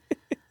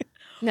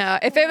 No,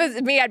 if it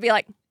was me, I'd be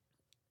like,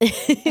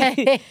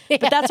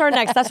 but that's our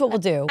next. That's what we'll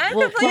do.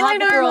 We'll have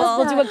the girls.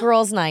 We'll do a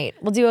girls' night.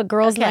 We'll do a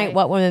girls' night.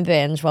 What Women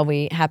Binge while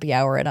we happy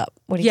hour it up.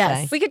 What do you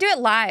say? we could do it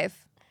live.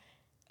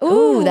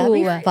 Ooh, that'd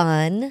be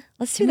fun.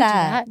 Let's do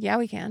that. Yeah,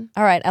 we can.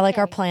 All right, I like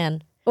our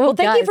plan. Well,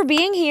 thank you for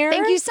being here.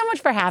 Thank you so much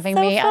for having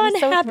So me. fun. I'm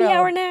so happy thrilled.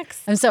 hour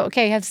next. I'm so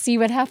okay. Have see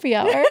you at happy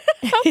hour.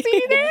 I'll see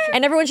you there.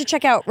 And everyone should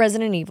check out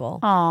Resident Evil.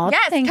 Aw,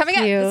 Yes, thank coming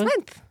you. up this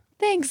month.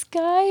 Thanks,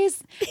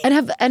 guys.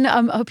 And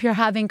hope you're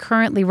having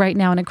currently right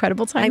now an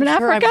incredible time I'm in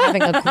sure Africa. I'm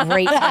having a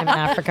great time in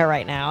Africa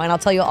right now, and I'll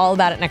tell you all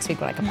about it next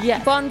week when I come back.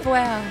 Yes. Bon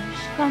voyage.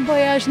 Bon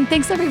voyage. And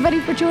thanks everybody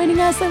for joining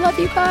us. I love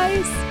you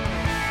guys.